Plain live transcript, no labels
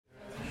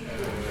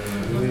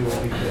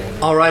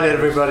All right,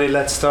 everybody,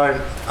 let's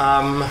start.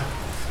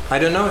 I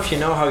don't know if you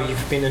know how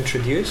you've been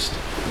introduced.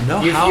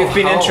 No, you've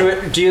been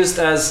introduced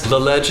as the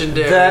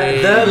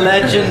legendary, the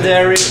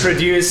legendary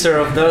producer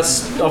of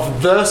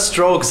the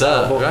Strokes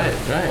album.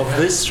 Right. Of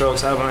this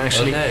Strokes album,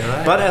 actually. Okay,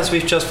 right. But as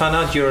we've just found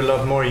out, you're a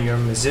lot more. You're a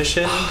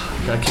musician.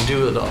 I can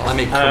do it all. I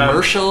make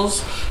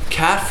commercials,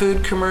 cat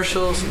food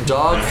commercials,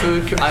 dog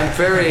food. I'm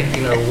very,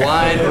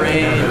 wide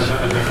range.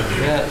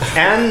 Yeah.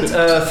 And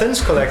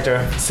synth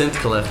collector. Synth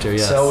collector,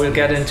 yes. So we'll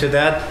get into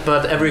that.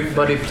 But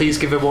everybody, please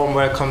give a warm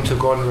welcome to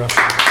Gordon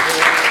Raphael.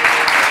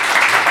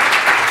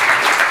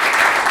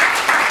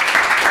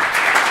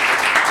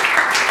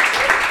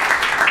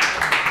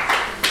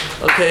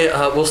 Okay,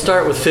 we'll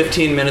start with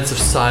 15 minutes of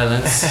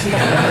silence.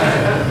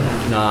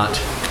 Not.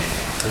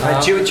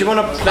 Do you want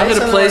to play? I'm going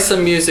to play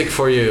some music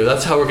for you.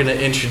 That's how we're going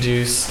to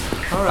introduce.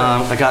 All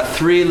right. I got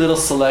 3 little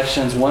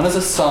selections. 1 is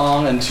a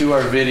song and 2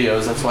 are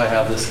videos. That's why I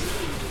have this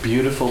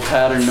beautiful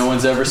pattern no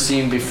one's ever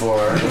seen before.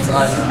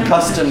 I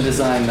custom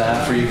designed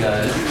that for you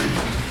guys.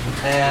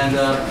 And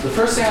the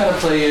first thing I'm going to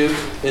play you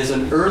is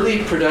an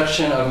early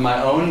production of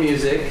my own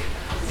music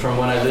from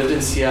when I lived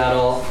in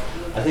Seattle.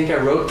 I think I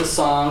wrote the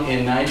song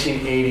in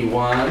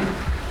 1981,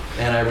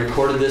 and I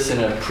recorded this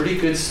in a pretty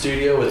good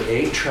studio with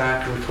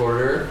 8-track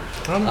recorder,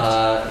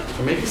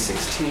 or maybe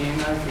 16,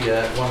 I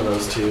forget, one of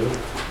those two.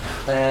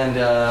 And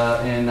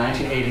in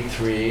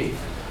 1983,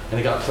 and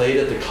it got played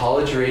at the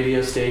college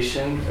radio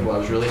station. And I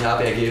was really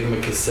happy. I gave them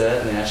a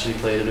cassette, and they actually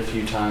played it a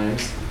few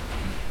times.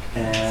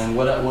 And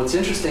what's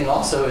interesting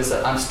also is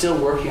that I'm still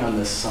working on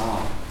this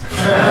song.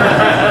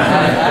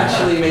 I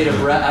actually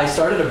I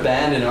started a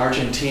band in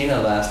Argentina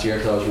last year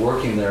because I was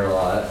working there a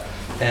lot,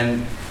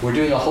 and we're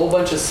doing a whole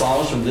bunch of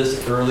songs from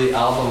this early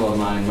album of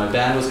mine. My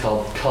band was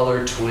called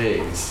Color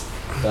Twigs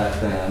back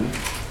then,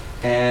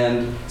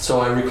 and so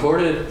I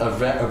recorded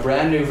a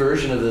brand new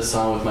version of this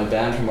song with my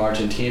band from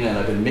Argentina, and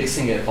I've been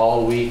mixing it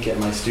all week at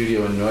my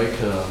studio in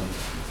Neukölln.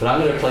 But I'm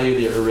going to play you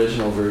the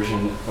original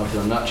version because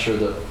I'm not sure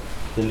that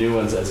the new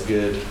one's as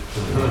good.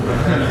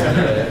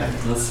 Okay,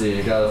 let's see,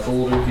 I got a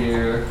folder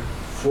here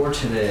for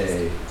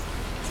today.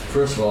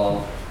 First of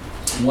all,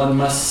 one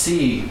must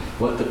see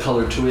what the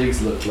Colored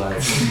Twigs look like.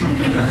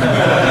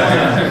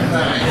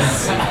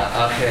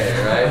 Okay,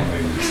 right?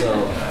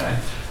 So,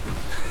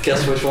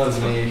 guess which one's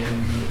me?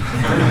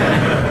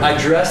 I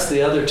dressed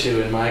the other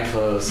 2 in my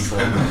clothes. So.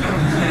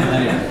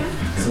 Anyway,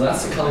 so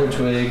that's the Colored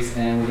Twigs,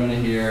 and we're going to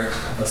hear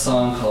a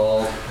song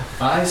called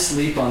I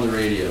Sleep on the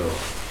Radio.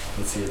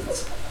 Let's see if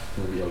it's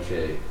going to be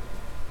okay.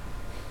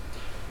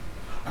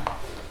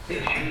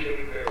 Tuesday,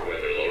 fair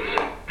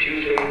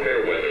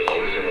weather,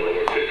 lows in the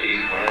lower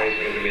 50s, highs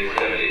in the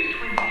mid-70s.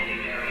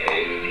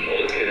 In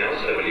Old Canal,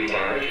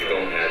 75,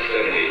 Chicone at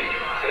 70,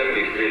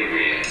 73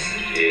 degrees.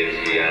 In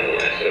Seattle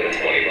at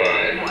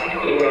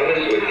 725. Blue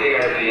Robbins with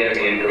KRPM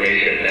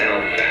information.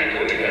 Now back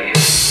to the country.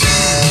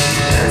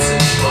 Dancing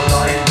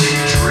politely,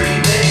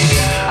 dreaming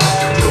at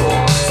the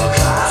door, our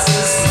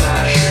glasses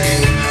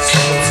smashing.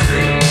 Someone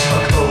screaming, a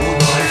cold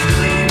life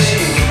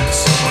gleaming.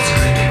 Someone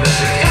screaming that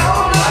the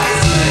cold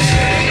life's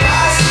leaving.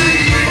 I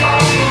sleep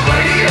on the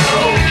radio.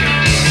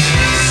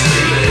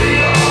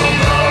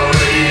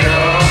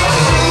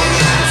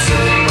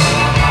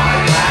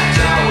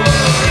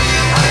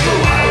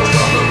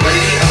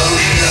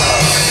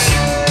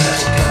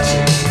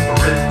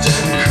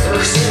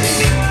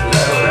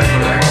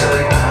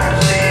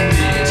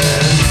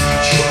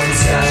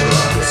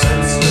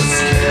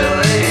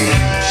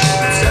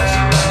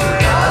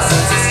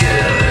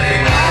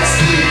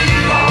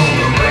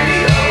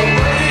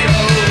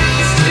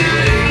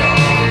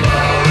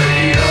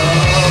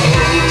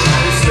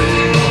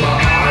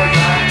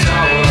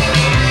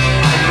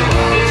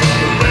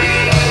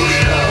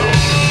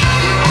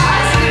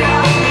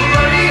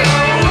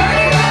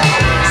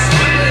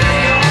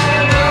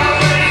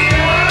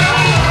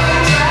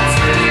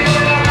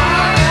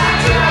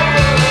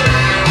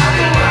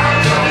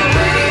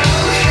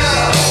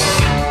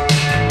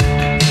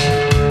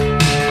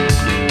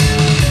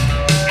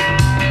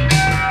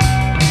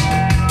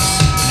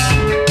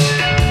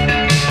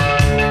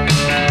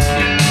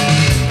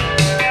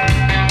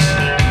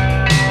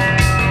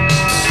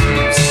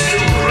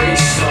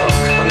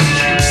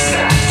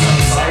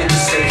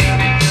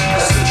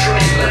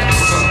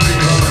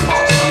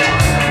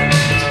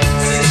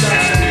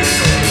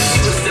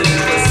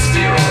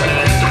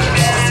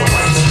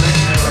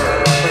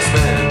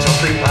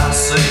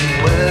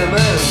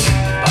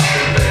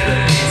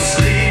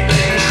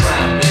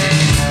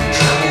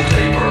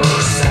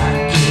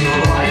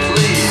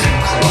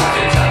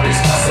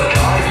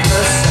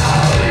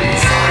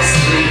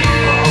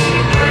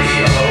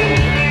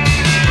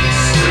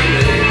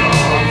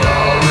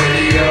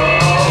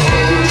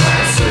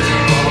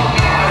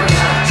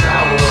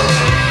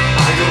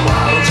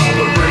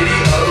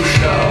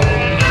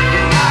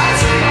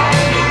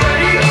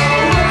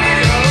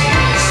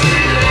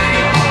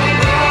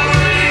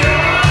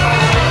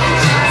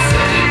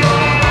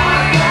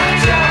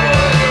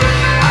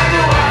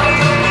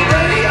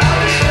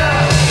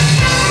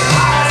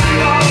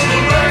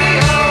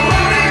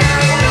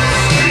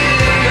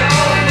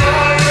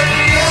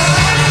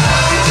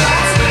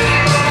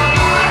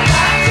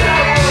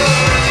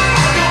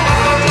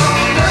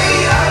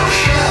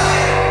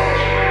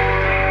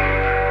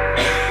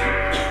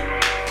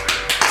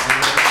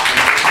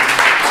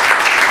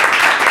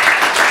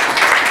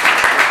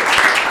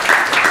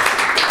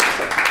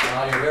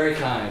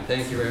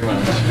 Thank you very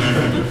much.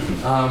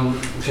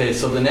 Okay,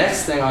 so the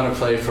next thing I want to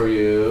play for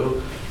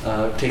you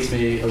takes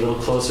me a little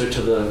closer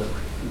to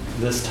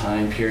this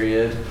time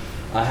period.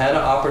 I had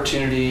an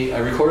opportunity, I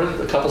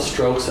recorded a couple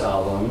Strokes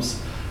albums,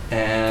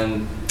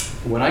 and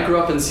when I grew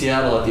up in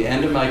Seattle, at the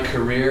end of my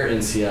career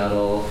in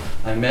Seattle,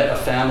 I met a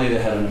family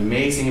that had an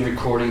amazing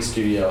recording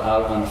studio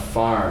out on a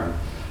farm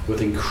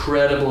with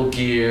incredible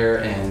gear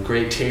and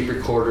great tape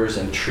recorders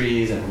and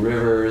trees and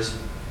rivers.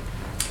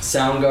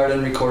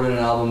 Soundgarden recorded an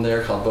album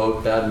there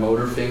called Bad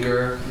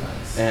Motorfinger,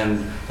 and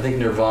I think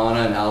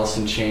Nirvana and Alice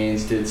in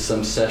Chains did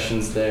some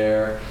sessions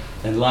there,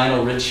 and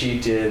Lionel Richie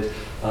did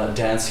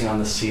Dancing on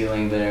the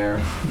Ceiling there.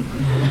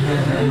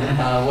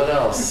 What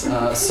else?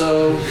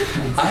 So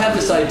I had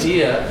this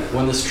idea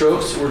when the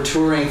Strokes were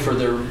touring for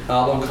their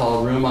album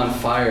called Room on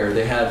Fire.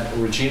 They had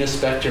Regina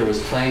Spektor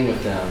was playing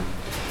with them.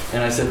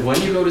 And I said, when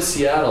you go to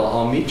Seattle,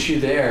 I'll meet you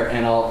there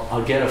and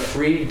I'll get a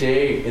free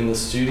day in the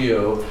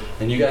studio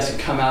and you guys can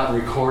come out and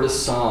record a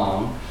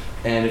song,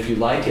 and if you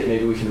like it,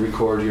 maybe we can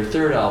record your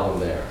third album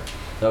there.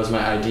 That was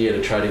my idea,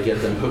 to try to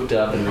get them hooked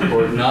up and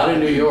record, not in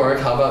New York,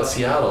 how about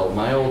Seattle,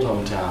 my old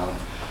hometown.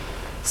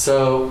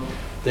 So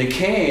they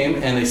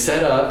came and they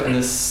set up in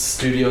this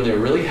studio and they were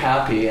really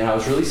happy, and I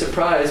was really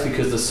surprised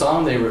because the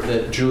song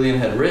that Julian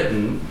had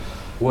written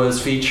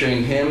was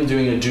featuring him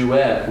doing a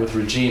duet with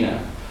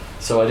Regina.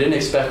 So I didn't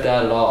expect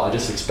that at all. I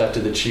just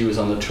expected that she was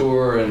on the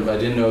tour, and I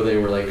didn't know they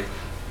were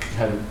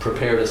had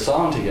prepared a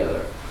song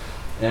together.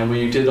 And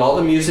we did all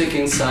the music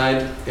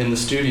inside in the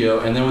studio,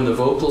 and then when the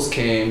vocals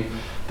came,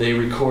 they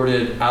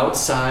recorded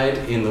outside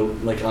in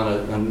the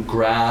on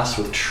grass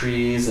with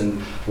trees,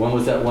 and one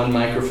was at one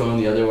microphone,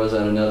 the other was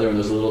at another, and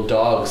there's a little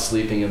dog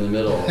sleeping in the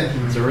middle.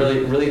 So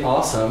really, really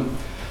awesome.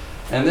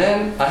 And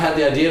then I had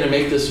the idea to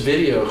make this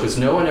video because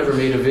no one ever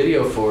made a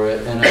video for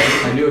it, and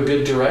I knew a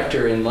good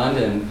director in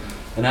London,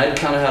 and I'd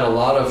kind of had a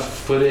lot of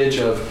footage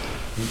of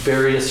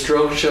various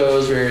Stroke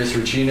shows, various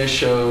Regina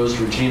shows,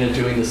 Regina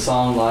doing the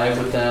song live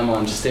with them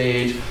on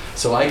stage.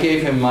 So I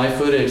gave him my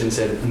footage and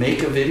said,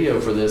 make a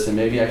video for this and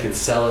maybe I could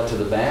sell it to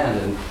the band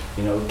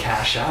and,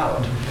 cash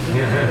out.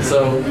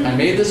 So I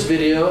made this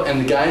video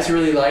and the guys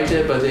really liked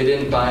it, but they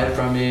didn't buy it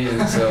from me,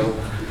 and so,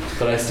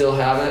 but I still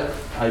have it.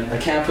 I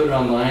can't put it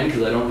online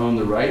because I don't own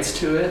the rights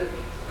to it,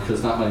 because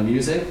it's not my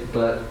music,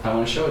 but I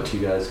want to show it to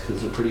you guys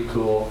because it's a pretty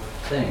cool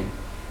thing.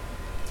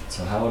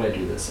 So how would I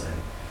do this? I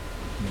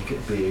make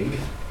it big,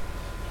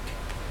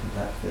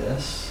 like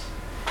this,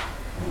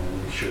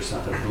 and make sure it's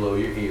not going to blow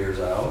your ears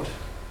out.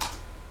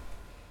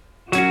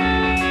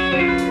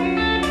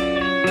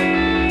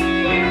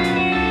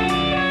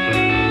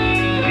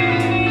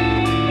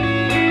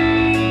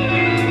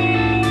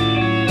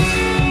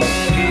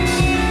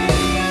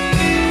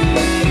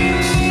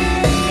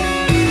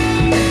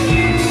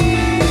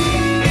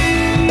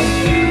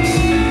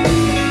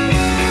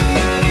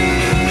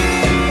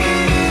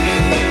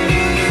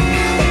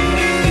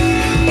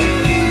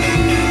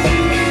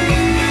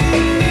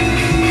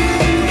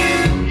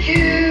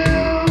 You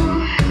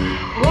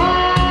were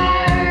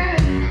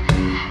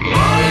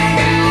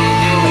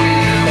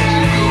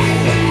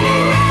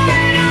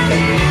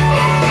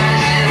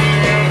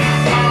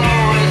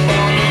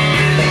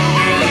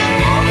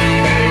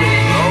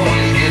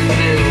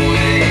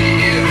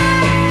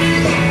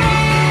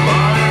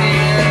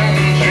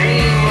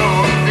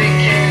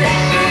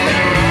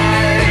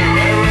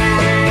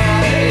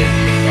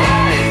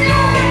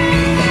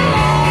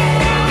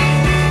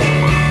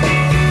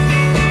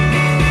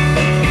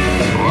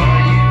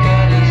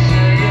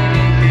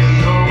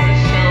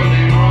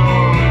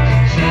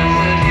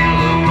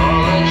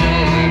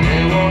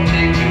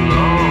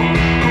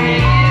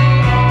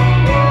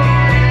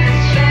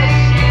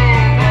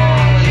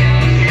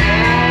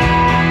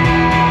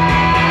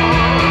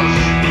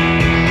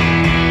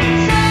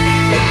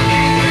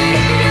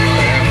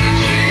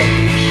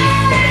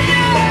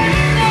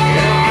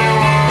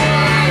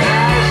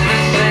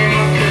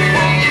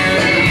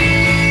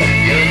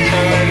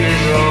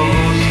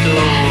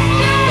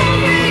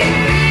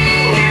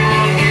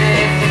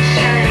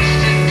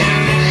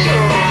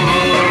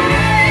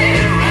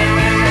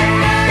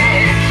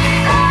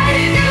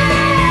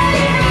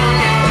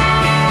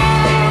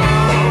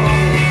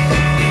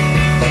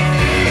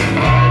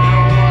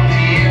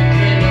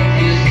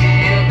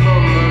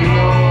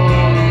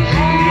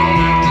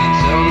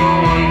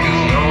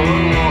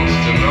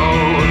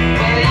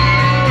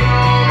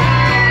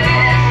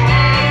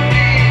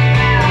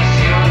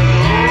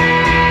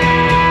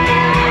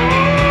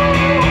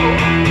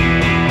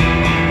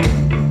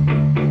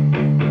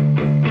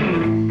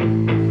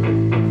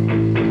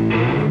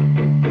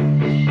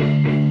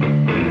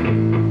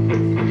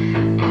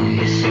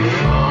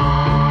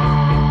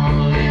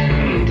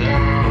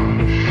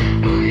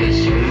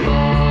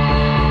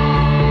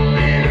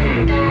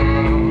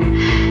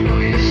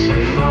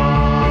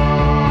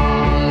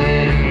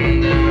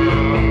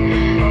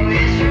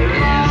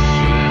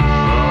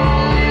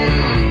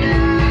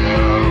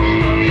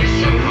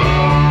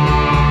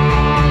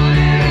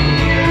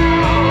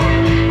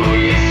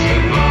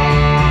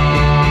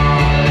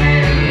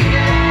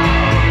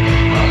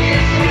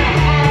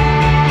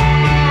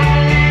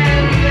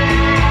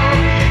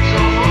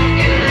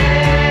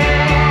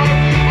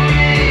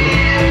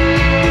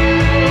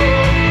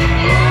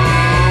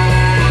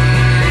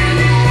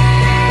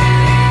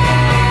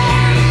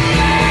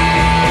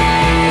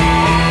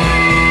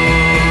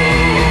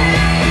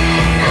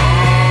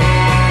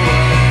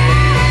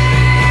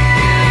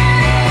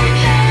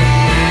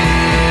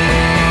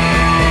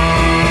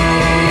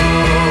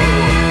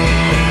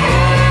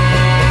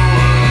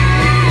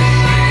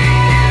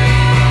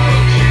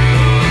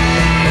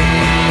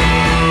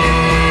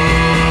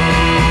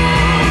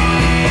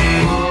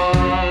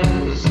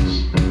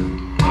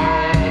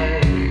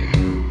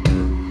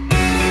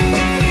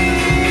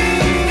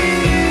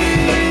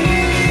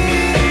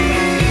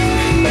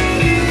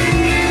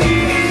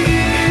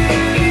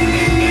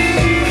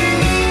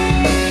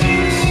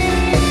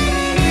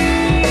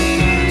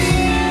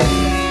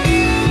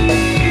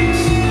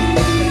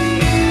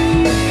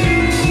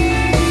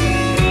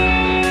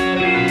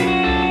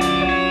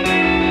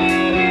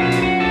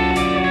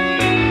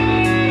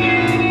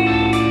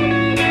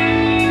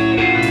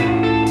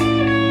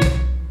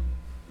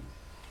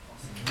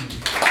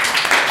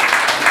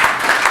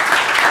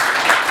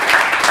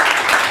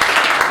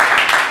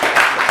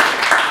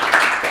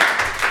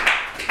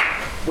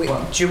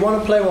Do you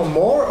want to play one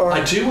more? Or?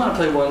 I do want to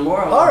play one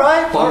more. All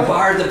right.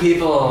 Bombard the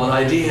people with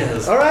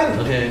ideas. All right.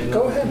 Okay.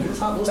 Go ahead.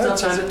 We'll stop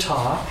trying to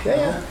talk.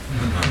 Yeah.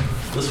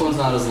 This one's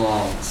not as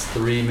long. It's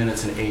 3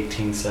 minutes and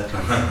 18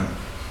 seconds.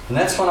 The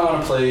next one I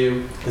want to play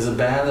you is a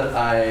band that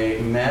I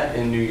met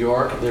in New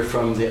York. They're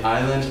from the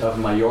island of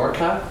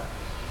Mallorca.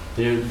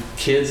 They're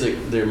kids,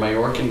 they're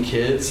Mallorcan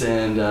kids,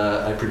 and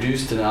I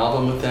produced an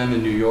album with them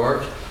in New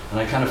York, and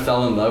I kind of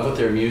fell in love with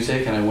their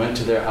music, and I went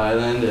to their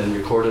island and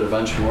recorded a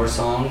bunch more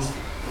songs.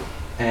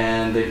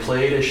 And they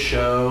played a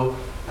show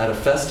at a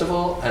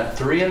festival at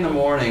 3 in the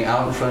morning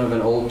out in front of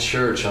an old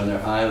church on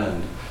their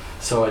island.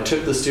 So I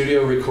took the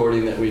studio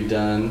recording that we'd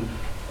done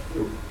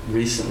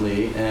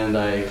recently, and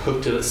I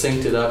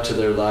synced it up to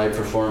their live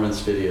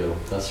performance video.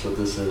 That's what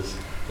this is.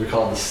 They're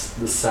called the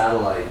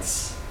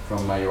Satellites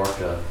from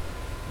Mallorca,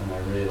 and I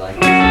really like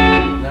it.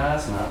 No,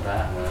 that's not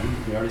that one.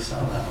 You already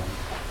saw that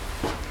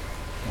one.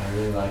 I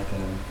really like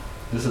them.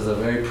 This is a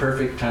very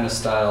perfect kind of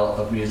style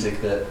of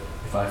music that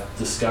if I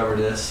discovered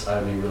this,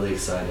 I'd be really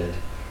excited.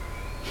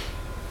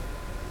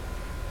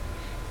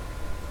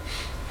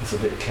 It's a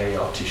bit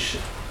chaotic.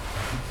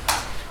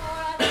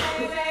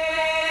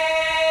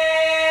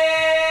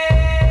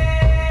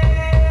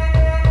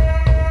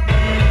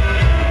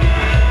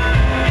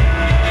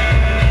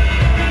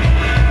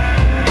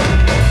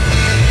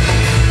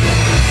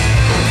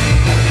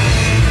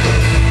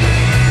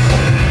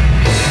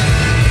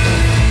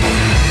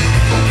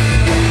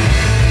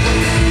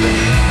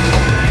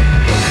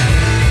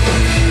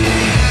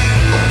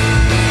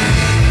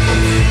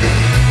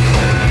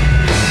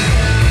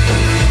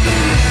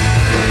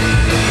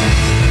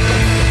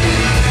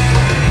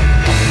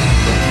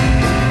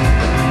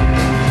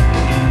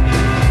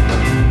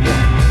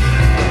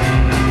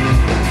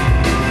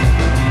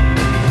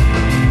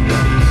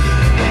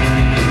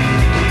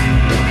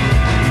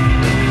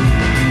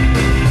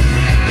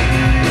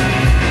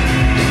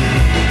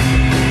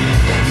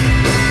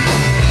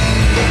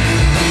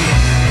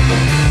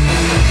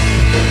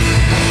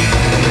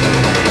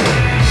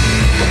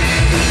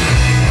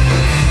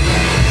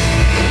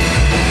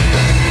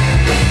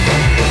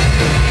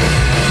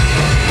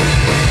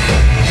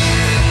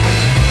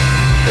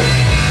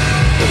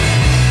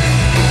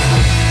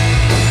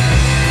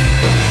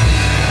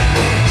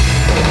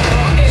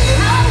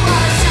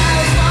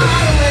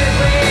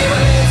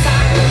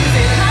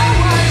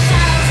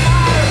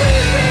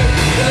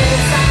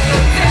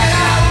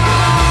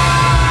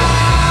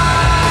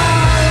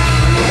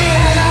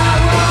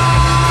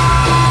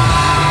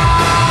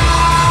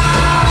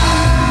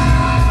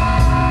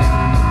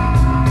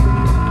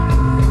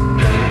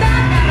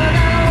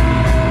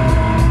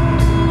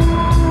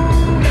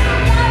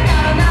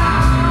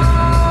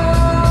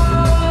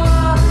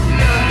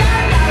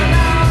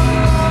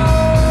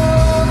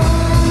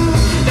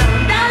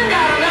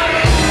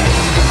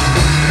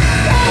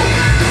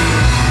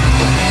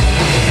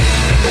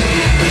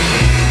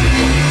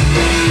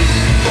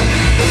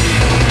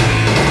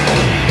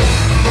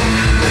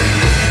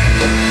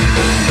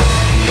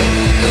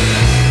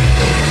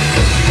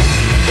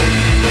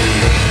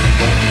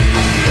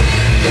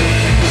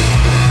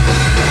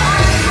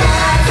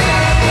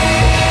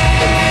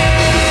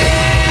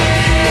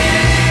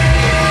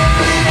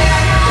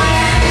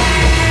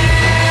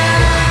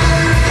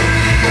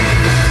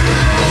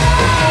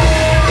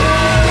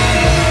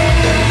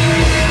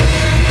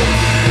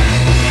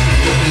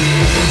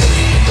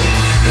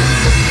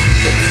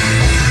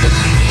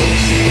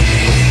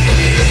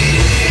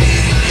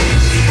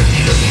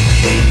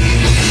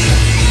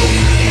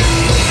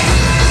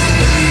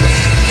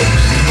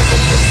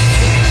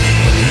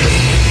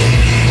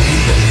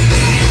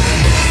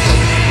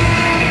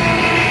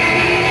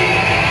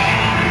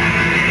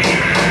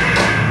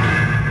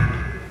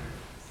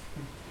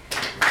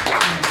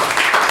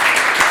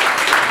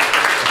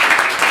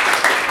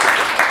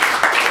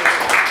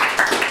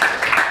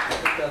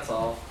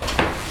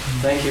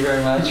 Thank you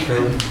very much for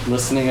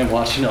listening and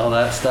watching all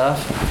that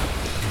stuff.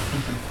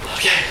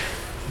 Okay.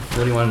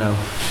 What do you want to know?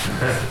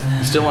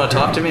 You still want to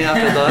talk to me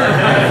after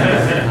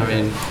that? I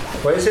mean,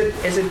 well, is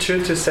it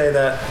true to say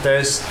that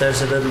there's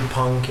a little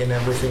punk in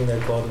everything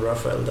that God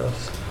Raphael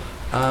does?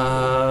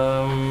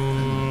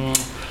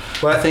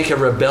 Well, I think a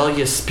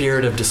rebellious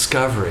spirit of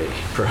discovery,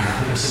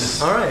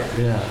 perhaps. All right.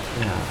 Yeah.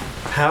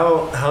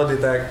 How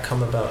did that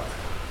come about?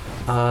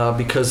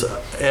 Because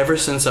ever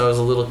since I was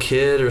a little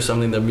kid or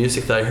something, the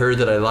music that I heard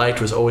that I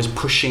liked was always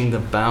pushing the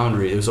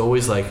boundary. It was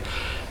always like,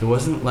 it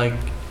wasn't like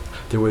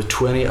there were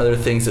 20 other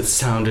things that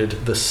sounded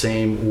the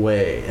same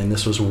way, and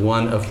this was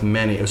one of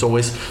many. It was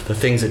always the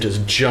things that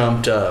just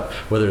jumped up,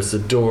 whether it's the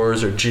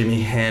Doors or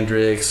Jimi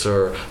Hendrix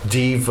or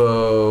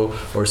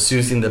Devo or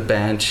Susie and the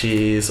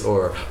Banshees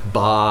or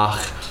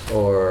Bach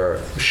or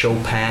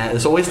Chopin.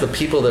 It's always the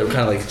people that are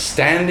kind of like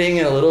standing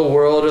in a little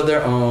world of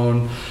their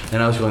own,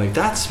 and I was going,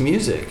 that's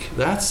music.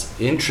 That's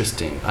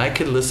interesting. I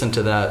could listen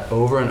to that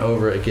over and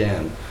over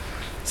again.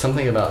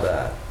 Something about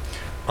that.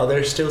 are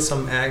there still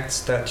some acts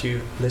that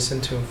you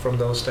listen to from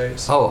those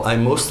days? Oh, I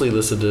mostly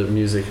listen to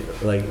music,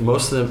 like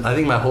most of them. I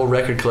think my whole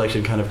record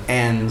collection kind of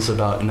ends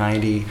about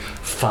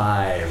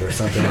 95 or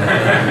something like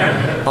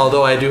that.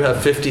 Although I do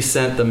have 50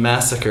 Cent The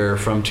Massacre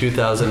from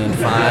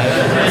 2005.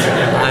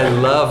 I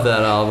love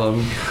that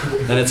album.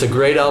 And it's a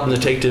great album to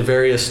take to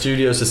various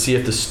studios to see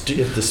if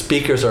the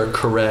speakers are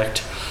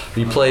correct.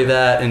 You play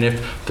that, and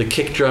if the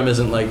kick drum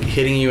isn't like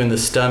hitting you in the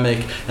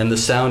stomach, and the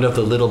sound of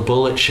the little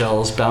bullet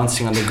shells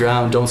bouncing on the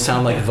ground don't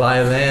sound like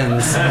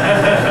violins,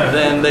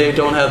 then they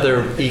don't have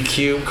their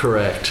EQ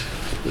correct.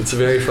 It's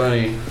very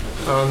funny.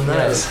 Oh,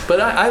 nice. Yeah. But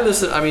I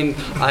listen. I mean,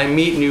 I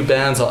meet new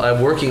bands.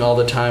 I'm working all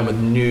the time with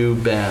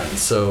new bands,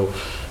 so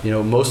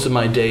most of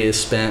my day is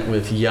spent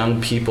with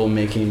young people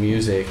making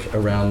music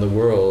around the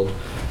world.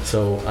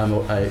 So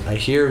I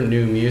hear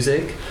new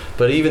music,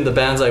 but even the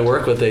bands I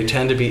work with, they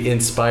tend to be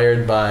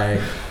inspired by,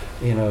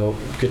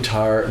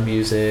 guitar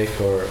music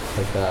or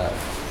like that.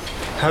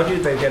 How do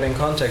they get in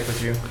contact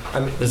with you?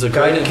 There's a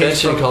great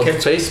invention called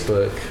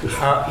Facebook.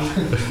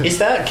 Is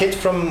that kids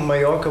from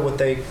Mallorca?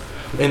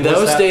 In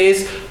those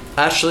days,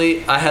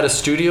 actually, I had a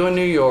studio in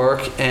New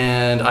York,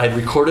 and I'd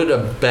recorded a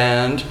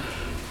band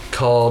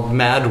called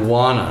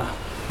Madwana.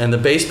 And the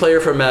bass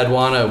player for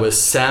Madwana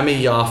was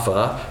Sami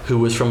Jaffa, who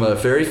was from a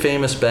very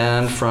famous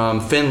band from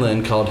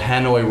Finland called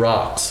Hanoi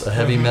Rocks, a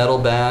heavy metal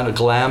band, a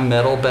glam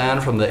metal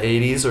band from the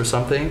 80s or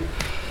something.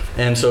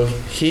 And so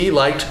he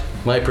liked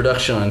my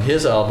production on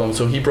his album,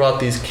 so he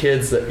brought these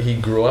kids that he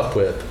grew up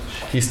with.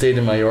 He stayed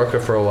in Mallorca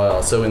for a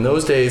while. So in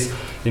those days,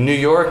 in New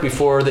York,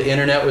 before the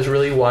internet was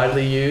really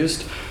widely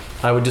used,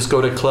 I would just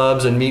go to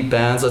clubs and meet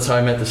bands. That's how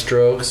I met the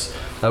Strokes.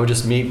 I would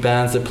just meet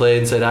bands that played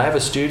and said, I have a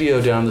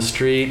studio down the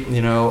street,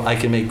 I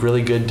can make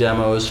really good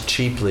demos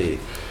cheaply.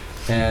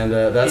 And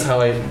that's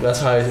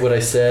what I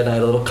said. I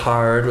had a little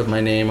card with my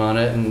name on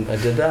it, and I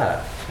did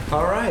that.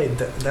 All right,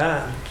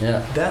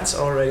 that's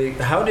already.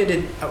 How did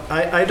it?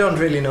 I don't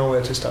really know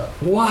where to start.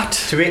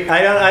 What?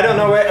 I don't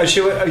know where.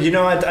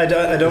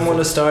 I don't want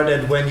to start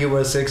at when you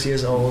were 6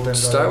 years old and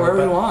start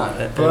wherever you want.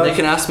 And they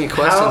can ask me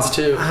questions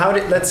too. How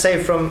did? Let's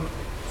say from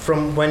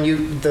when you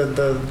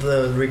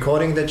the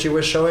recording that you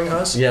were showing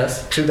us,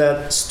 yes, to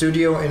that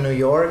studio in New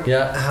York,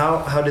 yeah,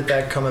 how did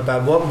that come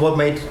about? What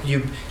made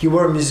you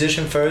were a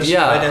musician first,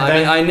 yeah, right?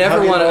 And I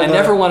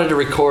never wanted to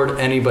record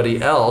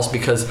anybody else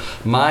because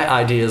my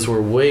ideas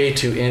were way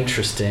too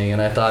interesting,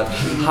 and I thought,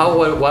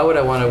 why would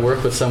I want to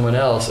work with someone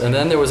else? And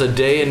then there was a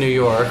day in New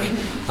York.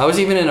 I was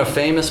even in a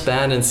famous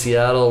band in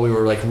Seattle. We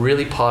were like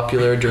really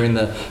popular during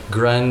the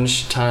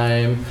grunge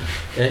time.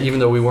 Even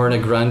though we weren't a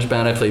grunge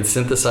band, I played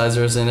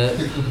synthesizers in it.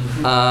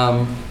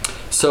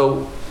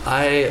 So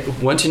I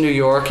went to New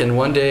York, and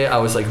one day I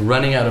was like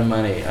running out of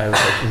money. I was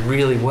like,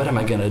 really, what am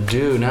I gonna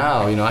do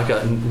now? I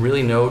got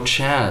really no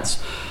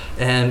chance.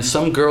 And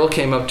some girl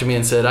came up to me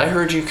and said, I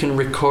heard you can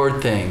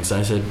record things.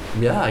 And I said,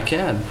 yeah, I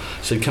can.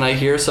 She said, can I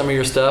hear some of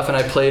your stuff? And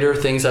I played her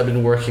things I've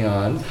been working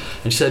on.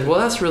 And she said, well,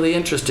 that's really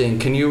interesting.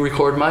 Can you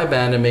record my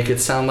band and make it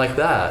sound like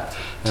that?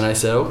 And I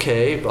said,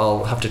 okay,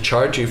 I'll have to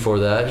charge you for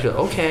that. She said,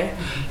 okay.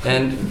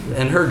 And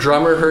her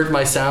drummer heard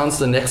my sounds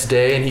the next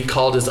day, and he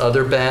called his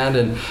other band,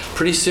 and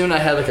pretty soon I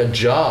had like a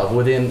job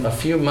within a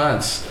few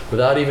months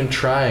without even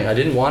trying. I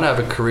didn't want to have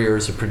a career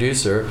as a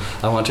producer.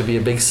 I want to be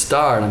a big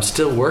star, and I'm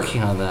still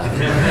working on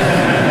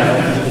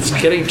that. It's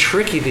getting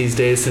tricky these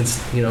days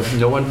since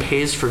no one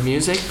pays for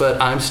music, but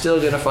I'm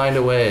still going to find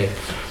a way.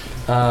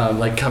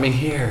 Like coming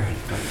here.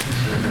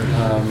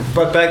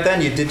 But back then,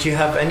 did you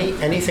have any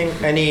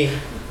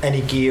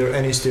gear,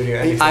 any studio,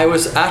 anything? I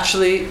was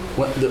actually,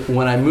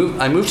 when I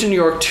moved to New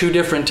York 2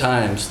 different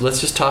times. Let's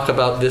just talk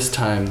about this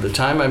time. The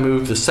time I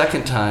moved the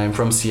second time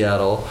from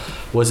Seattle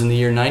was in the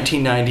year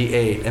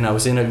 1998, and I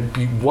was in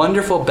a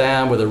wonderful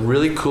band with a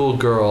really cool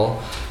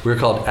girl. We were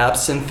called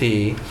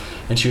Absinthe,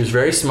 and she was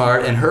very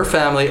smart, and her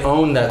family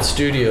owned that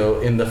studio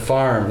in the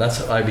farm. That's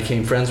how I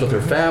became friends with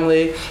her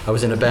family. I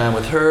was in a band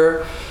with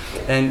her.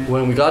 And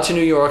when we got to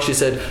New York, she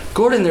said,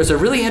 Gordon, there's a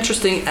really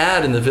interesting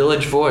ad in the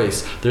Village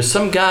Voice. There's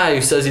some guy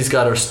who says he's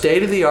got a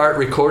state-of-the-art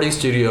recording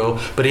studio,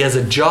 but he has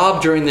a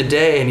job during the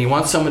day, and he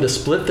wants someone to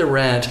split the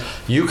rent.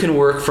 You can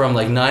work from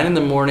like 9 in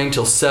the morning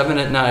till 7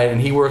 at night,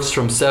 and he works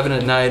from 7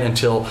 at night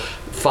until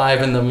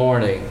 5 in the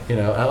morning.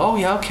 Oh,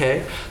 yeah,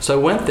 okay. So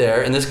I went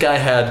there, and this guy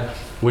had,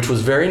 which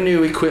was very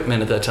new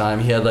equipment at that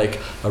time. He had like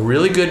a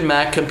really good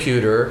Mac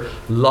computer,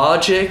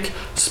 Logic,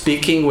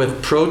 speaking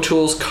with Pro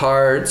Tools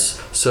cards.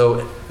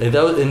 So in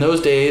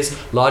those days,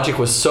 Logic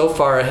was so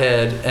far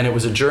ahead, and it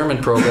was a German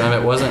program.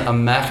 It wasn't a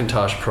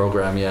Macintosh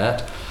program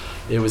yet.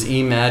 It was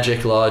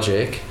eMagic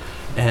Logic.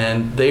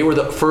 And they were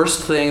the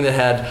first thing that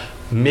had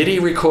MIDI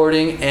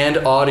recording and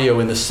audio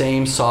in the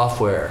same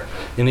software.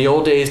 In the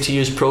old days, to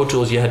use Pro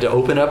Tools, you had to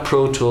open up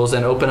Pro Tools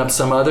and open up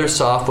some other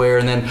software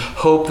and then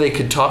hope they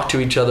could talk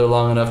to each other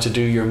long enough to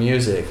do your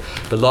music.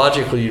 But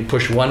logically, you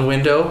push one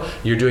window,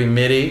 you're doing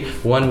MIDI,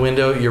 one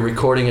window, you're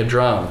recording a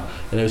drum.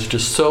 And it was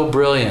just so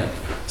brilliant.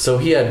 So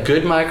he had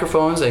good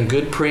microphones and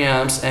good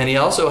preamps, and he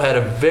also had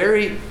a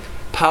very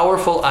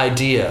powerful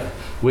idea,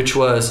 which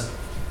was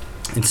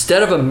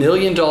instead of $1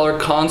 million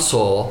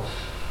console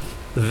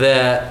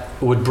that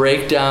would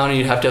break down and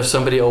you'd have to have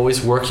somebody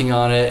always working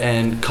on it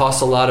and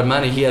cost a lot of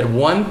money, he had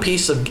one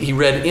piece of, he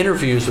read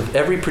interviews with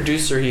every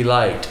producer he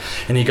liked,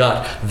 and he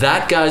got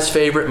that guy's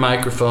favorite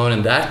microphone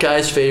and that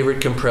guy's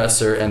favorite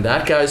compressor and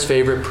that guy's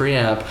favorite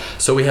preamp.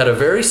 So we had a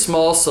very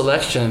small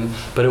selection,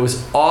 but it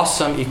was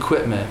awesome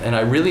equipment, and I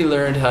really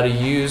learned how to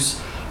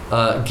use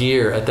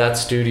gear at that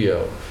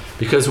studio.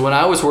 Because when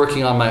I was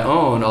working on my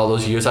own all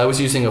those years, I was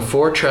using a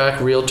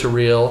 4-track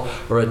reel-to-reel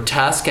or a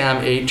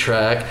Tascam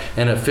 8-track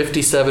and a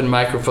 57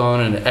 microphone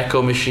and an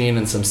echo machine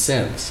and some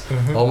synths.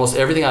 Almost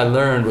everything I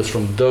learned was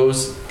from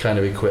those kind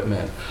of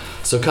equipment.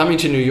 So coming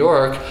to New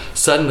York,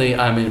 suddenly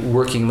I'm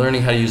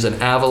learning how to use an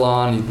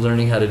Avalon,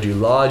 learning how to do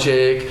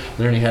Logic,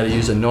 learning how to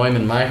use a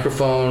Neumann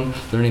microphone,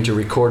 learning to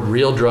record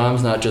real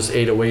drums, not just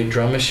 808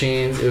 drum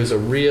machines. It was a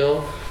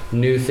real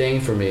new thing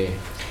for me.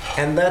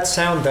 And that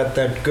sound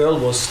that girl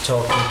was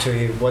talking to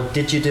you, what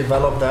did you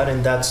develop that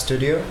in that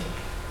studio?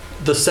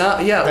 The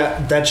sound,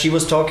 yeah. That she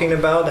was talking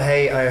about,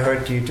 hey, I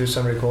heard you do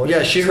some recording.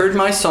 Yeah, she heard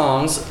my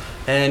songs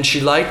and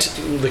she liked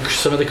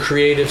some of the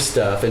creative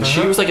stuff. And she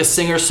was like a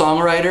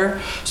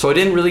singer-songwriter, so I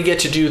didn't really get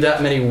to do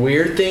that many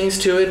weird things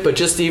to it, but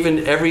just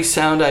even every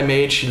sound I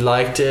made, she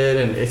liked it.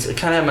 And it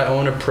kind of had my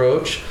own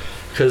approach,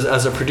 because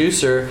as a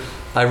producer,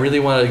 I really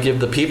want to give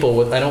the people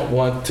what I don't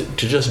want to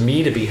just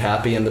me to be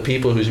happy, and the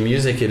people whose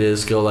music it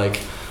is go like,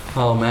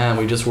 oh man,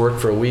 we just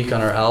worked for a week on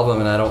our album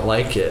and I don't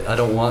like it. I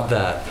don't want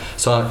that.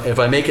 So if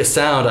I make a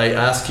sound, I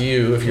ask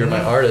you, if you're my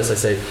artist, I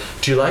say,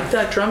 do you like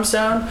that drum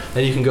sound?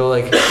 And you can go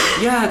like,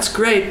 yeah, it's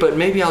great, but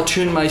maybe I'll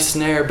tune my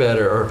snare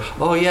better. Or,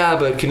 oh yeah,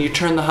 but can you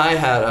turn the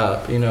hi-hat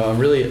up? You know, I'm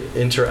really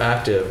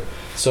interactive.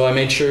 So I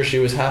made sure she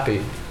was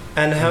happy.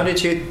 And how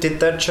did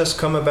that just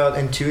come about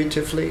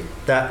intuitively,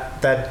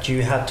 that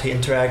you had to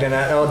interact?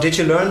 And did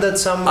you learn that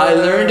somewhere? I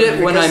learned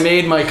it when I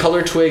made my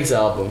Color Twigs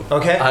album.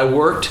 Okay. I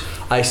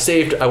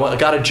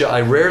got a job.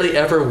 I rarely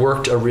ever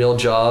worked a real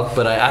job,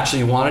 but I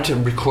actually wanted to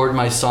record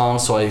my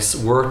songs, so I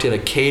worked at a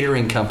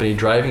catering company,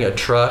 driving a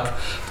truck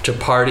to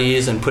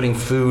parties and putting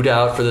food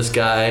out for this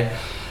guy.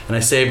 And I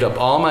saved up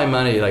all my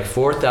money, like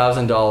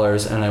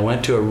 $4,000, and I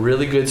went to a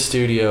really good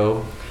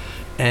studio.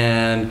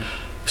 And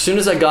as soon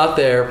as I got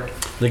there,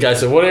 the guy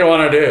said, what do you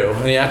want to do?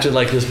 And he acted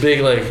like this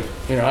big, like,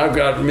 you know, I've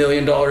got $1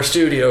 million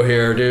studio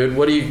here, dude.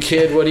 What do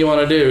you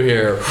want to do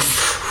here?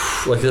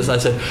 Like this. I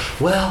said,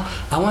 well,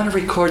 I want to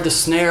record the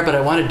snare, but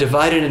I want to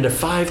divide it into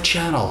 5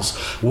 channels.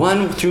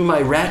 One through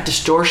my rat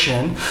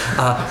distortion,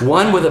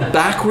 one with a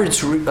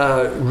backwards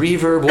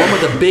reverb, one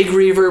with a big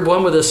reverb,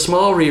 one with a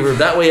small reverb.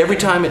 That way, every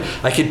time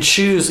I could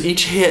choose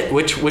each hit,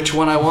 which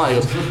one I want.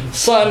 He goes,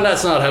 son,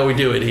 that's not how we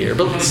do it here,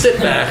 but sit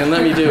back and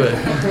let me do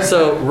it.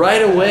 So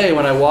right away,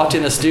 when I walked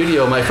in the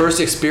studio, my first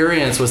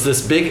experience was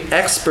this big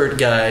expert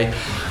guy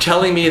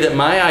telling me that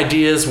my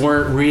ideas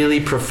weren't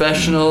really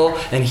professional,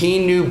 and he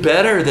knew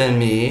better than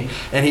me,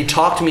 and he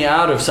talked me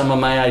out of some of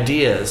my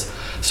ideas.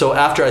 So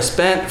after I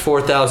spent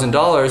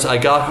 $4,000, I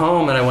got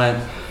home and I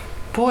went,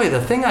 boy,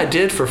 the thing I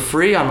did for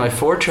free on my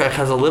 4-track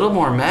has a little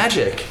more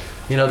magic.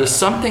 You know, there's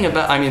something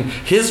about, I mean,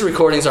 his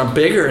recordings are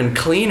bigger and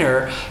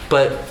cleaner,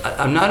 but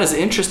I'm not as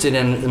interested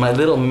in my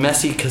little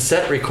messy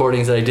cassette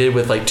recordings that I did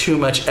with like too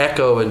much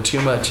echo and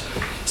too much.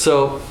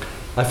 So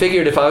I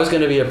figured if I was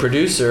going to be a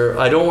producer,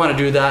 I don't want to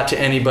do that to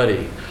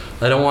anybody.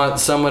 I don't want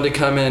someone to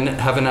come in,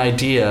 have an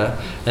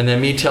idea, and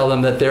then me tell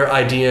them that their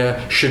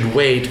idea should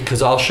wait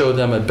because I'll show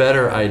them a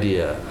better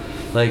idea.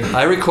 Like,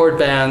 I record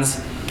bands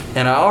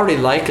and I already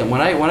like them.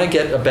 When I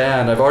get a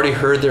band, I've already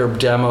heard their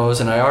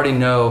demos and I already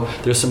know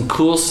there's some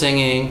cool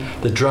singing,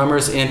 the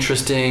drummer's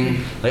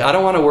interesting. Like, I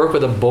don't want to work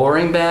with a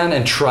boring band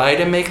and try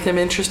to make them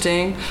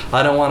interesting.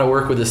 I don't want to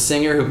work with a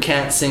singer who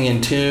can't sing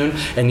in tune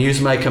and use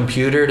my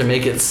computer to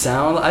make it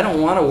sound. I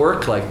don't want to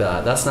work like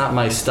that. That's not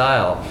my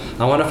style.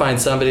 I want to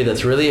find somebody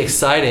that's really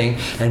exciting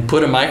and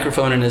put a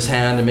microphone in his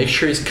hand and make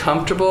sure he's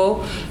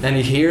comfortable and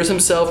he hears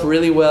himself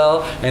really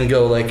well and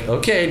go like,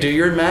 okay, do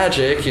your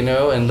magic, you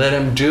know, and let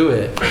him do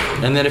it.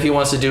 And then if he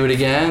wants to do it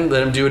again,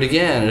 let him do it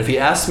again. And if he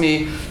asks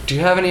me, do you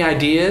have any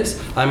ideas?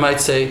 I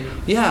might say,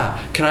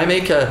 yeah, can I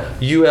make a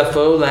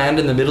UFO land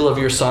in the middle of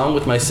your song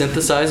with my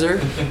synthesizer?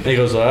 And he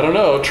goes, I don't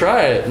know,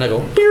 try it. And I go,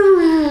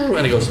 Beow.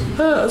 And he goes,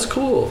 that's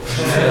cool.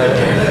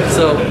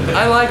 So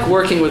I like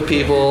working with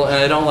people, and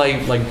I don't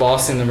like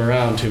bossing them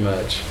around too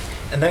much.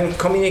 And then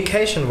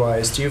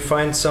communication-wise, do you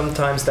find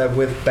sometimes that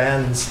with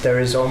bands there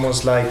is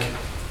almost like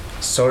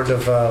sort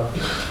of a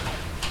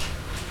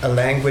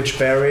language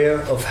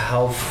barrier of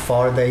how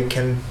far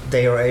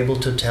they are able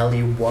to tell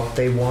you what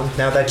they want?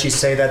 Now that you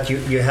say that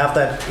you have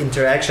that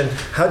interaction,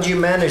 how do you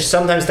manage?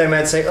 Sometimes they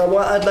might say, oh,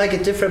 well, I'd like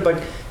it different,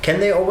 but can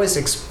they always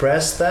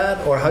express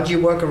that? Or how do you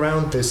work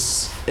around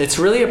this? It's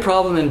really a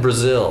problem in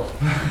Brazil.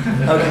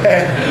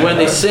 Okay. When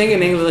they sing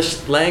in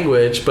English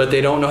language, but they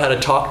don't know how to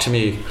talk to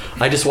me.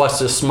 I just watch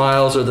the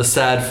smiles or the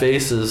sad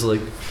faces,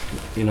 like,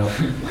 you know,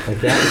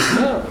 like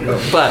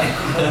that. But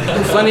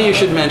funny you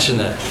should mention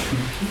that.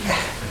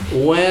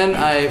 When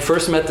I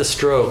first met the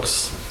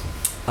Strokes,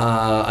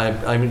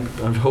 I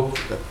hope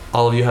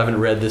all of you haven't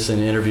read this in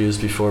interviews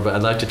before, but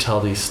I'd like to tell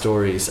these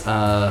stories.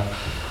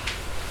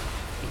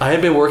 I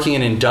had been working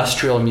in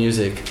industrial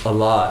music a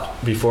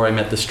lot before I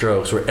met the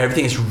Strokes, where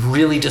everything is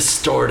really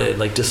distorted,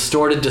 like to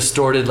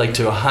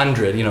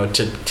 100,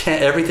 to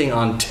 10, everything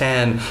on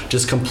 10,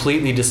 just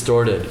completely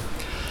distorted.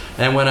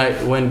 And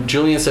when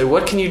Julian said,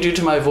 "What can you do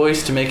to my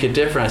voice to make it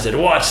different?" I said,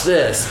 "Watch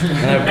this."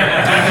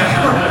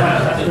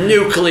 And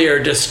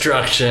nuclear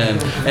destruction.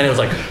 And it was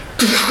like,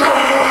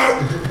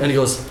 and he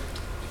goes,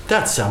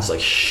 "That sounds like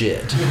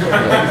shit."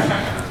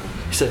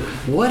 He said,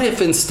 "What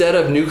if instead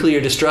of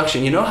nuclear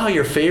destruction, you know how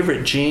your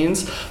favorite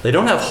jeans, they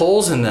don't have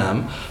holes in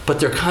them, but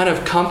they're kind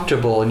of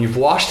comfortable and you've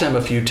washed them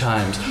a few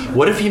times.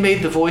 What if you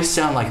made the voice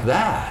sound like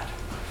that?"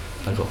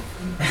 I go,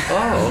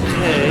 "Oh,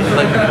 okay."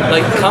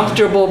 Like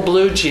comfortable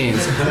blue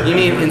jeans. You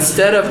mean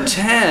instead of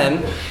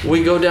 10,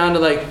 we go down to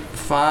like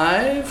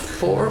 5,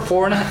 4,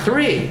 4.5,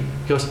 3. He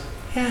goes,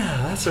 "Yeah,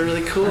 that's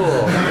really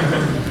cool."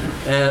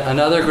 And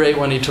another great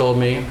one he told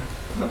me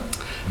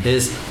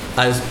is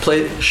I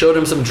showed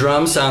him some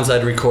drum sounds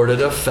I'd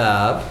recorded of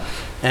Fab,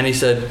 and he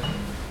said,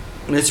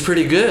 "It's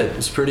pretty good.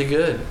 It's pretty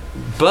good.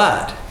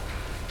 But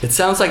it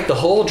sounds like the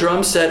whole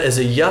drum set is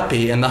a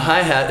yuppie and the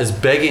hi-hat is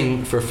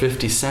begging for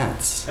 50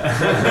 cents.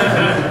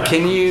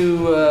 Can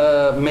you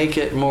make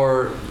it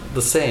more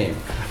the same?"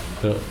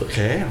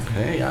 Okay,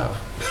 yeah.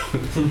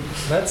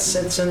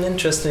 It's an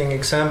interesting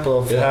example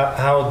of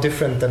how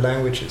different the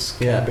languages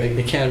can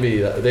be. It can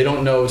be. They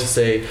don't know to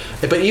say.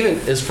 But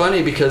even, it's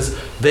funny because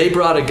they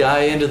brought a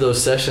guy into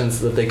those sessions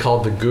that they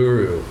called the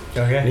guru.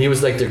 Okay. And he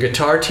was like their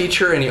guitar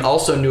teacher, and he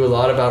also knew a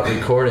lot about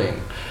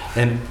recording.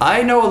 And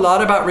I know a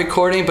lot about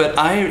recording, but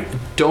I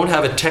don't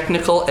have a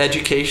technical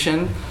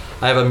education.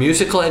 I have a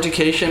musical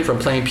education from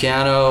playing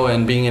piano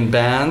and being in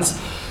bands.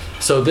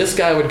 So this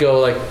guy would go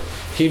like,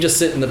 he'd just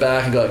sit in the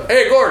back and go like,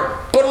 "Hey, Gord,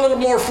 put a little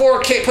more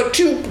 4K, put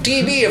 2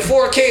 dB of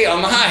 4K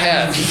on the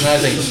hi-hat." And I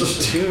think,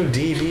 2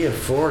 dB of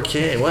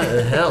 4K? What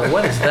the hell?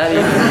 What does that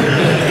even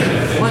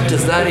mean? What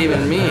does that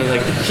even mean?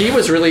 Like, he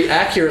was really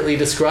accurately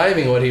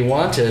describing what he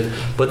wanted,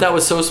 but that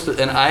was so,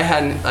 and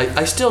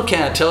I still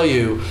can't tell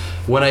you,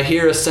 when I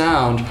hear a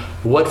sound,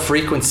 what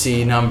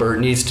frequency number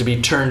needs to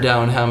be turned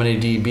down, how many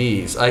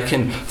dBs. I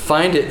can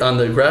find it on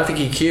the graphic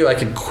EQ, I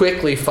can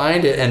quickly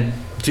find it and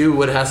do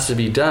what has to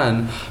be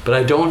done, but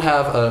I don't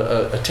have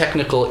a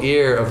technical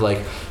ear of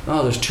like,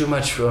 oh, there's too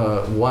much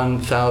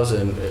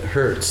 1,000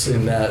 hertz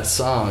in that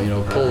song,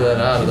 pull that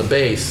out of the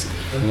bass,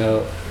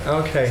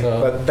 Okay,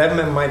 so, but that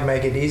might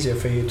make it easier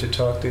for you to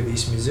talk to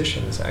these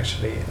musicians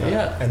actually,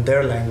 and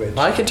their language.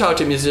 I can talk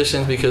to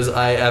musicians because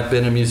I have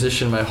been a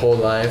musician my whole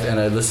life,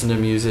 and I listen to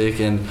music,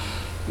 and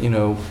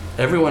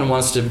everyone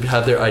wants to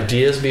have their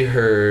ideas be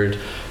heard.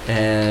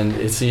 And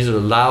it's either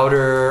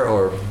louder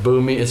or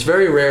booming. It's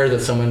very rare that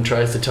someone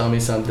tries to tell me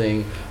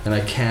something and I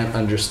can't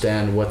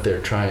understand what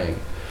they're trying.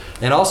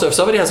 And also, if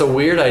somebody has a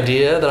weird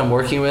idea that I'm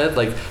working with,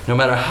 like no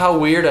matter how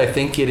weird I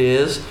think it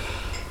is,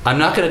 I'm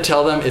not going to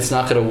tell them it's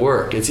not going to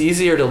work. It's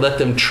easier to let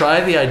them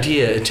try the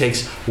idea. It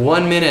takes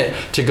 1 minute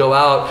to go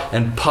out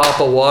and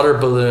pop a water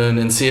balloon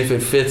and see if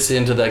it fits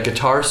into that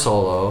guitar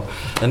solo.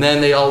 And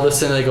then they all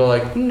listen and they go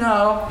like,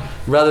 "No."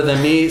 Rather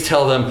than me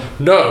tell them,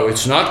 "No,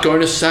 it's not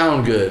going to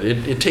sound good."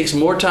 It takes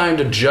more time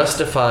to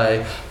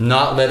justify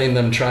not letting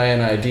them try an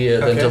idea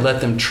than to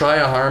let them try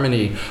a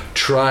harmony,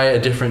 try a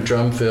different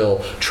drum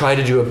fill, try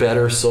to do a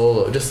better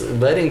solo. Just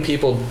letting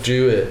people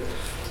do it,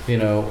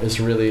 is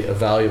really a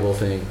valuable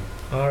thing.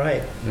 All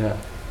right. Yeah.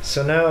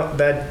 So now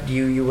that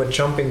you were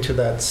jumping to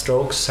that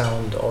Strokes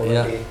sound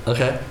already. Yeah.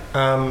 Okay.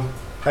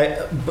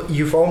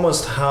 You've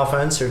almost half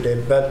answered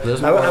it, but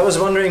I was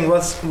wondering,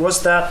 was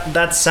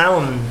that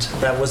sound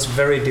that was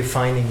very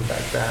defining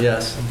back then?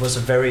 Yes. It was a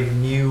very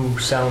new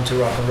sound to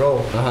rock and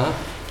roll. Uh-huh.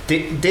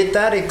 Did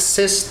that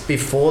exist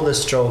before the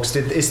Strokes?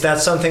 Is that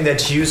something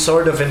that you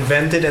sort of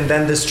invented, and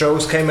then the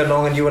Strokes came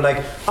along and you were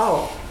like,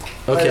 "Oh,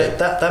 okay,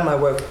 that might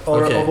work,"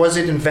 or was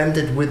it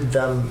invented with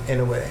them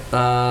in a way?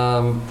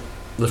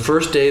 The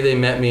first day they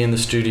met me in the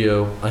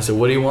studio, I said,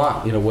 "What do you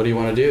want? What do you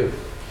want to do?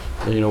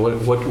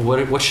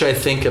 What should I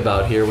think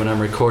about here when I'm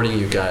recording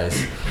you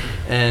guys?"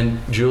 And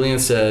Julian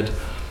said,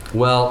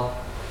 "Well,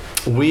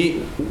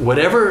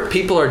 whatever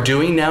people are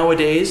doing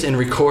nowadays in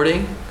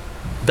recording,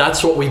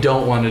 that's what we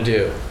don't want to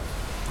do."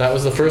 That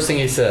was the first thing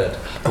he said.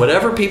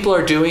 Whatever people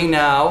are doing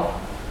now,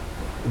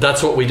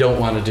 that's what we don't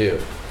want to do.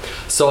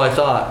 So I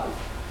thought,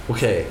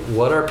 okay,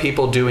 what are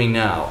people doing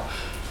now?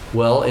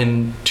 Well,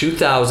 in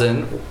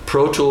 2000,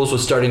 Pro Tools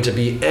was starting to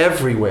be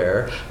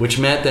everywhere, which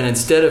meant that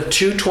instead of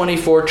 2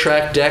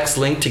 24-track decks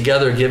linked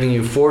together giving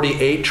you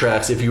 48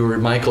 tracks if you were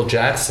Michael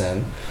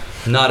Jackson,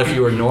 not if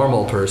you were a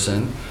normal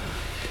person,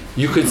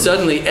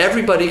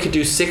 everybody could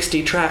do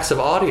 60 tracks of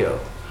audio.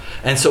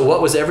 And so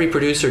what was every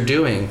producer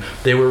doing?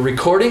 They were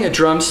recording a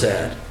drum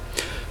set,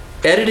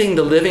 editing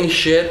the living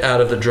shit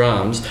out of the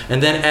drums,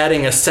 and then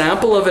adding a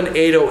sample of an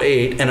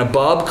 808 and a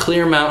Bob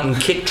Clear Mountain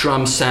kick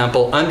drum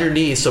sample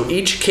underneath. So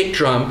each kick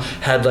drum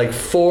had like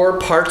 4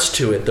 parts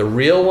to it. The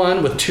real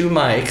one with 2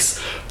 mics,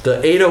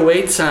 the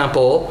 808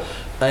 sample,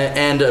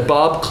 and a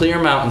Bob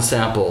Clearmountain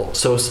sample.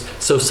 So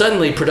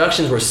suddenly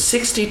productions were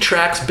 60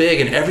 tracks big,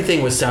 and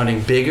everything was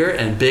sounding bigger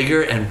and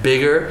bigger and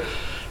bigger.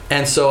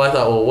 And so I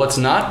thought, well, what's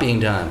not being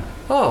done?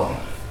 Oh,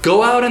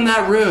 go out in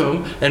that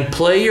room and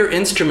play your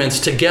instruments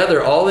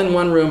together, all in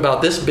one room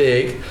about this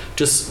big.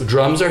 Just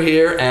drums are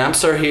here,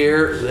 amps are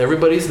here,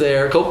 everybody's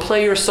there. Go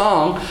play your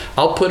song.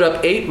 I'll put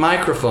up 8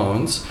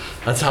 microphones.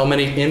 That's how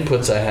many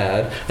inputs I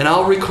had. And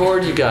I'll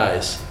record you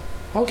guys.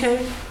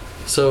 Okay.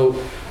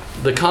 So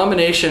the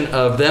combination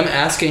of them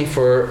asking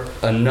for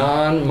a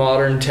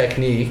non-modern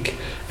technique,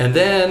 and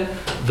then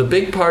the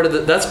big part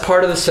of that's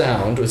part of the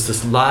sound, was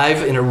this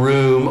live in a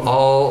room,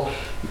 all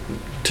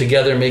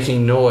together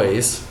making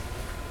noise.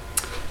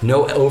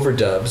 No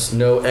overdubs,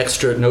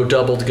 no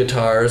doubled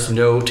guitars,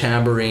 no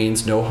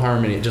tambourines, no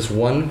harmony. Just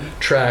one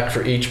track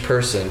for each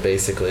person,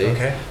 basically.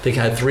 Okay. I think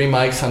I had 3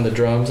 mics on the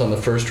drums on the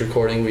first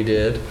recording we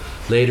did.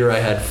 Later I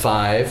had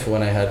 5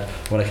 when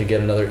I could get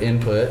another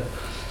input.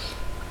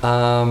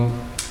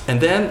 And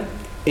then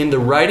in the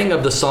writing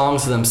of the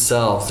songs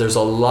themselves, there's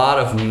a lot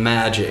of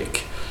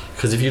magic.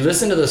 Because if you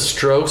listen to the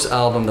Strokes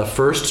album, the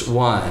first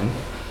one,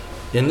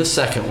 in the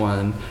second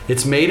one,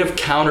 it's made of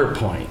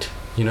counterpoint.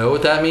 You know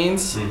what that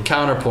means?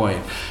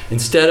 Counterpoint.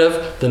 Instead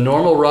of the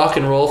normal rock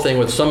and roll thing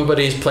with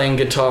somebody's playing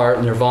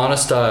guitar, Nirvana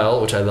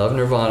style, which I love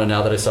Nirvana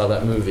now that I saw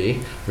that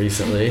movie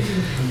recently.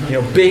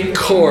 You know, big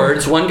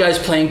chords. One guy's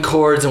playing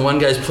chords and one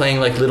guy's playing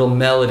like little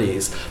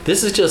melodies.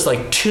 This is just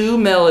like 2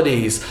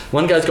 melodies.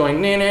 One guy's going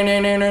na na na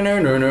na na na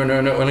na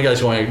na na. One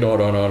guy's going no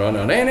no no no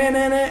no na na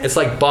na na. It's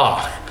like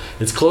Bach.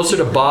 It's closer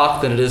to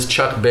Bach than it is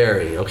Chuck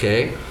Berry.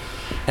 Okay.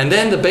 And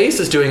then the bass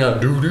is doing a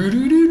do do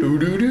do do do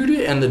do do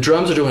do, and the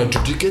drums are doing a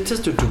do do get this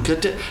do do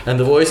get it, and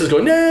the voice is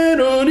going na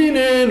na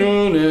na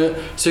na na.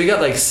 So you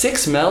got like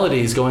 6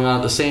 melodies going on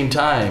at the same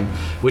time,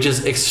 which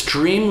is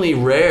extremely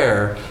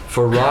rare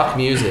for rock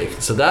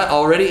music. So that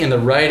already in the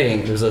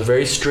writing, there's a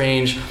very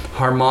strange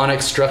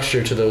harmonic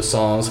structure to those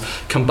songs,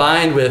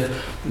 combined with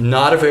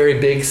not a very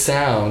big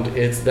sound.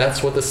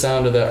 That's what the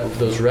sound of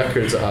those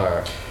records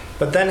are.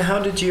 But then how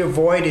did you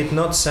avoid it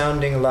not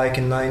sounding like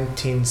a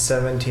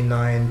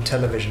 1979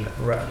 television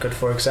record,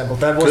 for example?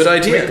 That was good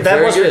idea. That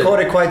Very was good.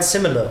 recorded quite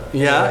similar.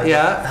 Yeah,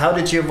 yeah. How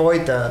did you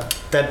avoid that?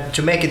 That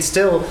to make it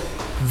still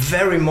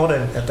very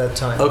modern at that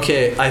time.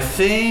 Okay, I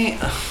think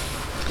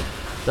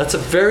that's a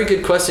very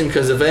good question,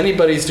 because if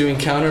anybody's doing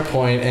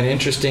counterpoint and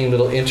interesting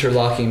little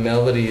interlocking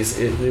melodies,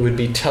 it would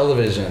be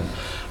television.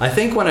 I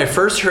think when I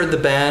first heard the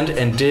band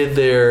and did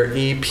their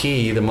EP,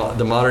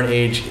 the Modern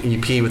Age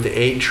EP with the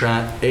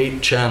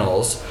 8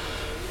 channels,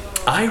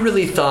 I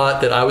really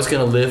thought that I was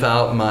going to live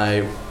out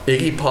my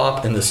Iggy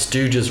Pop and the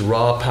Stooges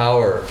Raw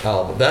Power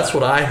album. That's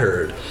what I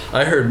heard.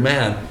 I heard,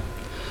 man,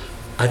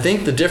 I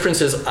think the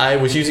difference is I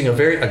was using a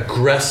very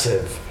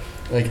aggressive,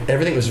 like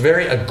everything was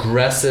very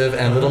aggressive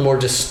and a little more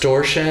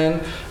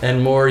distortion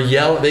and more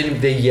yell.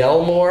 They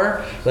yell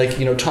more. Like,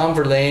 you know, Tom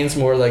Verlaine's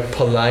more like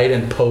polite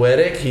and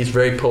poetic. He's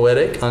very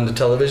poetic on the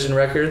television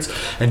records.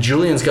 And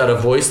Julian's got a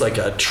voice like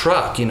a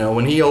truck. You know,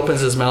 when he opens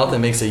his mouth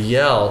and makes a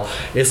yell,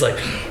 it's like,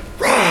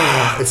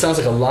 rah! It sounds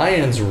like a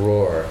lion's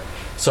roar.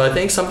 So I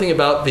think something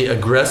about the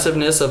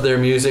aggressiveness of their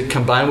music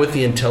combined with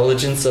the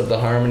intelligence of the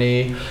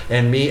harmony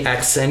and me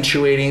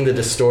accentuating the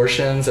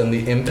distortions and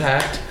the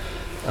impact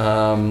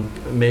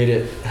made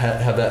it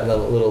have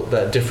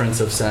that difference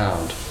of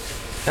sound.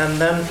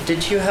 And then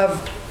did you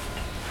have,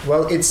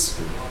 well,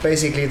 it's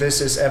basically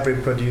this is every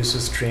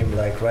producer's dream,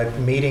 like, right,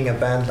 meeting a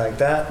band like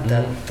that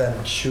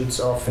then shoots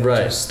off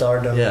into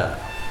stardom. Yeah.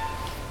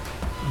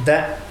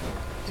 That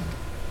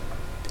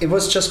it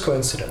was just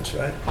coincidence,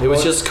 right? It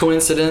was just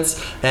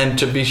coincidence, and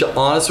to be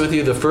honest with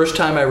you, the first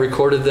time I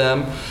recorded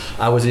them,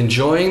 I was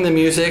enjoying the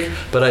music,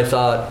 but I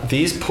thought,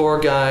 these poor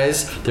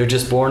guys, they're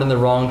just born in the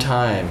wrong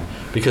time.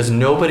 Because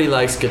nobody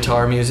likes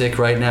guitar music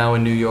right now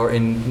in New York.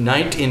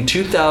 In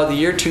 2000, the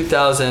year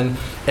 2000,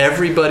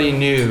 everybody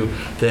knew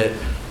that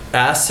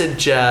acid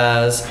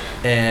jazz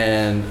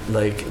and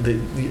like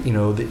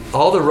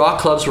all the rock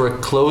clubs were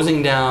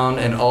closing down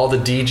and all the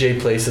DJ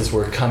places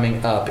were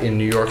coming up in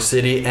New York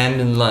City and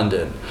in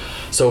London.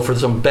 So for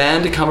some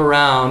band to come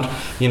around,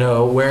 you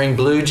know, wearing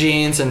blue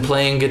jeans and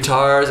playing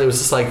guitars, it was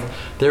just like,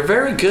 they're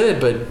very good,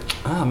 but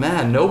oh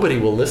man, nobody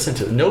will listen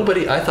to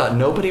it. I thought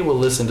nobody will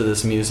listen to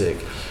this music.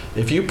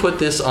 If you put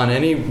this on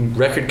any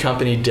record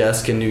company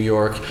desk in New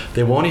York,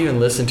 they won't even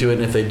listen to it,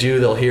 and if they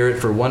do, they'll hear it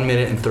for 1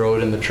 minute and throw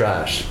it in the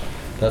trash.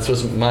 That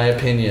was my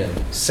opinion.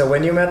 So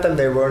when you met them,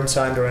 they weren't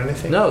signed or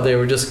anything? No, they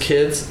were just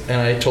kids, and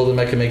I told them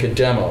I could make a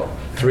demo.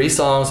 3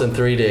 songs in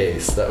 3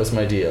 days. That was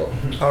my deal.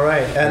 All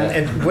right,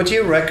 and would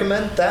you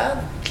recommend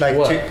that,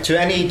 like to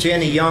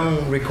any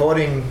young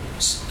recording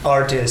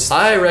artist?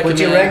 I recommend. Would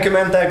you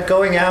recommend that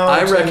going out?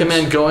 I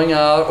recommend going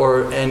out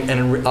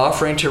and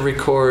offering to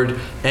record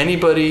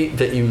anybody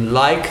that you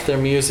like their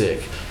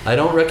music. I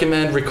don't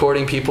recommend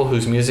recording people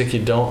whose music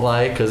you don't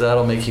like, because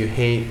that'll make you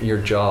hate your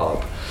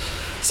job.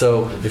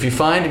 So if you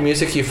find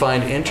music you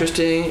find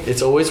interesting,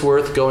 it's always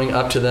worth going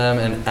up to them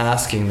and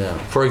asking them.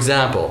 For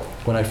example,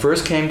 when I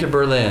first came to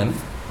Berlin,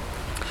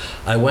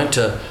 I went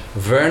to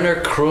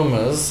Werner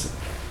Krumme's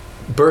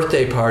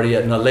birthday party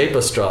at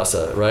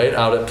Nalepastrasse, right,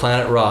 out at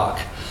Planet Rock.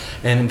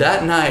 And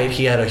that night,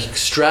 he had an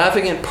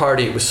extravagant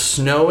party. It was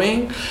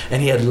snowing,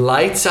 and he had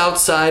lights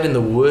outside in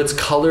the woods,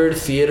 colored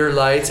theater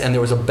lights, and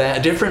there was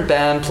a different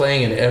band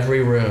playing in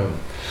every room.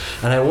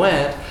 And I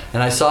went,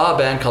 and I saw a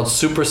band called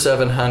Super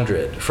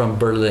 700 from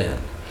Berlin.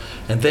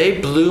 And they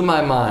blew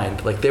my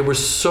mind. Like, they were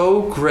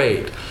so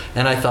great.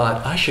 And I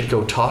thought, I should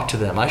go talk to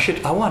them.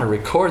 I want to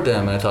record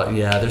them. And I thought,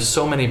 yeah, there's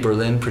so many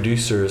Berlin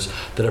producers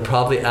that are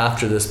probably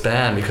after this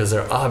band because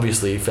they're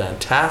obviously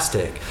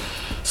fantastic.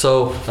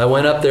 So I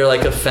went up there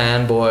like a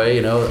fanboy,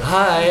 you know,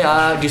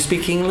 hi, do you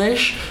speak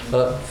English?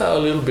 A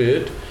little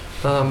bit.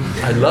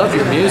 I love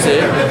your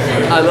music.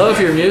 I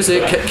love your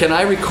music. Can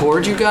I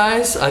record you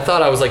guys? I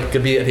thought I was like going to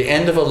be at the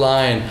end of a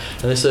line.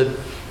 And they said,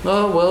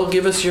 oh, well,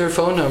 give us your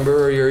phone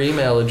number or your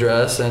email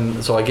address.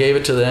 And so I gave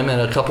it to them.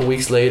 And a couple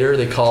weeks later,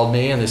 they called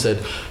me and they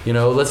said, you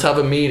know, let's have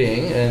a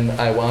meeting. And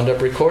I wound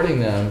up recording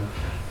them.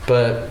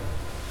 But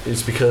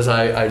it's because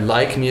I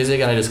like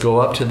music and I just go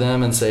up to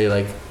them and say,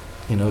 like,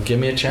 you know, give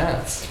me a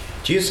chance.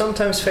 Do you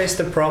sometimes face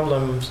the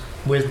problems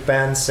with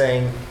bands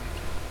saying,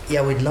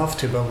 yeah, we'd love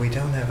to, but we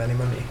don't have any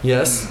money?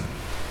 Yes.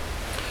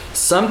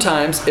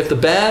 Sometimes, if the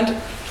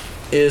band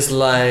is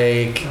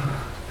like,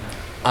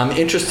 I'm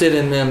interested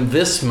in them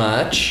this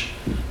much,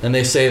 and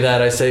they say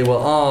that, I say,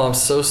 well, oh, I'm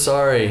so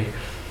sorry,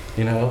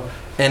 you know.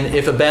 And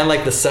if a band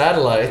like the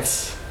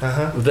Satellites,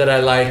 that I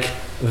like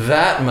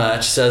that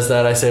much, says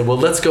that, I say, well,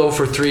 let's go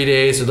for 3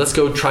 days, or let's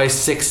go try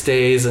 6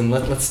 days, and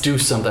let's do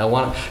something.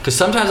 Because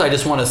sometimes I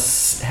just want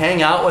to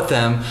hang out with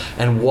them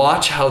and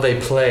watch how they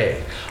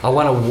play. I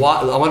want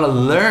to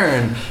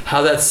learn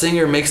how that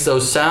singer makes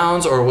those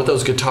sounds, or what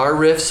those guitar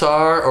riffs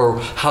are, or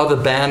how the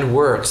band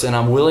works. And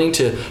I'm willing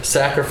to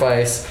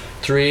sacrifice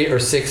 3 or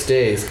 6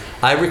 days.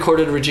 I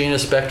recorded Regina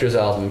Spektor's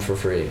album for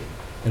free.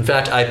 In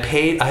fact, I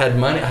had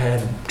money. I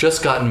had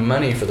just gotten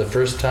money for the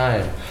first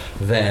time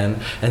then,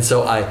 and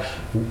so I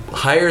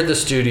hired the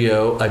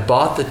studio, I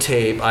bought the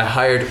tape, I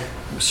hired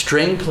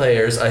string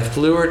players, I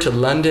flew her to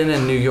London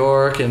and New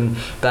York and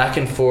back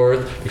and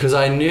forth, because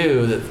I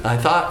knew that I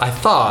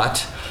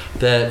thought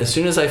that as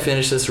soon as I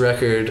finish this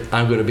record,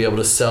 I'm going to be able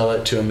to sell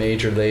it to a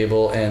major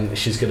label and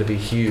she's going to be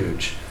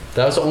huge.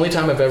 That was the only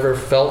time I've ever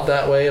felt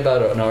that way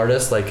about an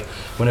artist. Like,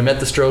 when I met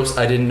the Strokes,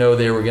 I didn't know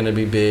they were going to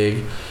be big.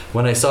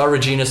 When I saw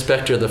Regina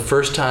Spektor the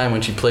first time,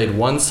 when she played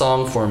one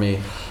song for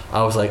me,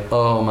 I was like,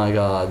 oh my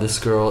God, this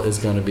girl is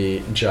going to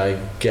be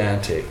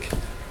gigantic.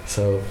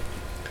 So,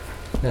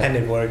 yeah. And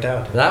it worked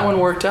out. That one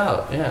worked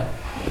out, yeah.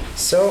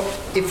 So,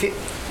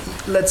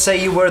 let's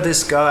say you were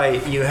this guy,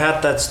 you had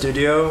that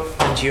studio,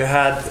 and you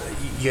had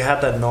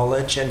that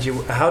knowledge, and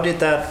how did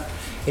that?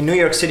 In New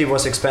York City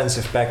was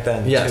expensive back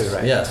then too,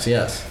 right?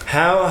 Yes.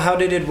 How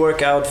did it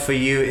work out for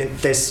you in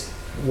this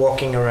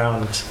walking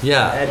around?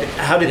 Yeah. And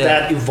how did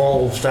that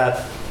evolve?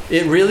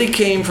 It really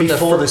came from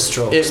before the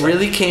Strokes. It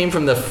really came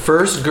from the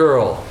first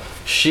girl.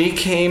 She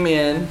came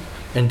in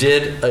and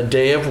did a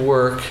day of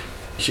work.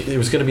 It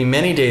was going to be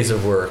many days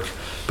of work.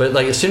 But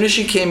like, as soon as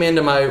she came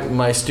into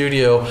my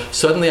studio,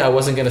 suddenly I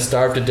wasn't going to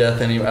starve to death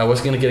anymore. I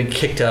wasn't going to get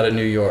kicked out of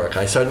New York.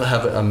 I started to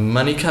have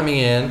money coming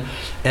in.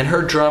 And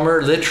her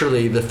drummer,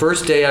 literally, the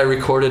first day I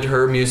recorded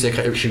her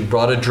music, she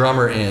brought a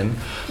drummer in.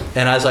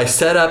 And as I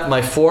set up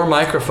my 4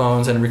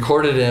 microphones and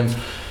recorded him,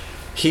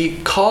 he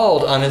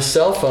called on his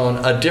cell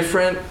phone a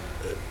different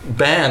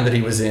band that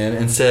he was in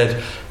and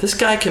said, this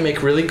guy can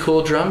make really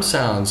cool drum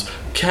sounds.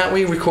 Can't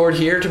we record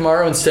here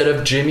tomorrow instead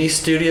of Jimmy's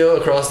studio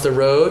across the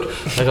road?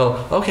 I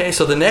go, okay.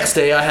 So the next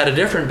day I had a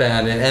different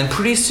band in, and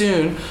pretty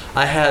soon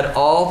I had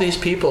all these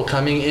people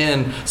coming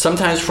in,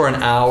 sometimes for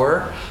an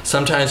hour,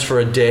 sometimes for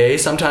a day,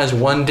 sometimes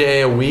 1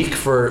 day a week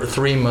for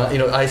 3 months. You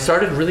know, I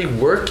started really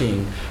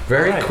working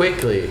very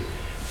quickly.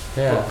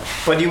 Yeah.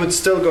 But you would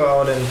still go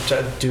out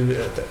and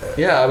do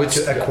I would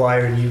to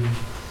acquire new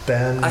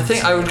bands. I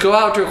think I would go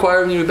out to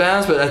acquire new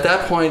bands, but at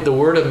that point the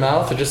word of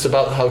mouth, just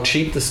about how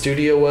cheap the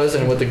studio was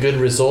and what the good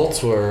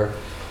results were,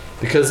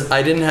 because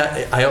I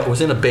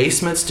was in a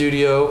basement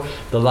studio.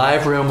 The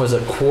live room was a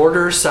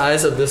quarter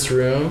size of this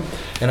room,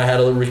 and I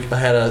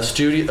had a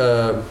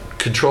studio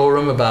control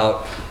room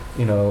about,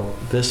 you know,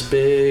 this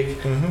big,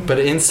 but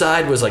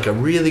inside was like a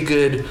really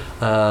good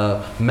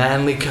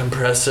Manley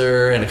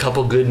compressor and a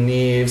couple good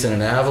Neves and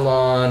an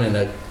Avalon and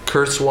a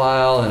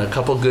Kurzweil and a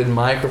couple good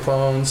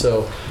microphones.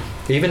 So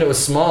even if it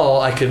was small,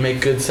 I could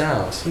make good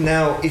sounds.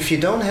 Now, if you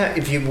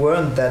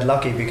weren't that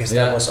lucky, because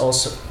that was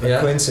also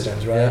a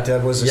coincidence, right? Yeah. There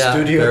was a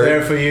studio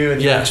there for you,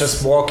 and you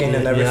just walk in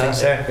and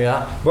everything's there.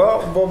 Yeah.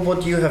 Well, what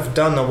would you have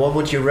done, or what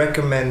would you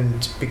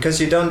recommend?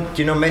 Because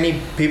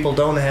many people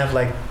don't have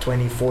like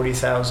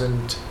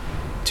 20,000-40,000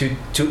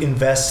 to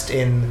invest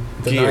in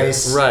the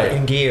gear,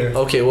 in gear.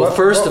 Okay, well,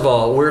 first of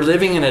all, we're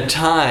living in a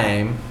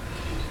time,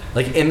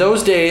 like in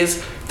those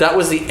days, that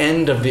was the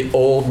end of the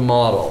old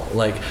model.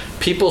 Like,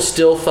 people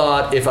still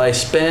thought if I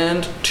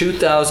spend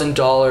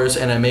 $2,000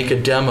 and I make a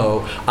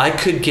demo, I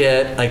could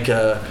get like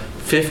a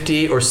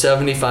 $50,000 or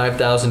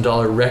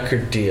 $75,000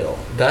 record deal.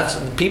 That's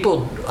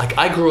people like.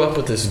 I grew up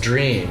with this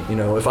dream. You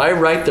know, if I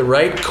write the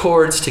right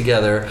chords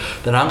together,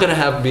 then I'm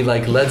gonna be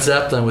like Led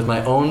Zeppelin with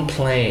my own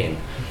plane.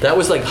 That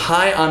was like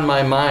high on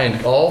my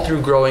mind all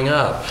through growing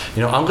up.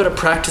 You know, I'm gonna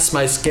practice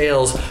my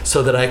scales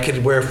so that I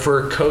could wear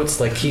fur coats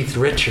like Keith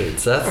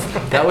Richards.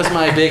 That was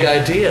my big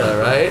idea,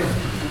 right?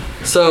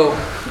 So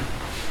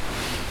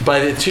by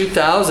the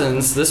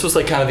 2000s, this was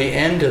like kind of the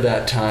end of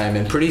that time,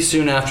 and pretty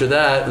soon after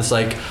that, it's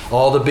like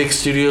all the big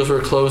studios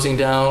were closing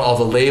down, all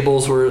the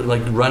labels were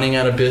like running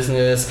out of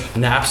business,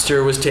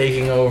 Napster was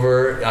taking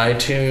over,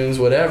 iTunes,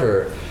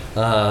 whatever,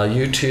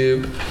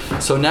 YouTube.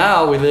 So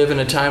now we live in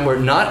a time where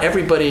not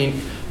everybody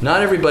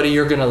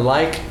you're gonna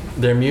like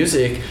their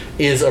music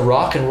is a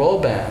rock and roll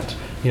band.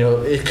 You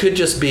know, it could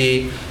just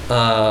be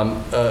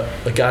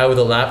a guy with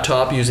a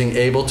laptop using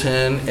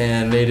Ableton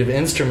and Native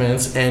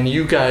Instruments, and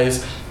you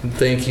guys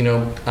think, you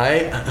know,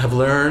 I have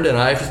learned and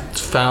I've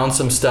found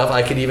some stuff,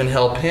 I could even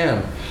help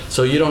him.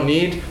 So you don't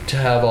need to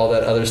have all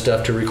that other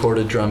stuff to record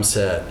a drum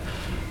set.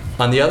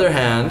 On the other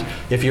hand,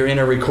 if you're in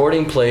a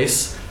recording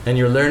place and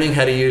you're learning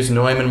how to use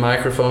Neumann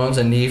microphones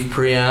and Neve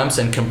preamps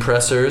and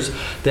compressors,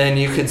 then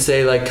you could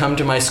say, like, come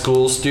to my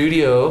school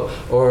studio,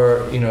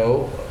 or, you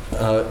know,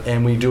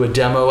 and we do a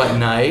demo at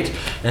night,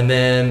 and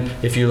then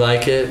if you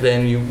like it,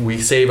 then we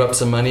save up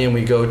some money and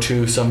we go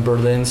to some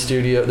Berlin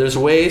studio. There's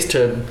ways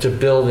to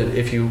build it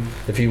if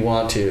you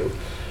want to.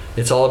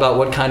 It's all about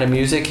what kind of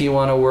music you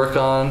want to work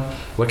on,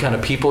 what kind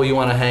of people you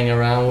want to hang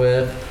around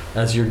with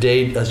as your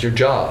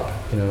job,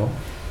 you know.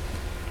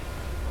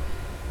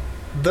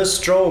 The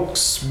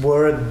Strokes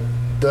were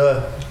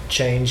the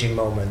changing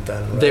moment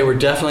then, right? They were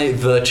definitely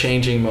the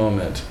changing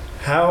moment.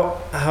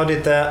 How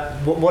did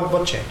that?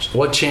 What changed?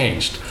 What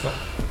changed?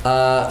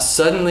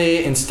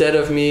 Suddenly, instead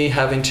of me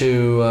having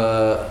to,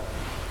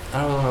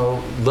 I don't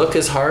know, look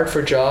as hard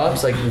for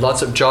jobs, like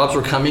lots of jobs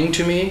were coming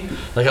to me.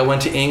 Like I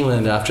went to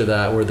England after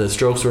that, where the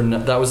Strokes were,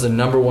 that was the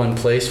 #1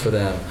 place for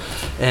them.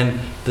 And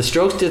the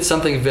Strokes did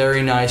something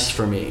very nice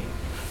for me,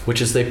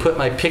 which is they put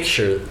my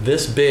picture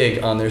this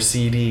big on their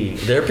CD.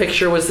 Their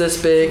picture was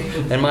this big,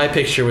 and my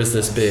picture was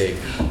this big.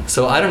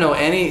 So I don't know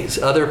any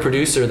other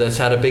producer that's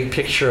had a big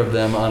picture of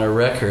them on a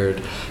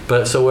record.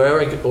 But so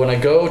when I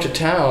go to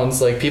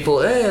towns, like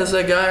people, hey, there's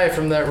that guy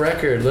from that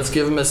record, let's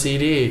give him a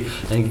CD,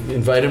 and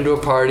invite him to a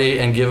party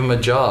and give him a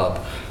job.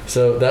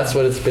 So that's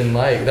what it's been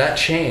like. That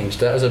changed.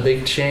 That was a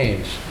big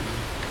change.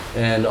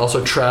 And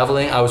also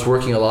traveling. I was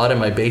working a lot in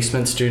my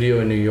basement studio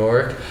in New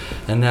York,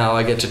 and now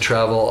I get to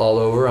travel all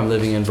over. I'm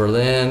living in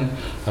Berlin.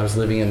 I was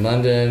living in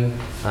London.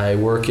 I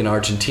work in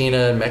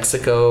Argentina,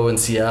 Mexico, and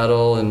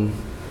Seattle, and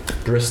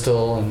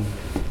Bristol, and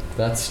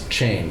that's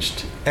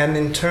changed. And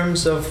in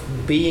terms of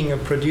being a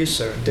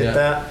producer,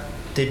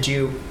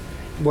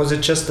 was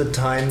it just the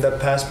time that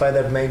passed by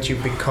that made you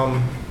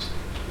become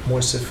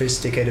more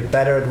sophisticated,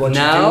 better at what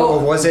now, you do, or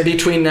was it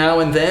between now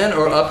and then,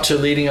 or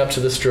leading up to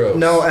the Strokes?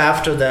 No,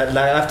 after that,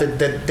 like after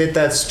that, did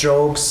that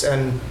Strokes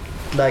and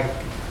like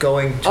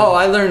going to... Oh,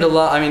 I learned a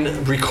lot. I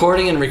mean,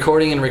 recording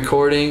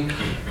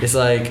is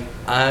like,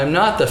 I'm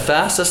not the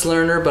fastest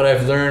learner, but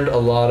I've learned a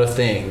lot of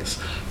things.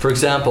 For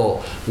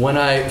example, when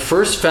I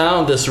first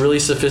found this really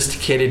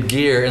sophisticated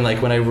gear, and like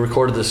when I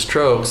recorded the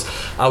Strokes,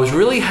 I was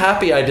really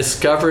happy I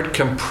discovered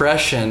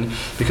compression,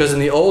 because in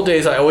the old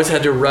days I always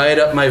had to write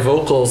up my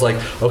vocals like,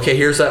 okay,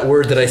 here's that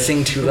word that I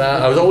sing too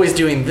loud. I was always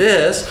doing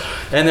this,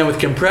 and then with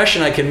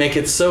compression I could make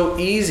it so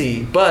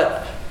easy,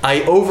 but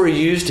I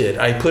overused it.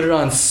 I put it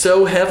on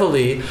so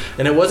heavily,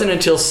 and it wasn't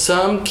until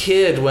some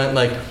kid went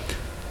like,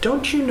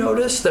 don't you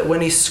notice that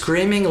when he's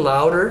screaming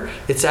louder,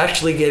 it's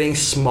actually getting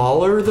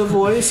smaller, the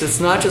voice? It's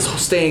not just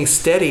staying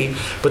steady,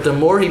 but the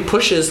more he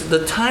pushes,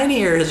 the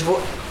tinier his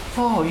voice.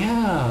 Oh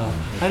yeah,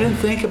 I didn't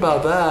think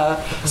about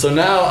that. So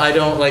now I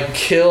don't like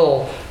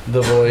kill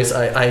the voice.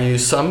 I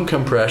use some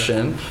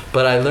compression,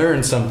 but I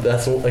learned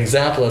that's an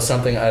example of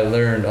something I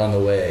learned on the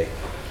way.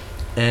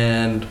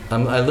 And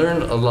I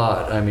learned a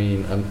lot. I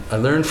mean, I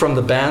learned from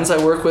the bands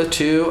I work with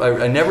too.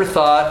 I never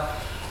thought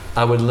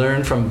I would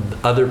learn from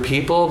other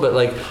people, but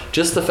like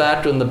just the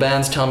fact when the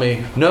bands tell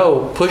me,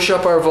 no, push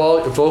up our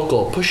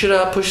vocal, push it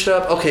up,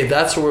 okay,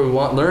 that's where we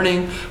want,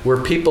 learning where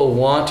people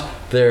want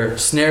their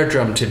snare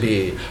drum to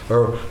be,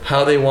 or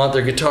how they want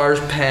their guitars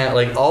pan,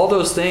 like all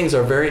those things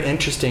are very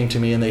interesting to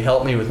me, and they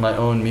help me with my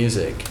own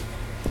music.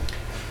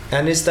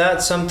 And is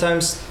that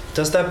sometimes,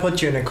 does that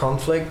put you in a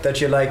conflict that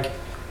you're like,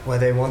 well,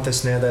 they want the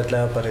snare that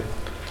loud, but it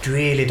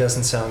really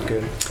doesn't sound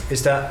good?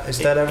 Is that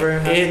ever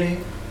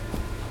happening?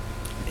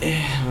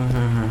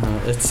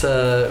 It's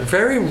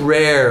very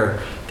rare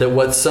that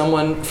what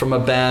someone from a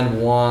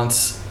band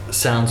wants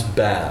sounds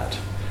bad.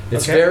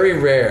 It's very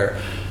rare.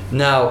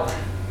 Now,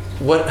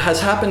 what has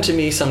happened to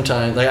me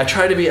sometimes, like I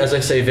try to be, as I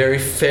say, very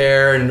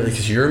fair and like,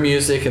 it's your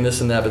music and this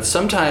and that, but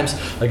sometimes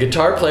a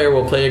guitar player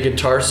will play a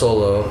guitar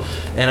solo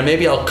and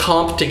maybe I'll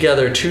comp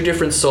together 2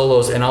 different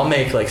solos and I'll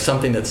make like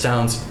something that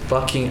sounds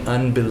fucking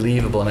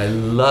unbelievable and I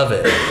love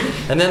it.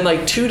 And then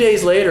like 2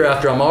 days later,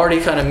 after I'm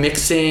already kind of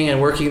mixing and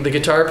working, the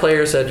guitar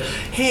player said,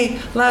 hey,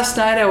 last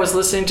night I was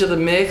listening to the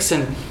mix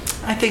and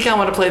I think I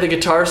want to play the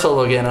guitar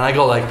solo again. And I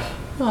go like,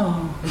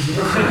 oh,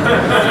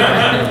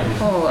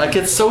 I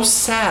get so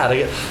sad. I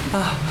get,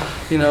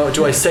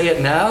 do I say it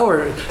now?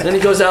 Or then he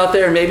goes out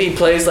there and maybe he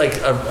plays like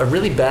a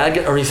really bad,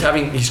 or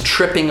he's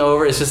tripping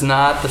over. It's just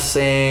not the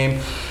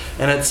same.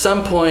 And at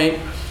some point,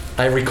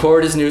 I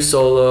record his new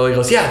solo. He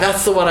goes, yeah,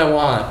 that's the one I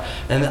want.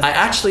 And I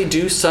actually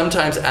do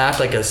sometimes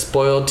act like a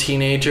spoiled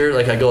teenager.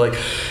 Like I go like,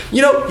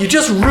 you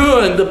just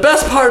ruined the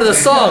best part of the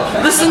song.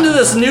 Listen to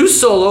this new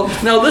solo.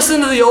 Now listen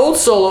to the old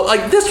solo.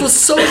 Like this was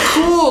so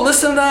cool.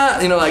 Listen to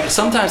that. Like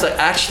sometimes I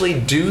actually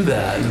do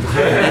that.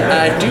 And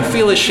I do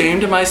feel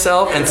ashamed of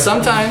myself. And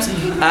sometimes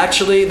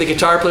actually the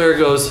guitar player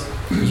goes,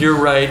 you're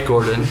right,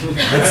 Gordon.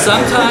 And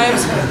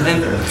sometimes,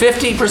 and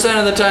 50%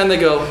 of the time they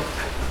go,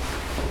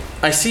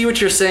 I see what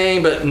you're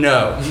saying, but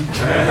no.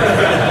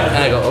 And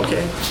I go,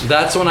 okay.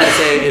 That's when I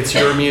say it's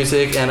your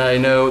music, and I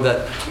know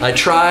that I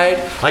tried,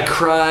 I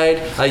cried,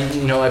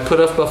 I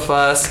put up a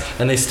fuss,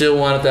 and they still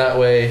want it that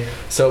way.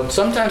 So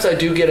sometimes I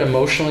do get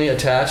emotionally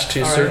attached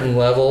to certain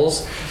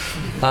levels.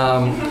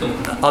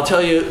 I'll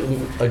tell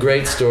you a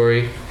great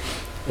story.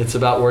 It's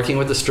about working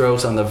with the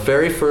Strokes on the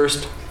very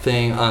first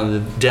thing on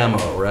the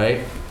demo,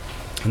 right?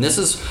 And this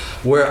is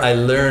where I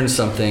learned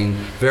something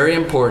very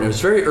important. It was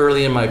very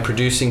early in my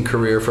producing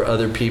career for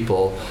other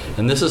people,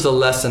 and this is a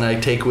lesson I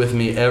take with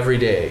me every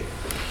day.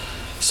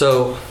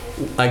 So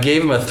I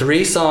gave him a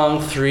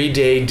 3-song,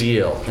 3-day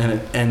deal,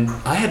 and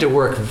I had to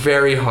work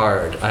very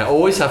hard. I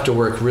always have to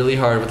work really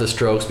hard with the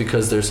Strokes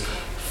because there's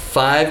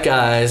 5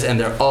 guys and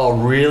they're all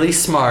really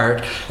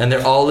smart and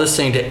they're all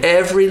listening to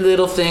every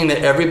little thing that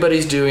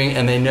everybody's doing,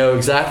 and they know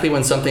exactly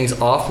when something's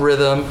off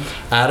rhythm,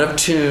 out of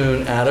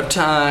tune, out of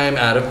time,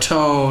 out of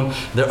tone.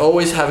 They're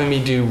always having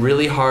me do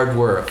really hard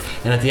work.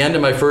 And at the end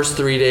of my first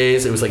 3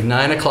 days, it was like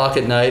 9 o'clock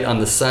at night on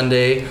the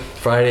Sunday,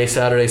 Friday,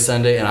 Saturday,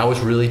 Sunday, and I was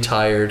really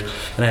tired.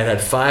 And I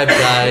had 5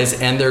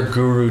 guys and their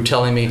guru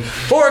telling me,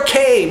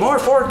 4K, more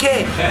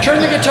 4K,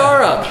 turn the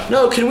guitar up.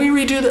 No, can we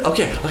redo that?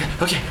 Okay.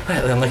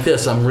 I'm like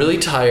this, I'm really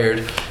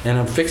tired, and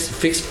I'm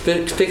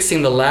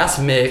fixing the last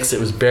mix. It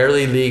was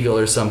barely legal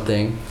or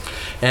something.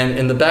 And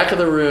in the back of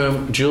the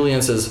room,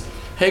 Julian says,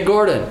 hey,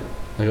 Gordon.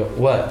 I go,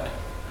 what?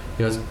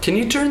 He goes, can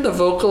you turn the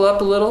vocal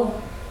up a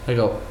little? I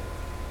go,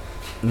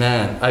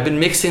 man, I've been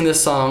mixing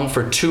this song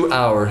for 2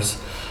 hours.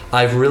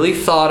 I've really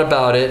thought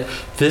about it.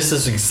 This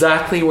is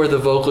exactly where the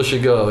vocal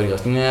should go. And he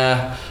goes,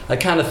 nah, I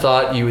kind of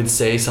thought you would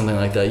say something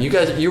like that. You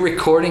guys, you're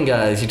recording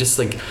guys. You just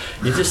think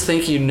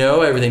you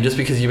know everything just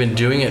because you've been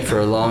doing it for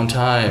a long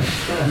time.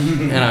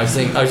 And I was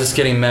just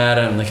getting mad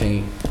at him, like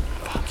thinking,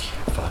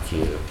 fuck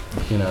you.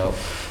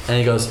 And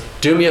he goes,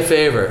 do me a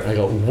favor. And I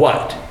go,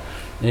 what?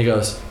 And he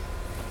goes,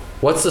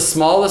 what's the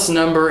smallest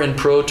number in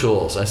Pro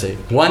Tools? I say,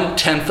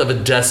 1/10 of a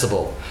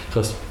decibel. He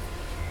goes,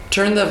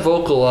 turn that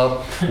vocal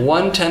up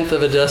 1/10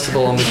 of a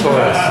decibel on the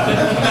chorus.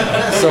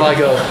 So I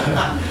go,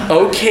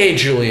 okay,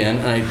 Julian,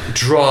 and I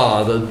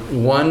draw the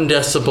 1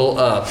 decibel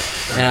up,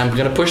 and I'm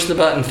gonna push the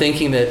button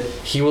thinking that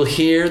he will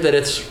hear that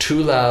it's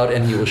too loud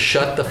and he will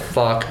shut the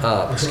fuck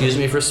up. Excuse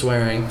me for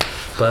swearing,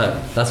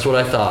 but that's what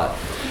I thought.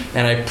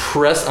 And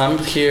I'm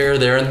here,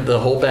 the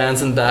whole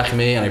band's in the back of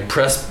me, and I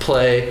press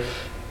play,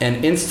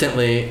 and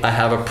instantly I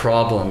have a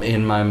problem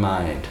in my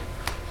mind.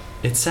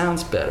 It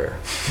sounds better.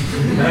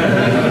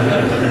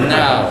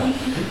 Now,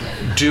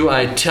 do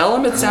I tell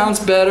him it sounds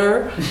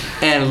better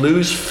and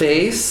lose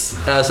face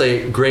as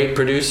a great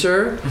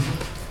producer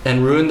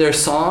and ruin their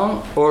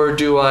song? Or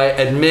do I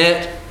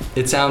admit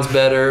it sounds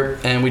better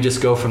and we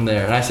just go from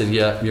there? And I said,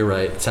 yeah, you're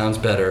right, it sounds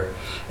better.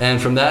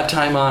 And from that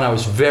time on, I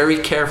was very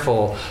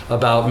careful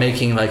about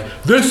making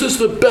this is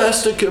the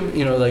best,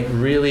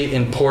 really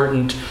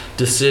important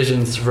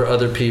decisions for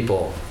other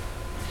people.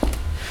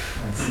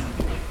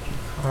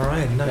 All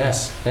right,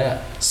 nice.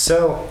 Yeah.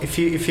 So if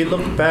you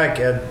look back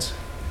at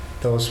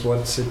those,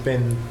 what's it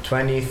been,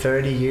 20,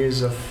 30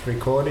 years of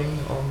recording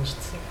almost?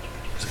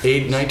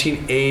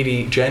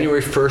 1980,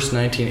 January 1st,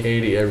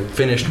 1980, I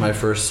finished my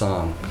first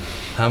song.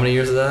 How many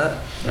years is that?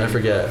 I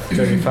forget.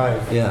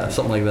 35. Yeah,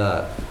 something like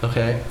that.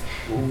 Okay.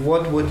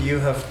 What would you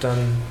have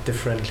done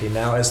differently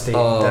now as the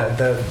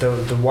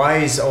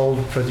wise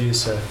old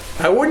producer?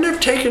 I wouldn't have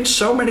taken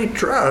so many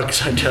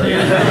drugs, I tell you.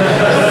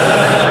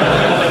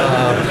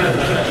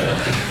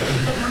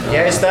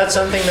 Yeah, is that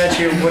something that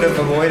you would have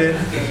avoided?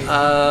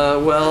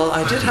 Well,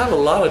 I did have a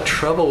lot of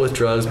trouble with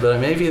drugs, but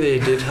maybe they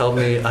did help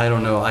me. I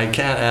don't know. I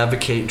can't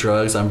advocate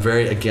drugs. I'm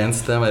very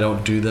against them. I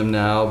don't do them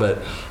now,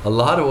 but a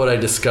lot of what I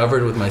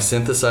discovered with my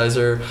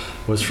synthesizer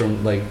was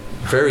from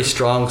very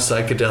strong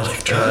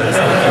psychedelic drugs.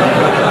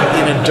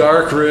 In a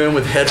dark room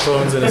with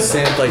headphones and a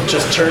synth,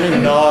 just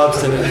turning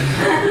knobs and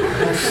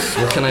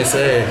what can I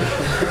say?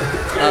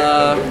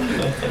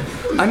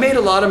 I made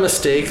a lot of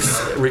mistakes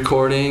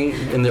recording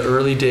in the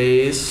early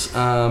days,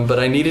 but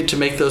I needed to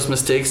make those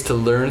mistakes to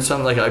learn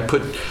something. Like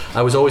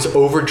I was always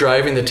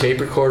overdriving the tape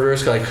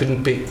recorders because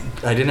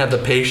I didn't have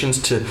the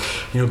patience to,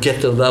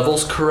 get the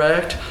levels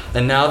correct.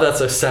 And now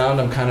that's a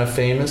sound I'm kind of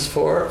famous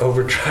for,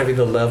 overdriving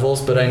the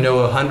levels. But I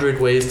know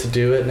 100 ways to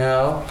do it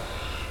now.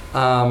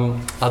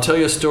 I'll tell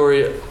you a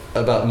story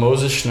about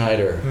Moses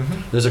Schneider.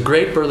 Mm-hmm. There's a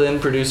great Berlin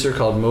producer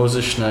called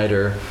Moses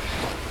Schneider,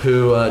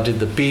 who did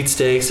the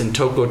Beatsteaks and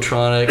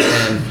Tokotronic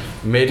and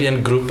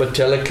Mediengruppe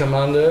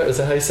Telekommander. Is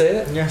that how you say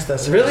it? Yes,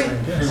 that's really.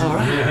 Yes. All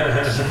right.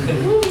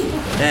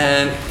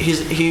 And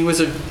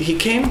he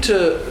came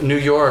to New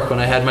York when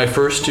I had my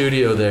first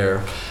studio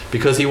there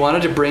because he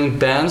wanted to bring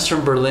bands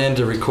from Berlin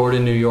to record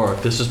in New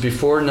York. This was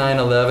before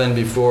 9/11,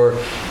 before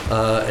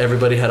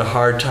everybody had a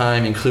hard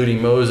time, including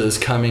Moses,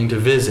 coming to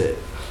visit.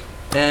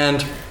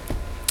 And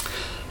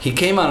he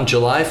came on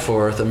July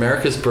 4th,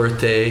 America's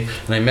birthday,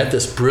 and I met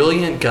this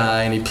brilliant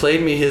guy, and he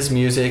played me his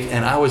music,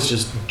 and I was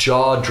just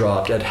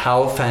jaw-dropped at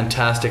how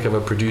fantastic of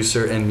a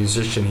producer and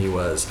musician he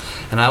was.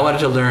 And I wanted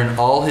to learn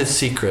all his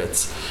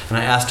secrets, and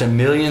I asked him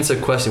millions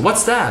of questions.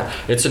 What's that?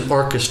 It's an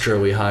orchestra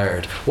we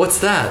hired. What's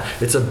that?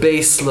 It's a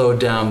bass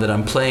slowed down that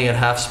I'm playing at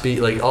half speed.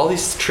 Like, all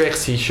these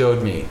tricks he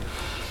showed me.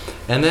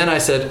 And then I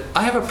said,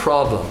 I have a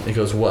problem. He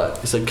goes, what?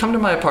 He said, come to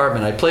my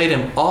apartment. I played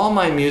him all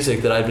my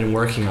music that I'd been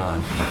working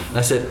on. And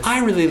I said,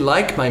 I really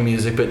like my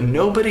music, but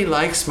nobody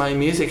likes my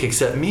music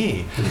except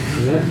me.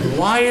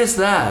 Why is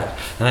that?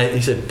 And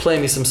he said, play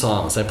me some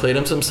songs. I played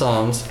him some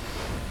songs,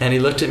 and he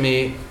looked at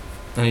me,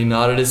 and he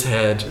nodded his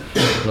head,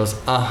 and goes,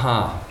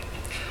 uh-huh.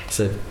 He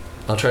said,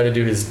 I'll try to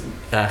do his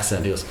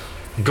accent. He goes,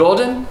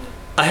 Gordon,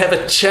 I have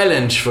a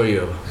challenge for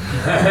you.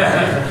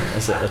 I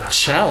said, a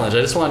challenge?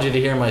 I just wanted you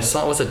to hear my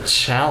song. What's a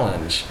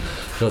challenge?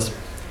 He goes,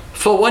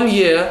 for 1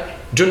 year,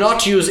 do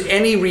not use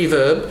any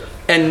reverb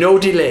and no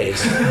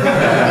delays. And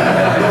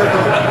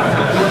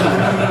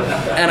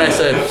I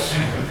said,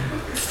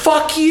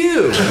 fuck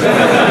you.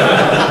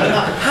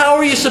 How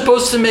are you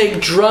supposed to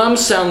make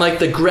drums sound like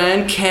the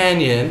Grand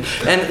Canyon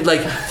and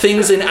like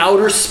things in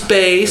outer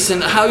space?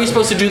 And how are you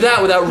supposed to do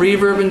that without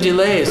reverb and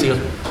delays? He goes,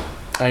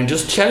 I'm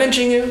just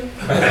challenging you.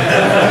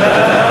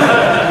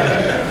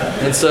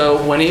 And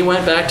so when he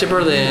went back to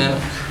Berlin,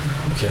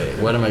 okay,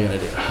 what am I going to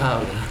do?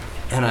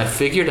 And I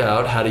figured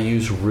out how to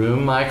use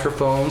room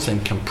microphones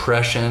and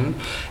compression.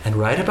 And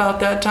right about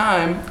that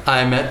time,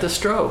 I met the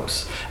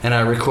Strokes. And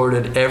I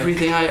recorded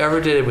everything I ever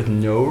did with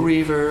no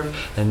reverb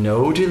and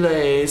no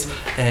delays.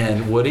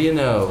 And what do you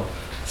know?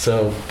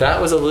 So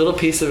that was a little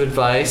piece of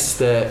advice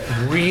that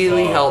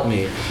really helped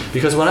me.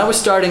 Because when I was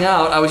starting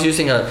out, I was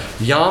using a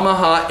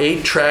Yamaha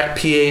 8-track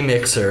PA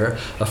mixer,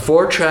 a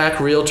 4-track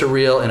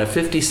reel-to-reel, and a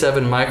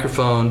 57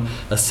 microphone,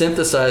 a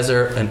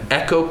synthesizer, an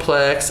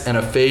Echoplex, and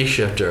a phase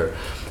shifter.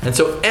 And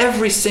so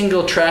every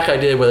single track I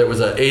did, whether it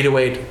was an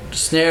 808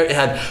 snare, it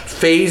had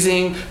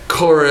phasing,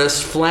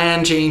 chorus,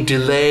 flanging,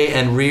 delay,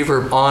 and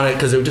reverb on it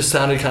because it just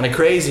sounded kind of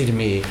crazy to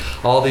me,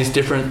 all these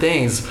different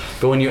things.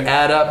 But when you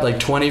add up like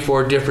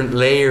 24 different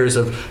layers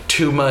of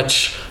too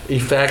much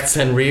effects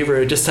and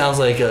reverb, it just sounds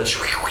like a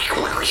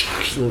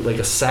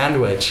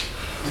sandwich.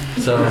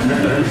 So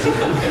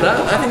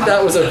I think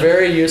that was a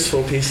very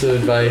useful piece of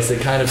advice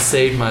that kind of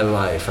saved my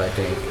life, I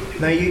think.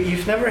 Now,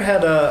 you've never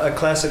had a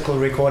classical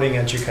recording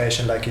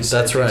education, like you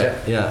said. That's right,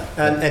 yeah.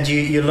 And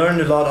you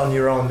learned a lot on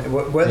your own.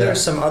 Were there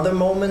some other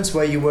moments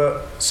where you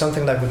were,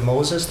 something like with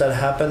Moses that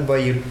happened, where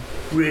you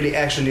really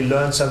actually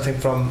learned something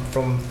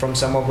from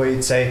someone where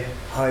you'd say,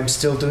 oh, I'm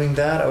still doing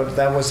that, or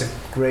that was a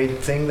great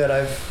thing that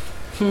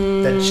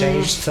that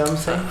changed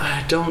something?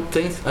 I don't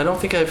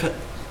think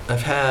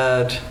I've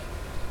had...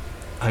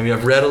 I mean,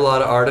 I've read a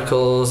lot of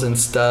articles and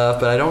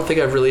stuff, but I don't think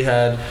I've really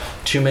had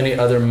too many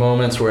other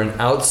moments where an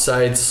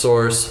outside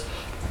source,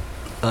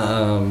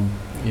 helped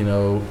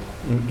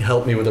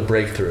me with a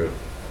breakthrough.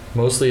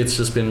 Mostly it's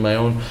just been my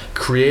own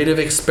creative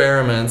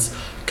experiments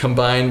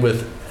combined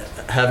with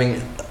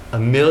having a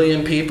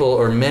million people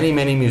or many,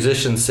 many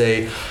musicians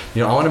say,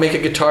 I want to make a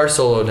guitar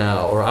solo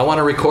now, or I want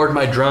to record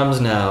my drums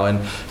now, and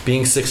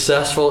being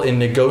successful in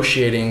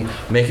negotiating,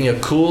 making a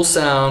cool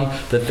sound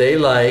that they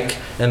like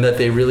and that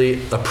they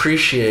really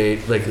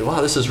appreciate. Like, wow,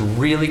 this is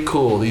really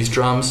cool. These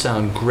drums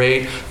sound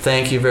great.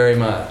 Thank you very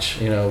much.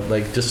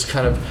 Like just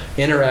kind of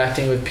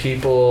interacting with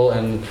people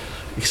and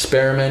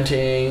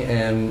experimenting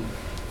and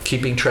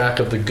keeping track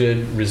of the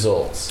good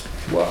results.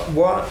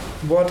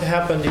 What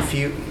happened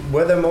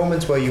were there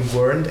moments where you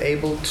weren't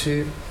able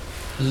to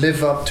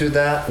live up to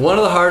that? One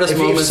of the hardest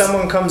moments. If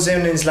someone comes in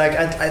and is like,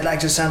 I'd like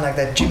to sound like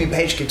that Jimmy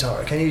Page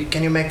guitar.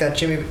 Can you make that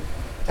Jimmy?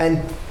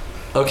 And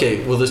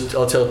okay, well,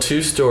 I'll tell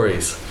two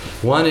stories.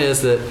 One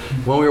is that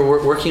when we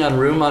were working on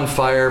 "Room on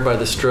Fire" by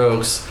the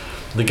Strokes,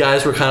 the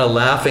guys were kind of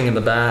laughing in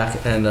the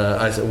back, and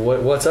I said,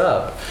 "What's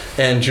up?"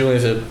 And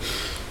Julian said,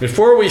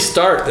 "Before we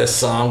start this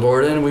song,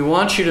 Gordon, we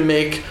want you to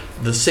make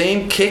the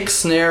same kick,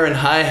 snare, and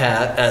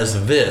hi-hat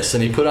as this."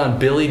 And he put on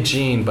Billie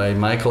Jean by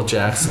Michael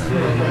Jackson.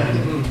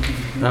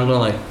 And I'm going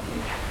like,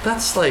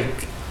 that's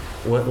like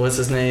what's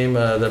his name?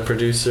 The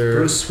producer.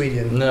 Bruce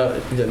Sweden. No,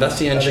 that's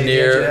the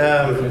engineer.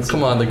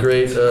 Come on, the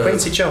great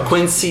Quincy Jones.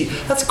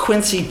 That's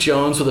Quincy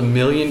Jones with $1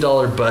 million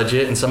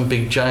budget and some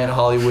big giant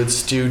Hollywood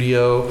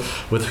studio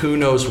with who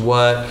knows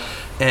what.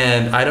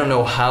 And I don't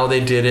know how they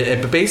did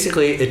it. But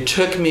basically, it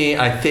took me,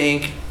 I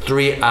think,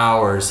 3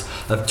 hours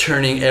of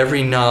turning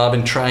every knob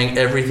and trying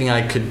everything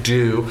I could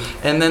do.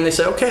 And then they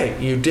said, okay,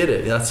 you did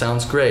it. That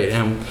sounds great.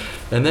 And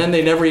then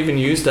they never even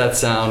used that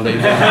sound.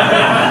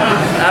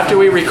 After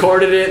we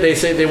recorded it, they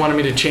said they wanted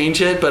me to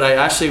change it, but I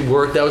actually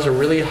worked. That was a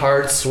really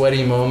hard,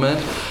 sweaty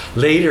moment.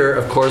 Later,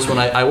 of course, when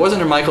I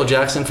wasn't a Michael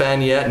Jackson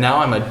fan yet. Now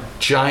I'm a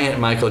giant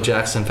Michael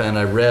Jackson fan.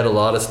 I read a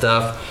lot of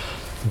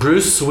stuff.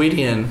 Bruce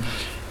Sweden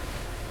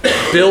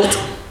built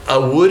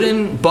a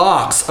wooden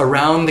box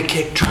around the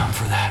kick drum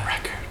for that record.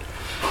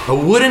 A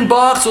wooden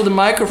box with a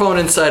microphone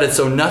inside it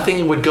so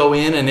nothing would go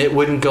in and it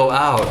wouldn't go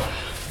out.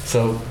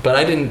 So, but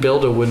I didn't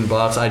build a wooden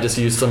box. I just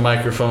used some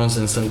microphones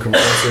and some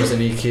compressors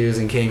and EQs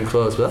and came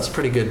close. But that's a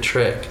pretty good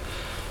trick.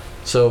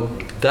 So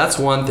that's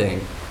one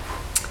thing.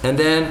 And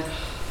then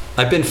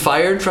I've been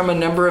fired from a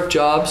number of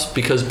jobs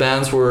because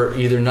bands were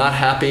either not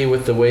happy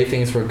with the way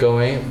things were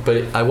going.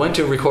 But I went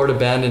to record a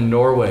band in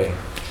Norway.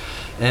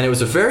 And it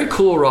was a very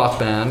cool rock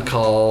band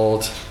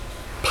called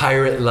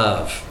Pirate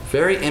Love.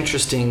 Very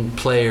interesting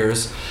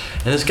players.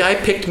 And this guy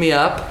picked me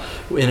up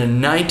in a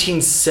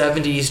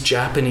 1970s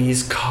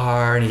Japanese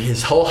car, and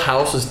his whole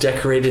house was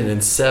decorated in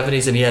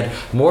 70s, and he had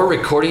more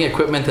recording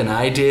equipment than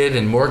I did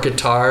and more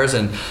guitars,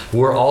 and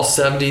wore all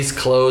 70s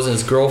clothes, and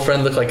his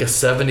girlfriend looked like a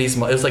 70s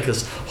it was like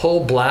this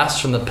whole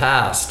blast from the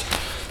past.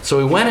 So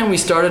we went and we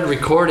started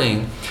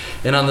recording,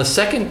 and on the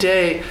second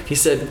day he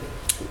said,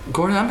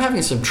 Gordon, I'm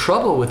having some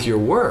trouble with your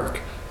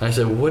work. And I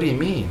said, what do you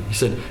mean? He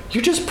said,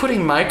 you're just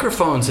putting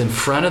microphones in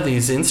front of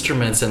these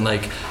instruments and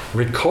like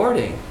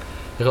recording.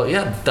 I go,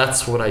 yeah,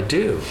 that's what I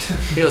do.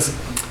 He goes,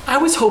 I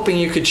was hoping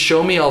you could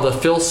show me all the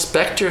Phil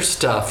Spector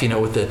stuff,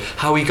 with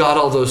how he got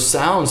all those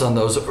sounds on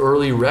those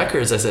early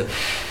records. I said,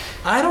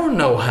 I don't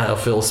know how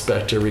Phil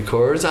Spector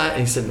records.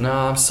 He said, no,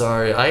 I'm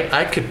sorry.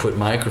 I could put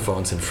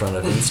microphones in front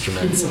of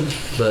instruments.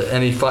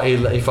 And he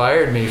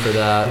fired me for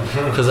that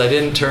because I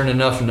didn't turn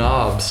enough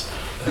knobs.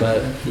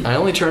 But I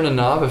only turn a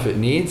knob if it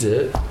needs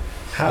it.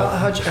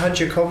 How'd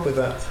you cope with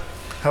that?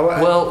 I've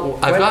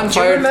gotten fired. Do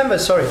you remember?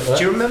 Sorry. What?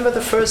 Do you remember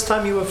the first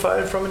time you were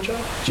fired from a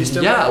job? Do you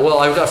still remember? Well,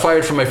 I got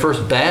fired from my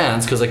first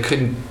bands because I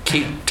couldn't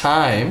keep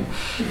time.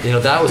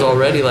 That was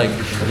already like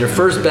your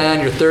first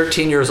band. You're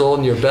 13 years old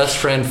and your best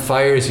friend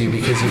fires you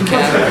because you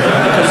can't.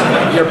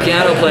 Because your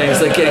piano playing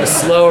is like getting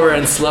slower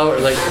and slower.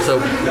 Like so,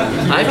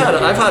 I've had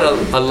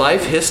a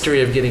life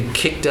history of getting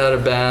kicked out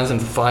of bands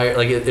and fired.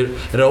 Like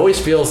it always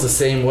feels the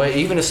same way.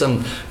 Even if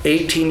some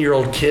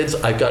 18-year-old kids,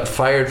 I've got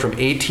fired from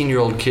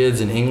 18-year-old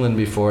kids in England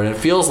before, and it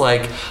feels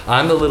like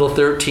I'm the little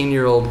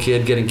 13-year-old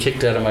kid getting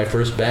kicked out of my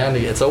first band.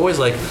 It's always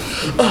like,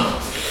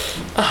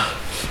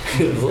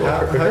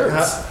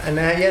 and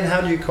how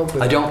do you cope with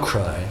it? I don't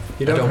cry.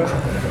 You don't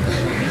cry?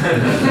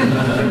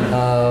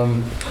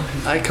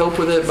 I cope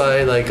with it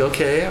by like,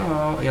 okay,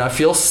 I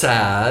feel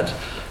sad.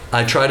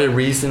 I try to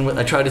reason with.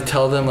 I try to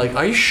tell them like,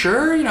 "Are you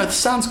sure? This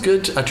sounds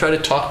good." I try to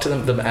talk to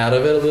them out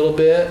of it a little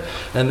bit,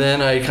 and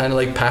then I kind of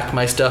like pack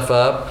my stuff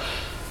up.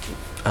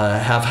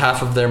 Have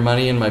half of their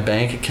money in my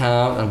bank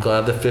account. I'm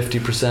glad the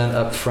 50%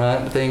 up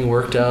front thing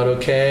worked out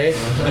okay.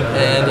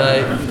 And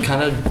I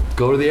kind of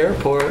go to the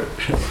airport.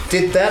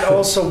 Did that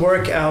also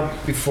work out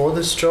before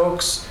the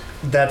Strokes?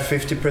 That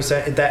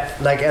 50%,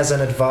 that like as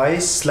an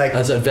advice, like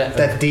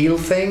that deal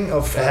thing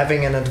of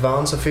having an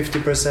advance of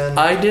 50%?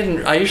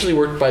 I usually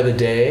worked by the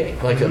day.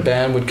 Like a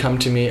band would come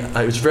to me.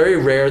 It was very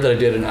rare that I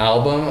did an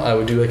album. I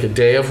would do like a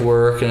day of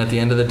work, and at the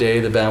end of the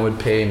day, the band would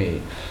pay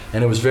me.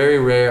 And it was very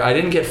rare. I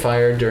didn't get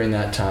fired during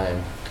that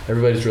time.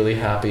 Everybody's really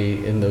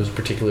happy in those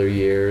particular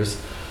years.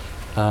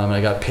 I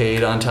got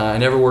paid on time. I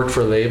never worked for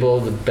a label.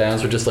 The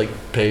bands would just like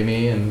pay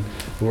me, and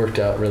it worked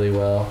out really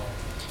well.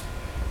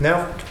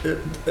 Now,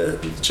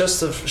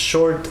 just a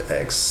short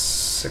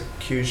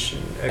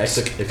excursion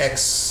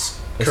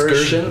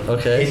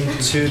okay.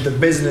 into the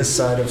business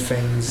side of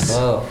things.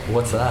 Oh,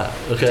 what's that?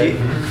 Okay.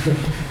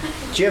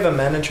 Do you have a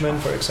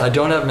management, for example? I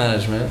don't have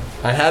management.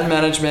 I had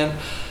management.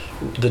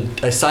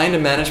 I signed a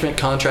management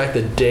contract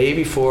the day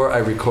before I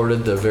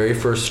recorded the very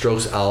first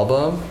Strokes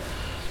album.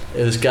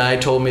 This guy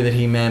told me that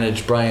he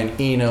managed Brian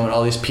Eno and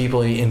all these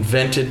people. He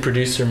invented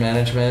producer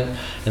management.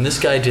 And this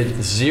guy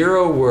did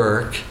zero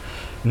work,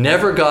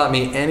 never got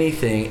me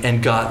anything,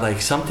 and got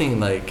like something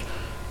like,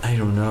 I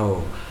don't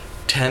know,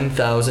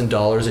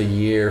 $10,000 a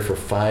year for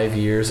 5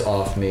 years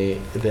off me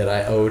that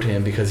I owed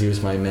him because he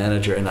was my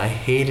manager, and I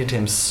hated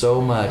him so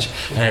much,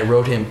 and I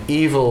wrote him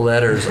evil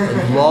letters,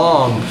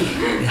 long,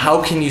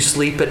 how can you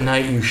sleep at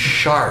night, you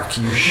shark,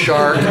 you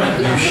shark,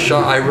 you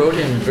shark. I wrote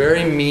him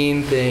very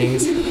mean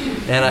things,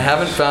 and I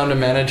haven't found a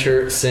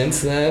manager since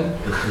then,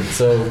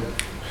 so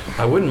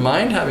I wouldn't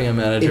mind having a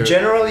manager. In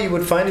general, you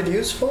would find it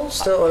useful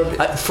still?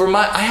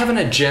 I have an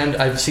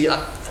agenda.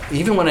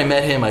 even when I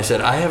met him, I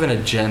said, I have an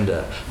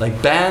agenda.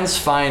 Like, bands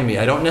find me.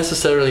 I don't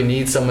necessarily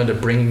need someone to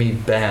bring me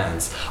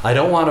bands. I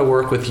don't want to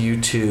work with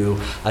U2.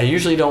 I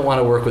usually don't want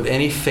to work with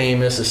any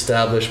famous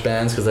established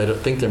bands because I don't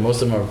think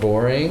most of them are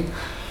boring.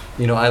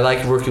 You know, I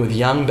like working with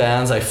young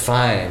bands.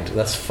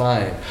 That's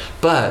fine.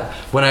 But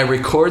when I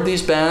record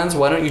these bands,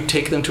 why don't you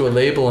take them to a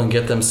label and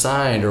get them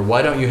signed? Or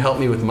why don't you help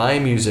me with my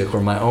music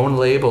or my own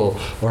label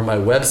or my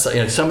website?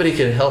 You know, somebody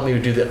can help me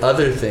do the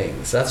other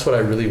things. That's what I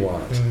really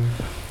want.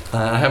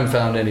 I haven't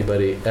found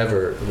anybody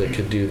ever that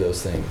could do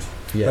those things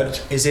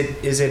yet. But does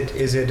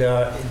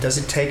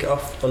it take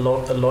up a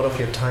lot of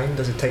your time?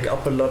 Does it take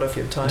up a lot of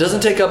your time? It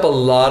doesn't take up a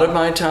lot of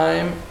my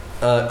time.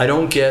 I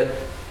don't get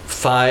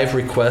 5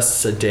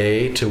 requests a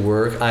day to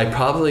work. I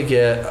probably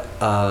get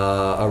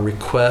a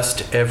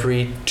request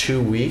every 2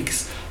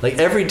 weeks. Like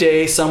every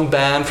day some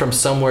band from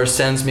somewhere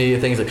sends me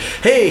things like,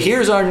 hey,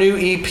 here's our new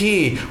EP.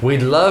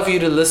 We'd love you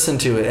to listen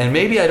to it. And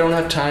maybe I don't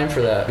have time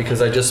for that because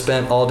I just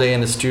spent all day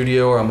in the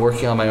studio or I'm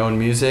working on my own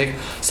music.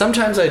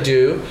 Sometimes I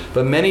do,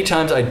 but many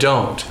times I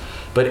don't.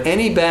 But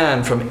any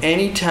band from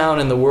any town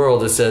in the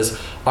world that says,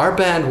 our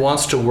band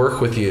wants to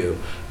work with you,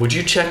 would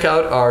you check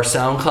out our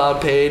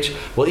SoundCloud page?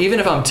 Well, even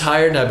if I'm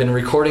tired and I've been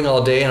recording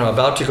all day and I'm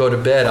about to go to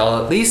bed,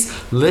 I'll at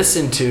least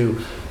listen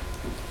to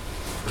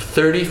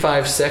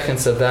 35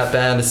 seconds of that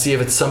band to see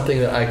if it's something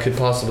that I could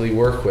possibly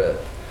work with.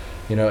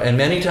 You know, and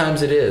many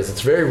times it is.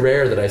 It's very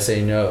rare that I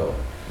say no.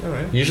 All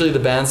right. Usually the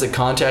bands that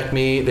contact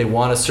me, they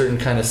want a certain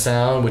kind of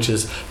sound, which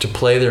is to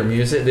play their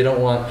music. They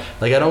don't want,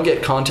 like, I don't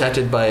get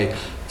contacted by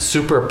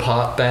super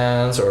pop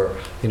bands or,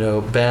 you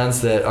know,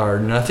 bands that are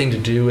nothing to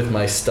do with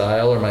my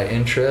style or my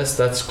interest.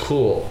 That's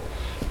cool.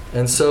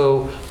 And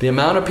so the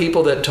amount of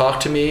people that talk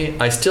to me,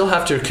 I still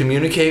have to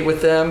communicate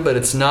with them, but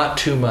it's not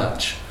too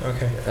much.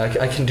 Okay.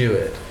 I can do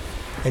it.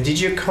 And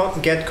did you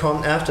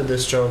after the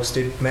Strokes?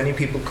 Did many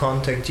people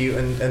contact you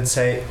and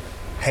say,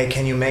 hey,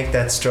 can you make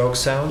that Stroke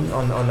sound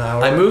on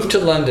our... I moved to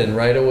London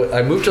right away.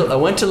 I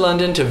went to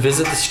London to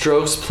visit the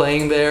Strokes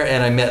playing there,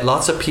 and I met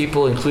lots of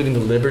people, including the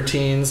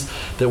Libertines,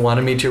 that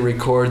wanted me to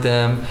record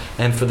them.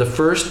 And for the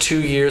first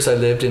 2 years I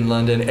lived in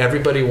London,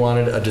 everybody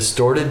wanted a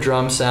distorted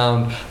drum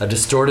sound, a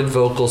distorted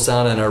vocal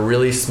sound, and a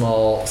really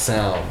small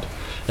sound.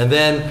 And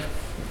then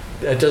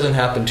it doesn't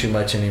happen too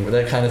much anymore.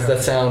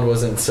 That sound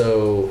wasn't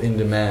so in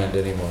demand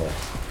anymore.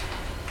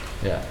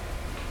 Yeah.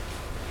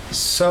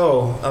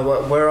 So,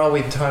 where are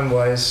we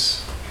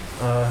time-wise?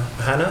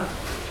 Hannah?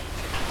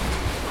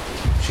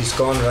 She's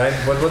gone, right?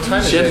 What time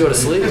is it? She had to go to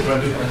sleep.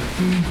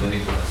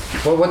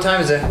 What time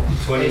is it?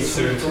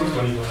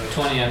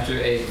 20 after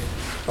 8.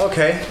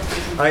 Okay.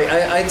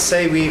 I'd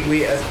say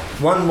we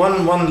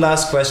one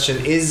last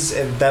question is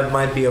that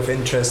might be of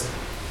interest.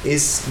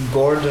 Is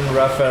Gordon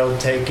Raphael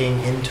taking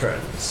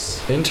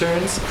interns?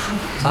 Interns?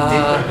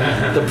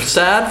 The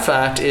sad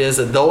fact is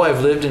that though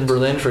I've lived in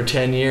Berlin for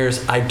 10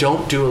 years, I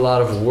don't do a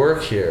lot of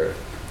work here.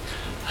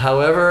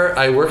 However,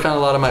 I work on a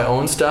lot of my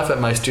own stuff at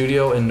my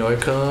studio in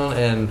Neukölln,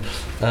 and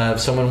if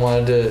someone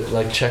wanted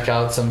to check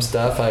out some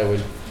stuff, I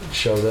would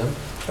show them.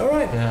 All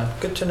right. Yeah.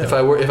 Good to know.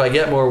 If I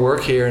get more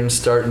work here and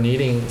start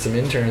needing some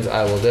interns,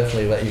 I will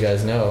definitely let you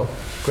guys know.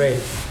 Great.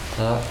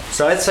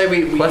 So I'd say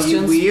we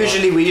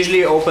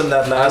usually open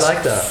that last I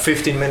like that.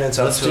 15 minutes.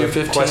 Let's do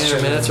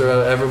 15 minutes or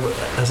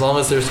as long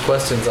as there's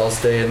questions, I'll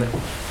stay and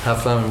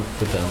have fun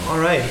with them. All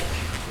right.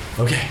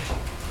 Okay.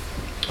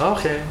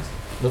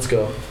 Let's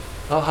go.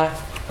 Oh, hi.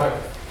 Hi.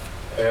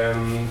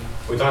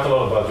 We talked a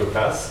lot about your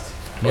past.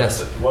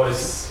 Yes. What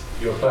is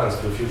your plans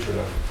for the future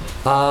now?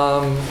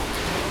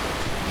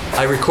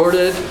 I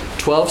recorded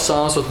 12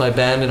 songs with my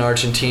band in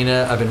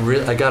Argentina.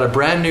 I got a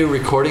brand new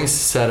recording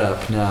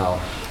setup now.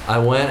 I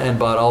went and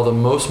bought all the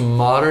most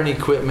modern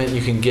equipment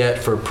you can get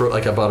for I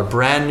bought a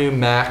brand new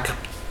Mac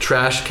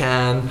trash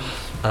can,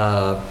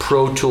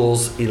 Pro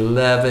Tools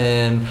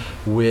 11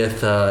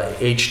 with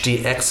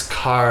HDX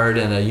card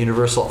and a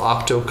universal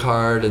octo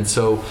card, and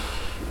so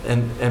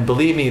and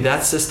believe me,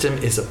 that system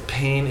is a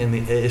pain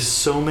it is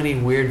so many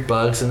weird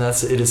bugs, and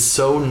it is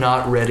so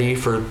not ready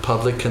for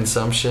public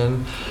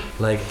consumption.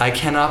 Like, I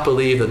cannot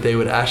believe that they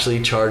would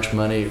actually charge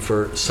money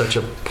for such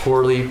a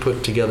poorly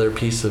put together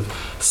piece of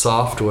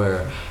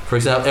software. For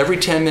example, every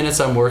 10 minutes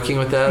I'm working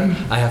with that,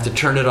 I have to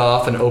turn it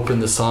off and open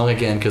the song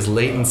again because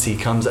latency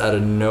comes out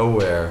of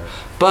nowhere.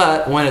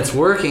 But when it's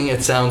working,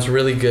 it sounds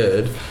really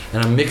good,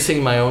 and I'm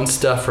mixing my own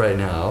stuff right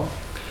now.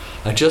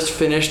 I just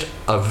finished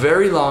a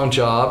very long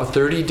job, a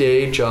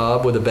 30-day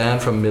job with a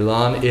band from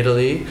Milan,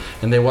 Italy,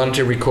 and they wanted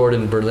to record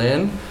in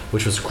Berlin,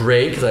 which was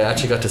great because I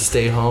actually got to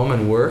stay home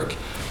and work.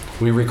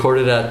 We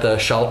recorded at the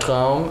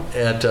Schalltraum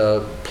at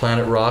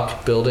Planet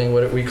Rock building,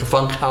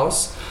 Funk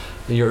House,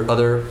 your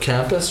other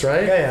campus,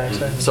 right? Yeah,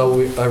 exactly.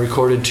 So I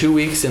recorded 2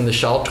 weeks in the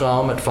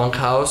Schalltraum at Funk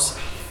House,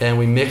 and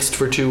we mixed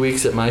for 2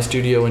 weeks at my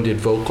studio and did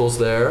vocals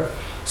there.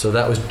 So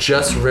that was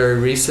just very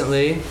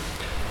recently.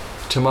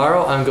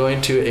 Tomorrow I'm going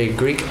to a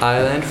Greek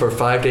island for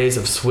 5 days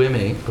of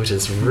swimming, which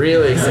is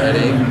really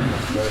exciting.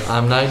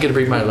 I'm not going to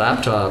bring my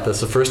laptop.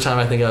 That's the first time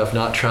I think I've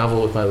not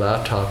traveled with my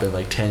laptop in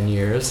like 10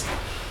 years.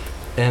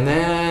 And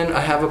then I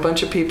have a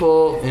bunch of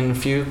people in a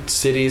few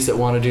cities that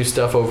want to do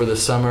stuff over the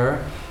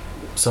summer.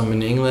 Some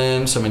in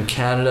England, some in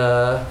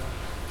Canada,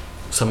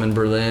 some in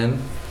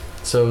Berlin.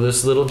 So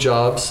there's little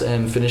jobs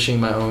and finishing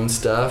my own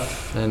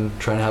stuff and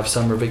trying to have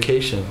summer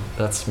vacation.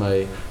 That's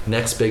my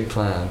next big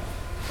plan.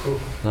 Cool.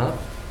 Huh?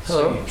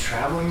 So Hello. you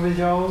traveling with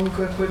your own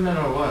equipment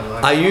or what?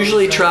 Like, I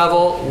usually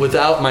travel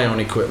without my own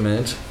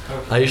equipment.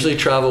 Okay. I usually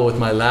travel with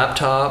my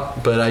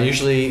laptop, but I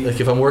usually,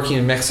 like if I'm working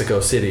in Mexico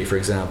City, for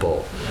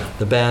example, Yeah.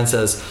 the band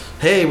says,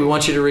 hey, we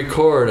want you to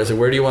record. I said,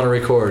 where do you want to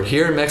record?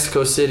 Here in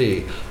Mexico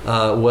City.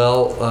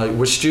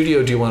 Which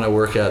studio do you want to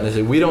work at? And they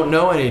say, we don't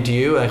know any, do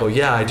you? I go,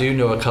 yeah, I do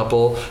know a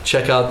couple.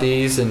 Check out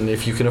these, and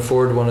if you can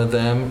afford one of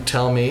them,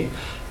 tell me.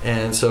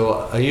 And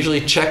so I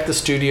usually check the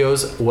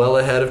studios well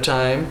ahead of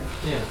time.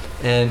 Yeah.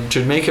 And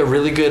to make a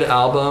really good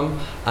album,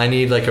 I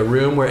need like a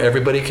room where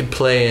everybody could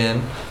play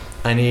in.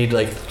 I need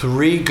like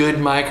 3 good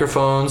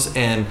microphones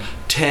and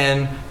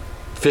 10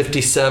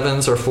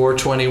 57s or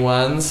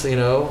 421s, you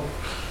know.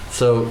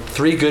 So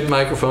 3 good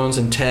microphones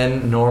and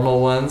 10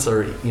 normal ones,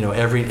 or you know,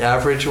 every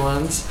average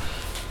ones.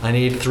 I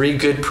need 3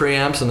 good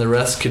preamps, and the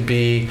rest could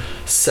be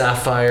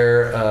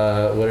Sapphire,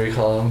 what do you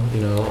call them?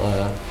 You know,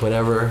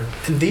 whatever.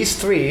 And these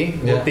 3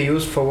 Yeah. would be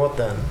used for what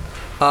then?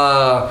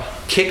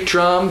 Kick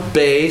drum,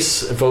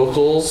 bass,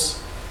 vocals.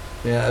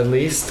 Yeah, at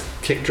least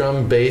kick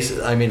drum, bass.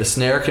 I mean, a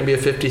snare can be a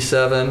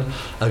 57.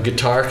 A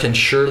guitar can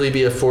surely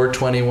be a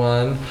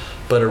 421.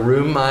 But a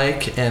room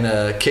mic and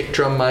a kick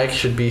drum mic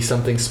should be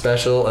something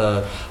special.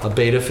 A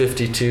Beta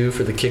 52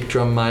 for the kick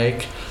drum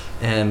mic,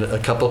 and a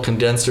couple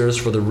condensers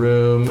for the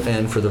room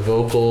and for the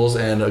vocals,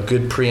 and a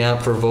good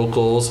preamp for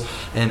vocals,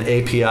 and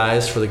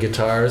APIs for the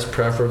guitars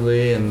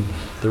preferably, and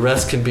the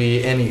rest can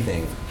be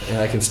anything, and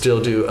I can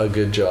still do a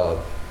good job,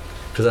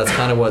 because that's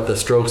kind of what the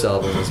Strokes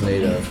album was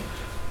made of.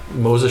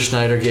 Moses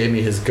Schneider gave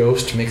me his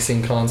Ghost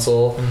mixing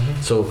console,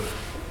 so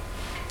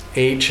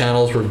 8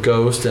 channels were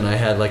Ghost, and I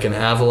had like an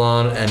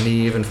Avalon, a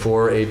Neve, and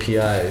 4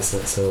 APIs.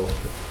 So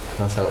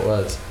that's how it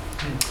was.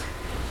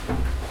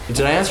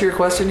 Did I answer your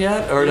question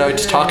yet, or did I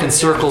just talk in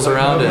circles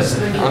around I was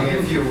it? thinking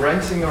if you're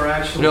renting or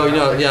actually. No,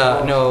 having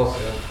yeah, no.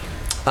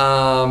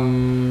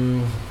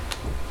 clothes,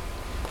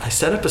 I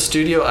set up a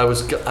studio.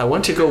 I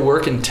went to go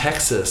work in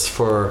Texas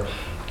for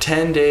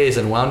 10 days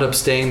and wound up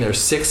staying there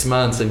 6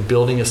 months and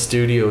building a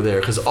studio there,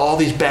 because all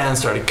these bands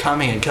started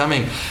coming,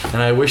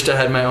 and I wished I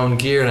had my own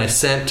gear, and I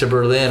sent to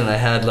Berlin, and I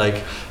had like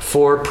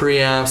 4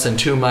 preamps and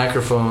 2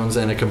 microphones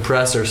and a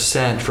compressor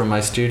sent from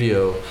my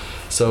studio.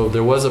 So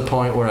there was a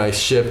point where I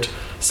shipped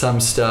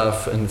some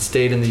stuff and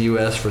stayed in the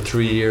US for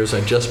 3 years.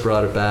 I just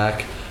brought it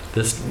back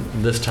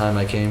this time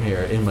I came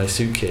here in my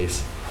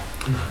suitcase.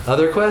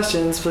 Other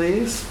questions,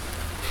 please?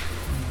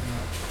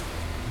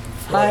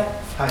 Hi.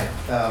 Hi.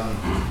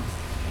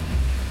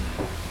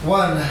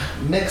 One,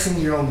 mixing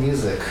your own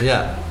music.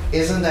 Yeah.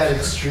 Isn't that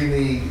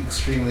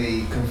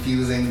extremely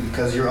confusing,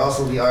 because you're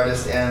also the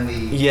artist and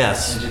the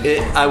Yes.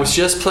 engineer? I was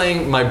just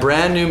playing my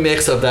brand new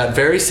mix of that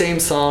very same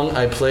song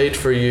I played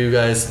for you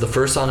guys, the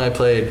first song I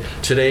played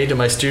today, to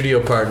my studio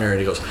partner, and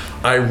he goes,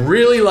 I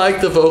really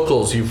like the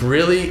vocals.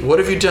 What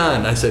have you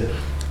done? I said,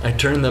 I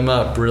turned them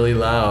up really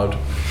loud,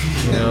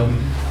 you know?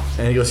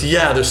 And he goes,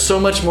 yeah, there's so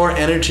much more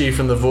energy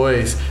from the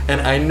voice.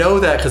 And I know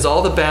that because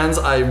all the bands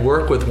I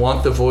work with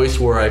want the voice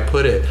where I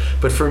put it.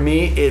 But for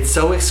me, it's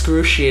so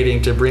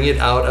excruciating to bring it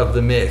out of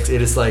the mix.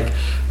 It is like,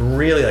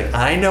 really, like,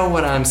 I know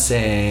what I'm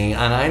saying,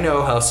 and I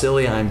know how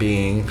silly I'm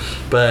being,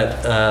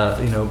 but,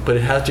 but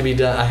it had to be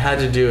done. I had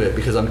to do it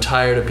because I'm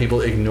tired of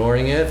people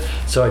ignoring it.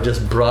 So I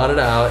just brought it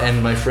out,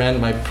 and my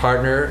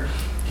partner,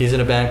 he's in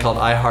a band called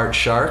I Heart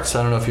Sharks.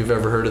 I don't know if you've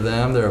ever heard of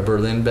them. They're a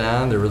Berlin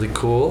band. They're really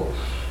cool.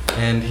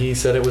 And he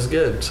said it was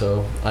good,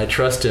 so I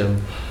trust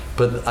him.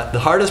 But the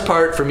hardest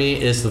part for me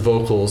is the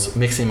vocals,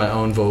 mixing my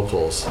own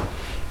vocals.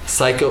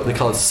 They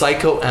call it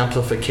psycho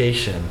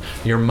amplification.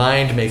 Your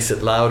mind makes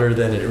it louder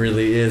than it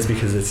really is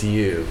because it's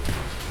you.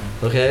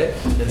 Okay?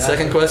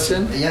 Second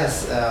question?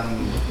 Yes.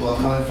 Well,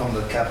 coming from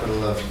the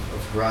capital of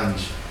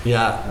grunge.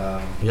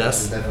 Yeah. Yes.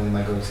 This is definitely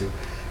my go-to.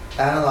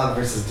 Analog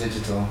versus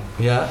digital.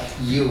 Yeah.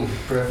 You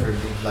prefer,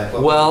 like,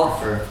 what Well,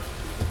 would you prefer?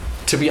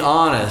 To be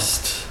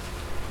honest,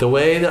 the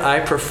way that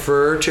I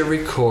prefer to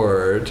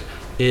record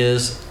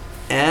is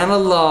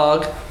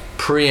analog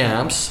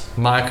preamps,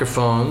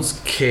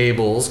 microphones,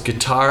 cables,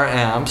 guitar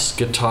amps,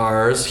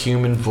 guitars,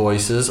 human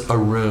voices, a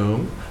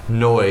room,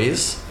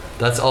 noise.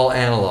 That's all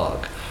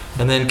analog.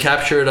 And then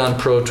capture it on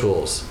Pro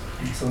Tools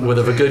with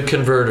a good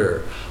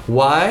converter.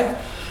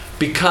 Why?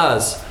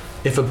 Because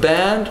if a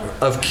band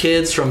of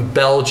kids from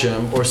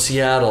Belgium or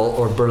Seattle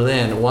or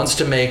Berlin wants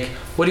to make,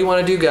 what do you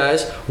want to do,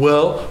 guys?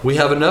 Well, we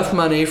have enough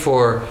money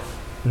for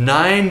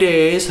 9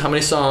 days. How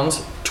many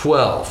songs?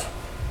 12.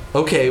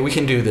 Okay, we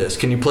can do this.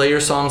 Can you play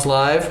your songs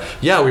live?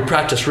 Yeah, we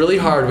practice really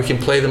hard. We can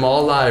play them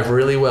all live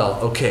really well.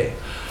 Okay.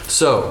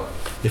 So,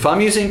 if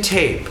I'm using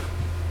tape,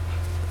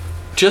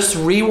 just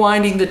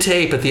rewinding the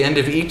tape at the end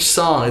of each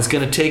song is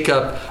going to take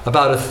up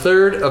about a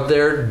third of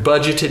their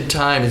budgeted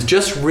time. Is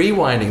just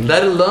rewinding,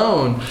 let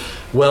alone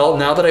Well,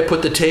 now that I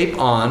put the tape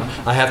on,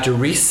 I have to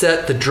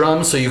reset the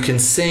drums so you can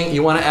sing.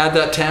 You want to add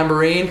that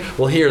tambourine?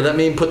 Well, here, let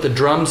me put the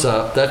drums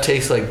up. That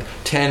takes like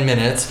 10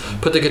 minutes.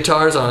 Put the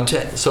guitars on.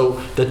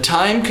 So the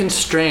time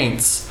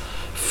constraints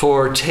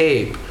for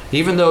tape,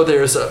 even though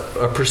there's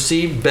a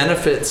perceived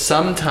benefit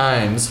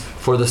sometimes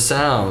for the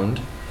sound,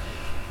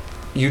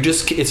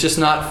 it's just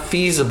not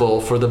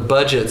feasible for the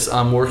budgets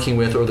I'm working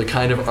with or the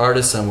kind of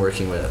artists I'm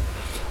working with.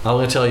 I'm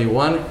going to tell you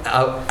one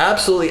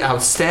absolutely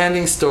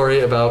outstanding story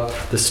about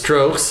the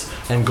Strokes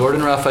and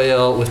Gordon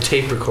Raphael with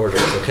tape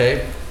recorders,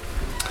 okay?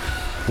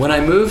 When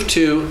I moved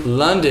to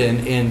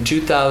London in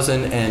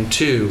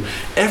 2002,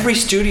 every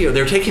studio,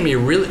 they were taking me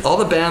all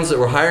the bands that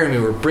were hiring me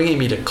were bringing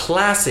me to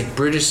classic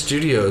British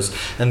studios,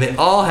 and they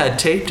all had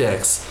tape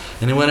decks.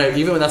 And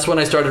that's when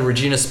I started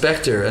Regina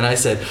Spektor, and I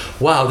said,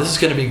 wow, this is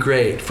going to be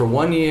great. For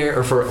 1 year,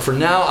 or for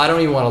now, I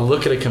don't even want to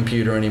look at a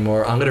computer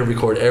anymore. I'm going to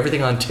record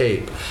everything on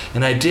tape.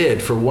 And I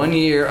did. For 1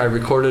 year, I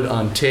recorded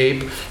on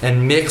tape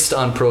and mixed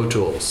on Pro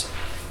Tools.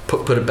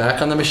 Put it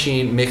back on the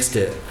machine, mixed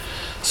it.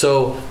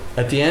 So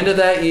at the end of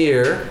that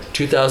year,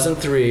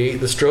 2003,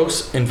 the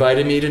Strokes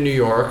invited me to New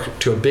York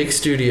to a big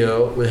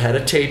studio that had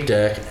a tape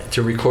deck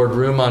to record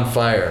Room on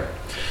Fire.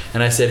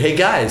 And I said, hey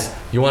guys,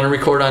 you want to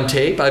record on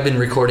tape? I've been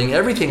recording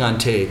everything on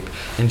tape.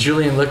 And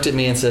Julian looked at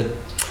me and said,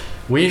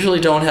 we usually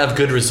don't have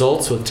good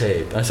results with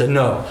tape. I said,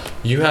 no,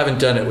 you haven't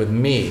done it with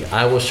me.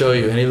 I will show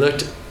you. And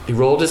he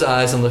rolled his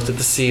eyes and looked at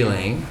the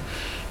ceiling.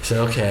 He said,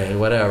 okay,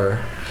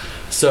 whatever.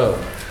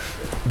 So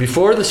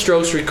before the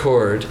Strokes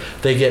record,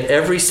 they get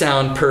every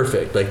sound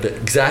perfect, like the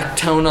exact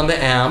tone on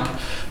the amp,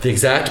 the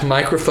exact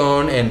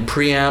microphone and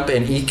preamp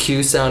and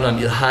EQ sound on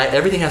high.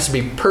 Everything has to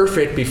be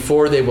perfect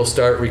before they will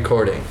start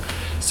recording.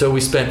 So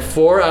we spent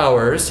 4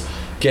 hours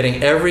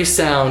getting every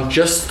sound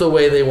just the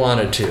way they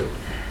wanted to.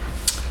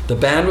 The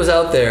band was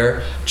out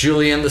there.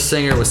 Julian, the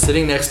singer, was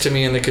sitting next to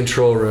me in the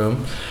control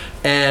room.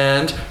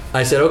 And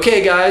I said,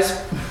 okay,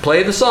 guys,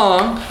 play the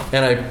song.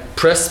 And I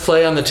pressed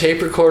play on the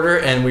tape recorder,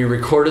 and we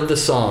recorded the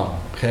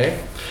song,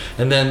 okay?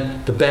 And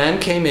then the band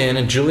came in,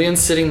 and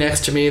Julian's sitting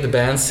next to me, the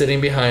band's sitting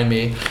behind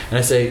me. And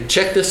I say,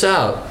 check this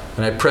out.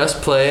 And I press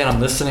play, and I'm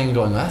listening and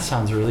going, that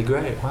sounds really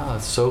great. Wow,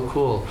 that's so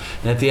cool.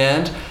 And at the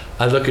end,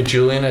 I look at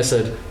Julian, I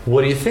said,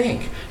 what do you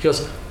think? He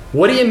goes,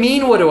 what do you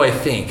mean, what do I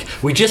think?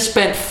 We just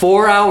spent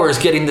 4 hours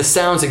getting the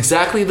sounds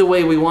exactly the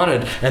way we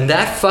wanted, and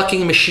that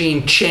fucking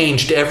machine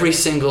changed every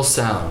single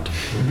sound.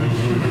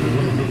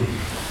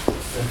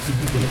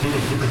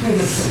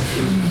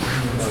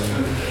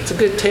 It's a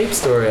good tape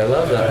story. I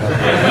love that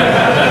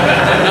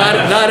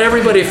one. Not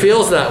everybody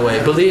feels that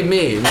way, believe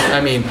me.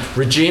 I mean,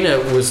 Regina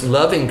was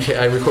loving,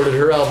 I recorded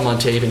her album on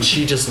tape, and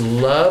she just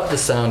loved the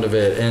sound of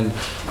it. And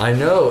I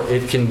know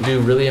it can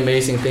do really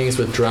amazing things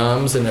with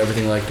drums and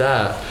everything like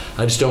that.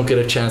 I just don't get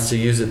a chance to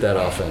use it that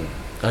often.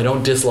 I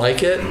don't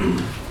dislike it,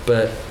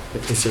 but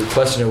it's a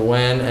question of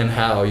when and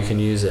how you can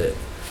use it.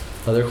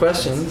 Other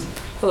questions?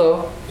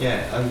 Hello.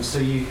 Yeah, so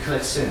you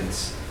collect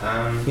synths.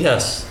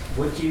 Yes.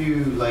 What do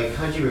you, like,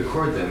 how do you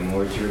record them?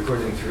 Or do you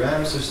record them through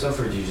amps or stuff,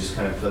 or do you just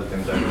kind of plug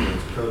them directly into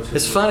Pro Tools?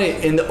 It's funny,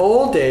 in the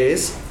old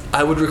days,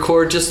 I would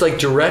record just like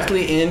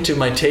directly into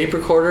my tape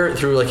recorder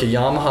through like a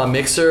Yamaha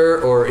mixer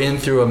or in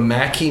through a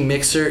Mackie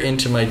mixer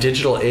into my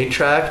digital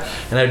 8-track,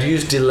 and I'd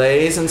use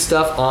delays and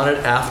stuff on it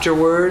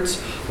afterwards,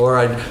 or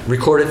I'd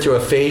record it through a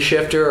phase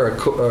shifter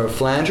or a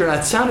flanger, and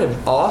it sounded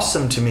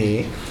awesome to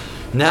me.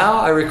 Now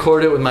I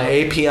record it with my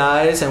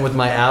APIs and with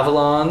my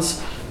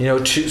Avalons. You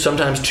know,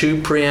 sometimes two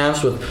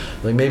preamps with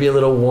like maybe a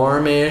little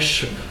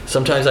warmish.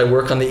 Sometimes I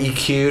work on the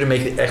EQ to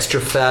make it extra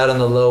fat on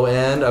the low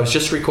end. I was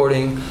just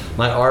recording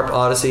my ARP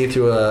Odyssey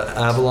through a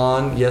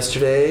Avalon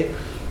yesterday,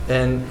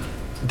 and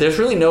there's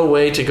really no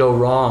way to go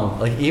wrong.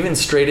 Like even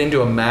straight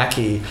into a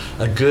Mackie,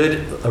 a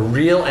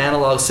real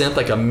analog synth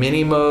like a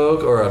Mini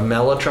Moog or a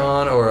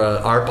Mellotron or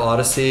a ARP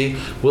Odyssey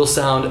will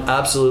sound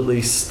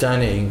absolutely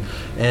stunning.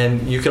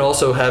 And you can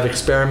also have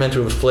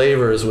experimented with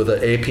flavors with an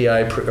API,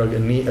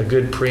 a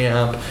good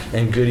preamp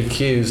and good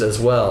EQs as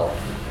well.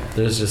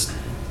 There's just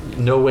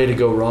no way to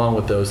go wrong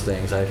with those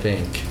things, I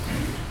think.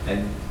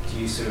 And do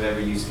you sort of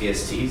ever use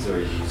VSTs or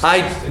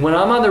use when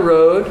I'm on the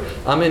road,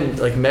 I'm in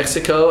like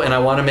Mexico and I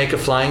want to make a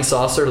flying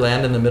saucer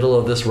land in the middle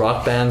of this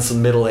rock band's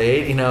middle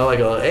eight, you know, I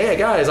go, hey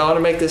guys, I want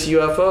to make this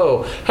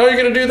UFO. How are you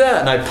going to do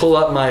that? And I pull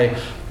up my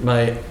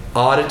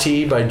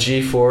Oddity by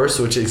G-Force,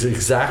 which is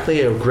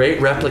exactly a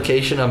great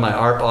replication of my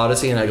ARP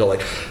Odyssey, and I go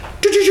like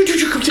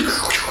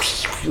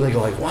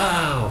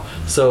wow.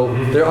 So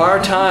there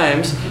are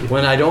times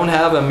when I don't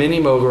have a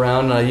Mini Moog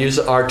around and I use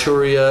the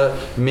Arturia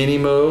Mini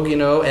Moog, you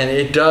know, and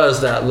it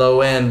does that low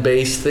end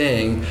bass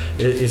thing.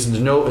 There's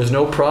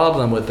no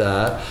problem with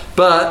that.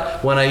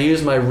 But when I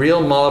use my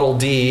real Model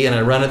D and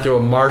I run it through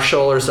a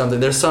Marshall or something,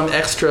 there's some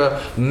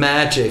extra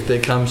magic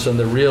that comes from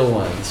the real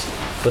ones.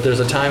 But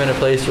there's a time and a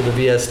place for the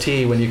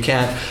VST when you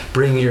can't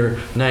bring your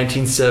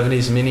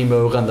 1970s Mini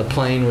Moog on the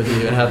plane with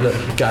you and have the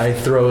guy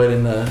throw it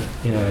in the,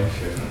 you know.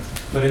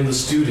 But in the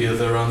studio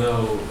there are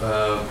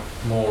no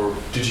more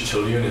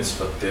digital units,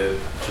 but they're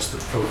just the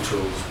Pro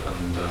Tools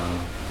and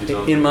you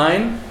don't... In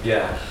mine?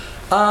 Yeah.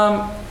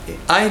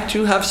 I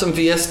do have some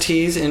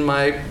VSTs in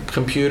my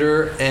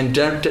computer, and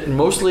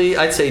mostly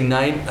I'd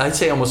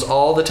say almost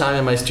all the time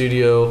in my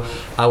studio,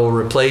 I will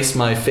replace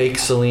my fake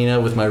Selena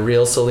with my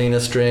real Selena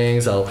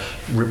strings. I'll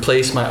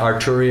replace my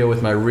Arturia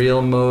with my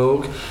real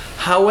Moog.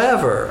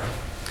 However,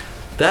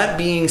 that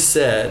being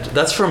said,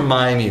 that's for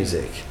my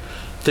music.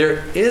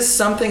 There is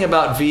something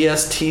about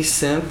VST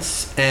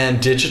synths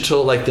and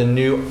digital, like the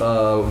new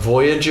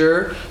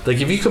Voyager.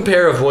 Like if you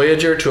compare a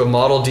Voyager to a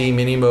Model D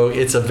Mini Moog,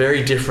 it's a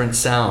very different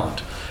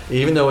sound.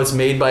 Even though it's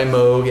made by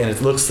Moog and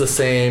it looks the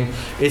same,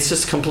 it's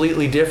just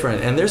completely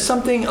different. And there's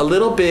something a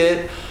little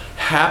bit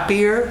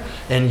happier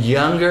and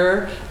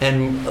younger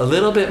and a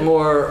little bit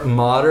more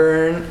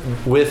modern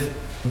with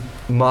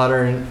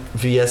modern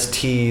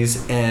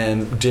VSTs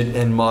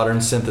and modern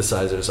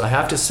synthesizers. I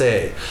have to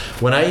say,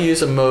 when I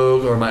use a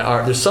Moog or my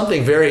art, there's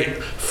something very,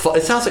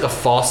 it sounds like a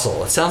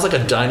fossil. It sounds like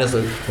a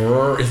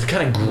dinosaur. It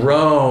kind of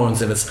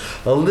groans and it's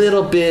a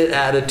little bit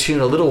out of tune,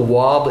 a little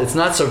wobbly. It's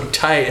not so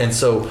tight and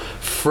so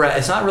fresh.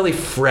 It's not really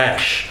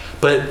fresh.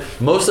 But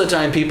most of the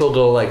time people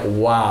go like,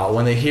 wow.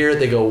 When they hear it,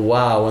 they go,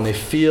 wow. When they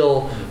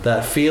feel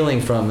that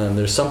feeling from them,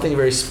 there's something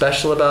very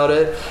special about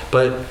it,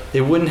 but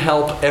it wouldn't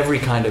help every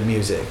kind of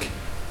music.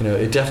 You know,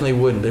 it definitely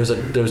wouldn't.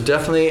 There's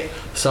definitely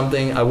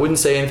something, I wouldn't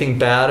say anything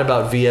bad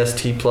about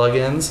VST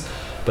plugins,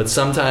 but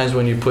sometimes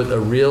when you put a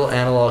real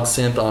analog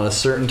synth on a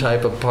certain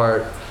type of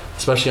part,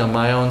 especially on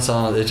my own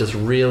song, it just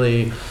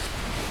really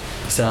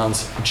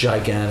sounds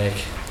gigantic.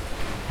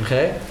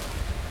 Okay?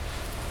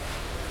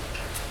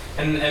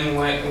 And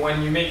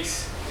when you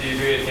mix, do you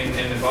do it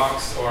in the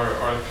box or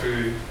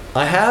through?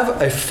 I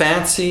have a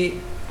fancy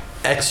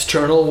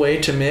external way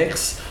to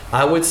mix.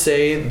 I would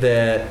say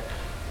that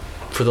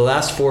for the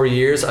last 4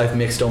 years, I've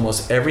mixed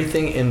almost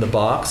everything in the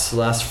box. The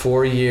last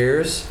 4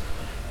 years.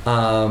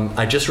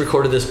 I just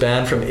recorded this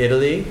band from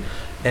Italy,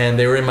 and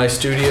they were in my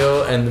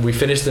studio, and we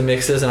finished the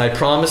mixes, and I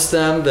promised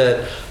them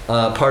that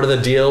part of the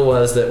deal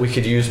was that we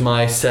could use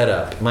my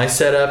setup. My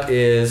setup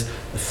is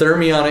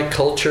Thermionic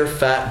Culture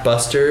Fat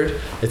Bustard.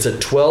 It's a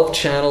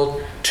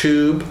 12-channel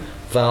tube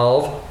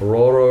valve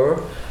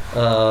rotor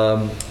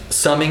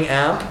summing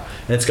amp.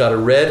 And it's got a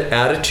red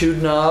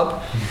attitude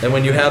knob, and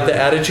when you have the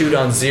attitude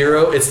on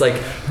 0, it's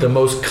like the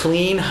most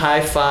clean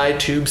hi-fi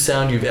tube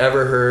sound you've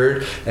ever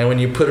heard. And when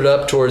you put it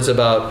up towards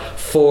about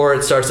 4,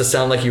 it starts to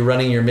sound like you're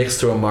running your mix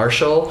through a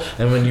Marshall.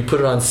 And when you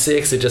put it on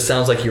 6, it just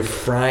sounds like you're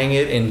frying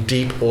it in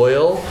deep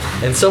oil.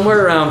 And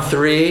somewhere around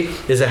 3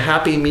 is a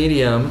happy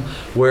medium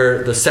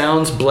where the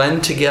sounds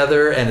blend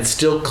together and it's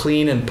still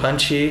clean and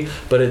punchy,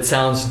 but it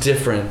sounds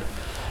different.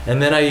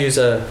 And then I use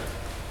a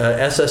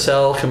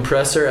SSL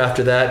compressor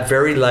after that,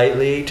 very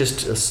lightly,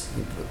 just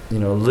a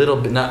little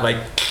bit, not like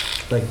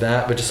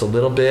that, but just a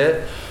little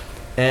bit.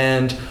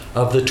 And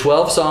of the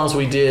 12 songs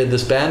we did,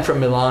 this band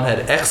from Milan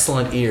had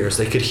excellent ears.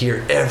 They could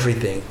hear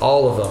everything,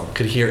 all of them,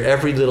 could hear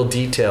every little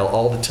detail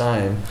all the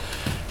time.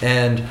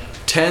 And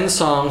 10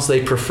 songs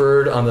they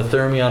preferred on the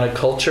Thermionic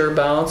Culture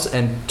bounce,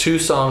 and 2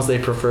 songs they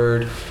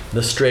preferred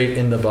the straight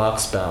in the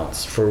box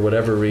bounce for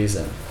whatever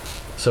reason.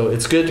 So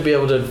it's good to be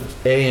able to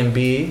A and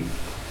B.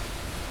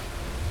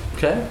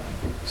 Okay.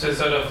 So it's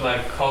sort of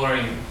like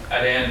coloring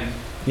at the end.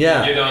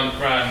 Yeah. You don't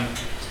run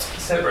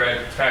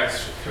separate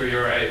tracks through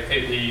your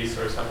APs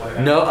or stuff like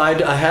that. No,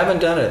 I haven't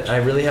done it. I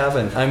really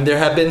haven't. There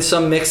have been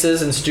some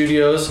mixes in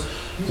studios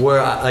where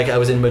I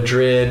was in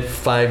Madrid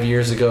 5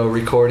 years ago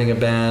recording a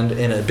band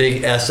in a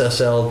big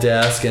SSL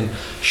desk, and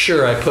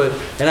sure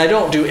and I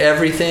don't do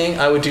everything.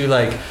 I would do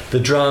like the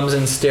drums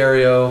in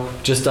stereo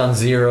just on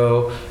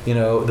 0,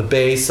 the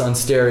bass on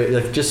stereo,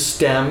 like just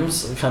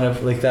stems kind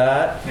of like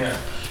that. Yeah.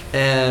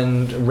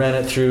 And ran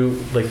it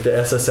through like the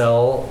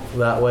SSL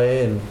that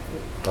way, and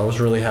I was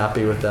really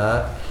happy with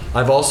that.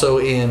 I've also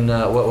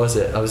I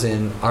was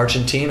in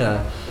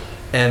Argentina,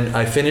 and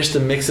I finished the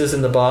mixes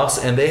in the box,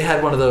 and they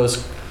had one of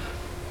those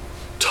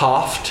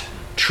Toft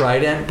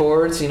Trident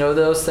boards,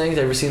 those things?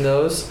 Ever seen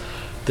those?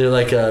 They're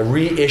like a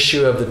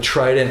reissue of the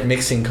Trident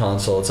mixing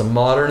console. It's a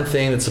modern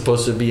thing that's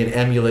supposed to be an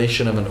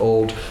emulation of an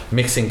old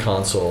mixing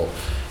console.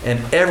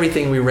 And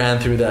everything we ran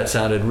through that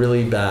sounded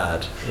really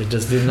bad. It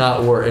just did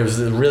not work. It was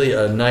really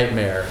a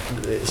nightmare.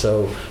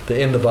 So the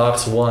in the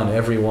box won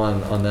every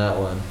one on that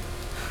one.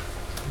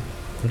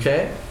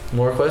 Okay,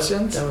 more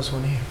questions? That was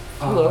one here.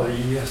 Hello.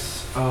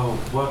 Yes.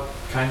 What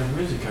kind of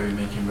music are you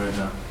making right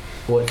now?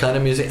 What kind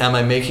of music am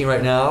I making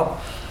right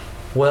now?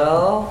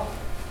 Well,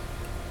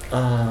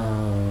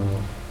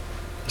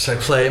 should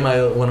I play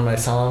one of my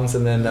songs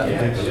and then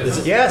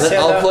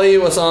I'll play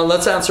you a song.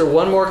 Let's answer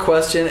one more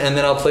question and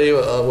then I'll play you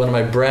one of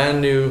my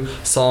brand new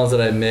songs that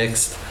I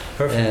mixed.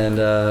 Perfect.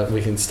 And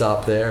we can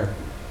stop there.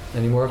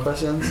 Any more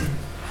questions?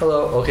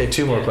 Hello. Okay,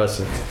 2 more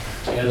questions.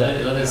 Yeah,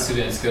 let the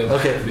students go.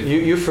 Okay,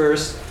 you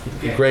first,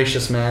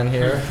 gracious man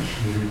here.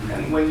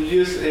 And when you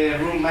use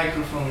room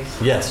microphones,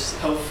 yes.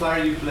 How far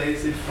you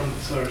place it from the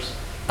source?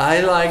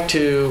 I like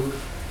to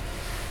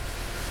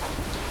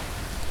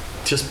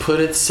just put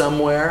it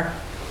somewhere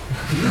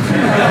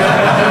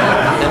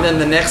And then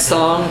the next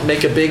song,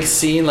 make a big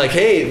scene like,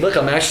 hey, look,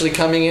 I'm actually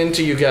coming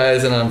into you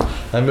guys, and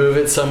I move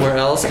it somewhere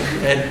else.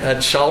 And at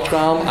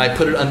Schaltraum, I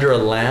put it under a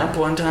lamp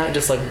one time,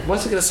 just like,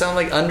 what's it gonna sound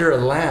like under a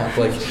lamp?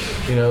 Like,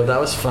 that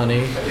was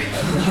funny.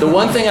 The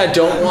one thing I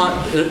don't want,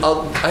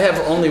 I have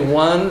only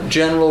one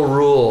general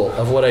rule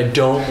of what I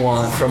don't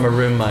want from a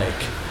room mic.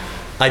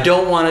 I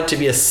don't want it to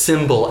be a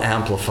cymbal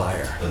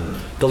amplifier.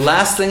 The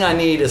last thing I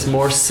need is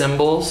more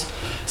cymbals.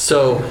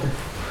 So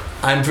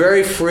I'm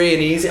very free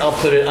and easy. I'll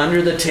put it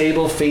under the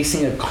table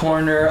facing a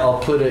corner. I'll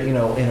put it, in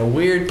a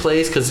weird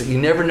place because you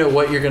never know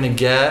what you're going to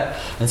get.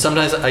 And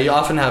sometimes I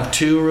often have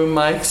 2 room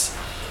mics.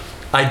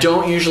 I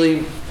don't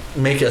usually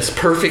make a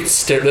perfect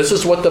stereo. This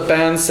is what the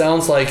band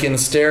sounds like in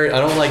stereo. I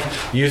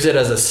don't use it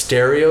as a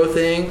stereo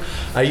thing.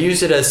 I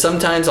use it as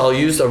sometimes I'll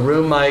use a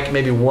room mic,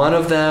 maybe one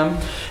of them,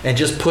 and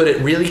just put it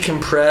really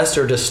compressed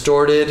or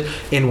distorted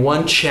in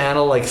one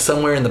channel, like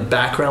somewhere in the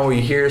background where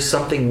you hear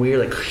something weird.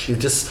 Like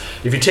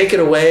if you take it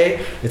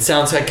away, it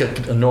sounds like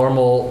a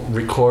normal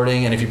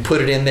recording, and if you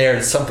put it in there,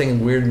 it's something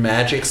weird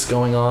magic's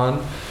going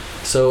on.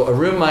 So a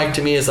room mic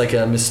to me is like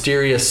a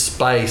mysterious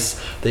spice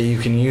that you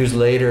can use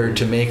later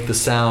to make the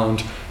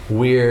sound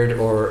weird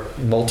or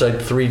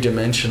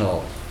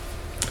three-dimensional.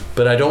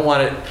 But I don't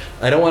want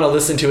to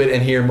listen to it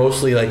and hear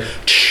mostly like,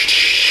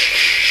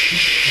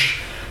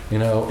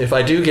 if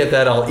I do get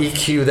that, I'll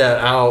EQ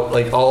that out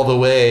like all the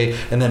way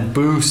and then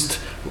boost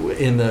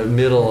in the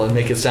middle and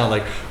make it sound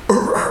like,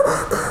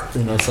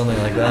 something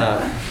like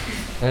that.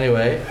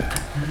 Anyway,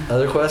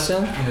 other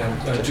question?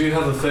 Yeah. Do you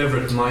have a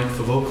favorite mic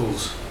for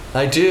vocals?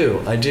 I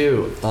do.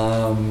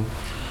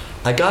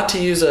 I got to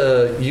use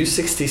a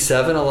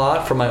U67 a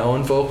lot for my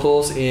own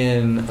vocals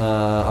in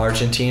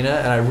Argentina,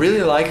 and I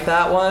really like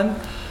that one.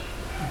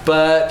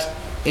 But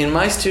in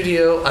my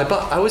studio, I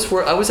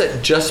was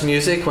at Just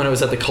Music when it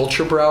was at the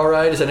Culture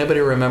Brauerei. Does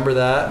anybody remember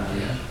that?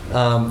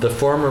 Yeah. The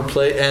former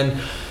play, and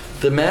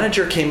the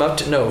manager came up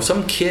to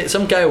some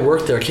guy who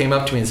worked there came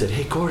up to me and said,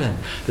 "Hey Gordon,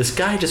 this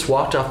guy just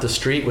walked off the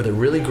street with a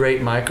really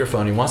great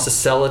microphone. He wants to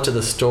sell it to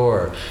the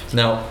store."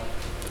 Now,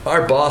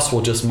 our boss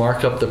will just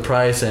mark up the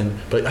price,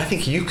 but I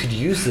think you could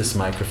use this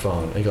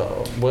microphone. I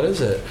go, "What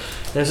is it?"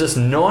 There's this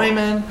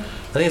Neumann,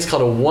 I think it's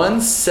called a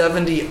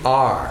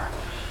 170R.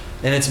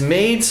 And it's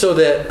made so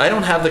that, I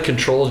don't have the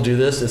control to do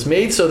this, it's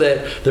made so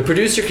that the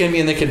producer can be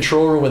in the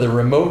control room with a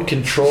remote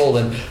control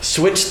and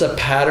switch the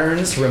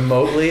patterns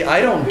remotely.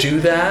 I don't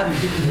do that,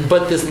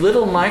 but this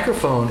little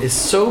microphone is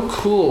so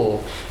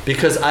cool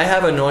because I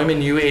have a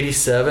Neumann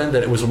U87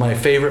 that it was my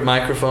favorite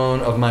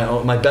microphone of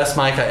my best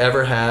mic I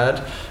ever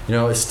had. It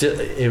was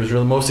really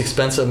the most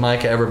expensive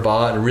mic I ever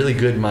bought, a really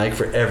good mic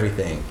for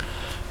everything.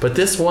 But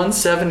this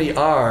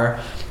 170R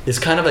is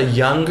kind of a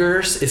younger,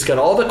 it's got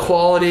all the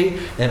quality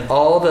and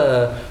all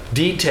the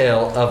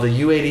detail of the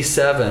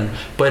U87,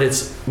 but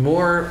it's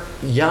more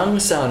young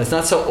sound. It's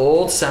not so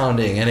old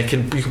sounding, and you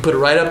can put it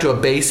right up to a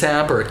bass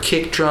amp or a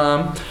kick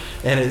drum,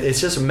 and it's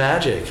just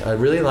magic. I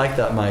really like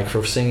that mic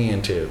for singing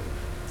into.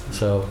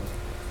 So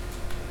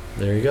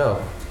there you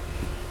go.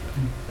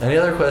 Any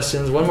other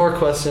questions? One more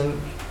question.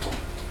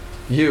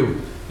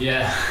 You.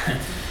 Yeah.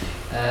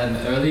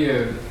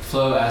 Earlier,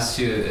 Flo asked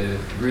you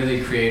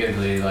really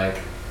creatively,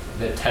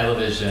 that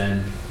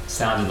television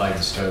sounded like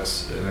the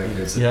Strokes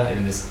records. Yeah.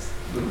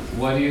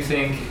 What do you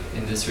think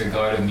in this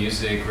regard of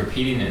music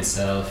repeating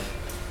itself?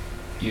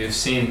 You've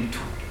seen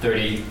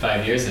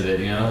 35 years of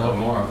it, or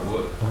more.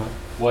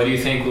 What do you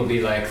think will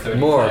be like 35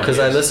 More, because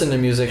I years? listened to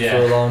music for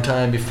a long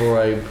time before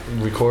I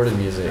recorded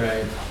music.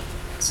 Right.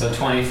 So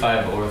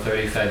 25 or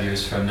 35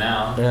 years from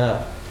now.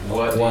 Yeah.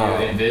 What do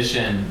you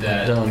envision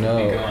that could be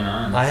going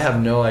on? I have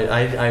no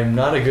idea. I'm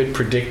not a good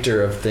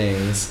predictor of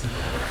things.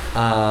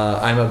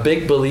 I'm a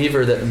big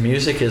believer that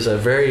music is a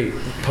very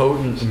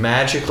potent,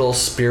 magical,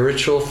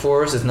 spiritual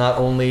force. It's not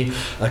only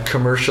a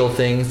commercial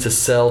thing to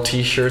sell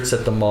T-shirts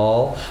at the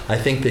mall. I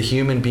think that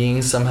human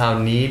beings somehow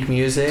need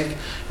music,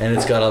 and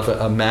it's got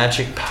a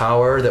magic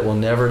power that will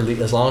never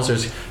leave. As long as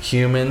there's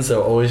humans,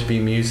 there'll always be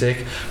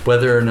music.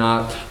 Whether or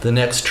not the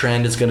next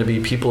trend is going to be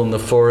people in the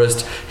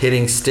forest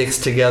hitting sticks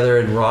together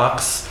and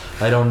rocks,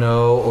 I don't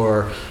know,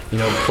 or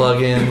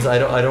plugins.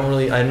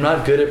 I'm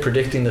not good at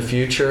predicting the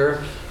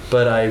future.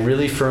 But I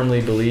really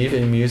firmly believe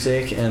in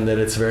music and that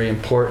it's very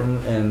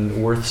important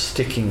and worth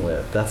sticking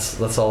with.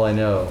 That's all I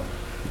know.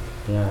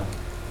 Yeah.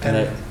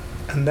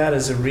 And that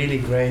is a really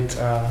great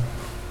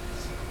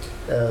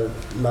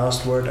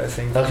last word, I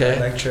think, for the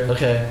lecture.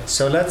 Okay.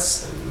 So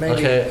let's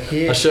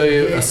maybe I'll show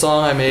you a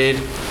song I made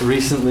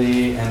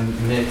recently and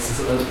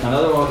mixed. It's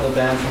another one with a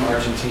band from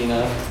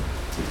Argentina.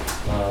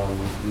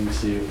 Let me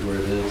see where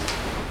it is.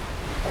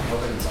 I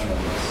hope I can find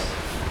this.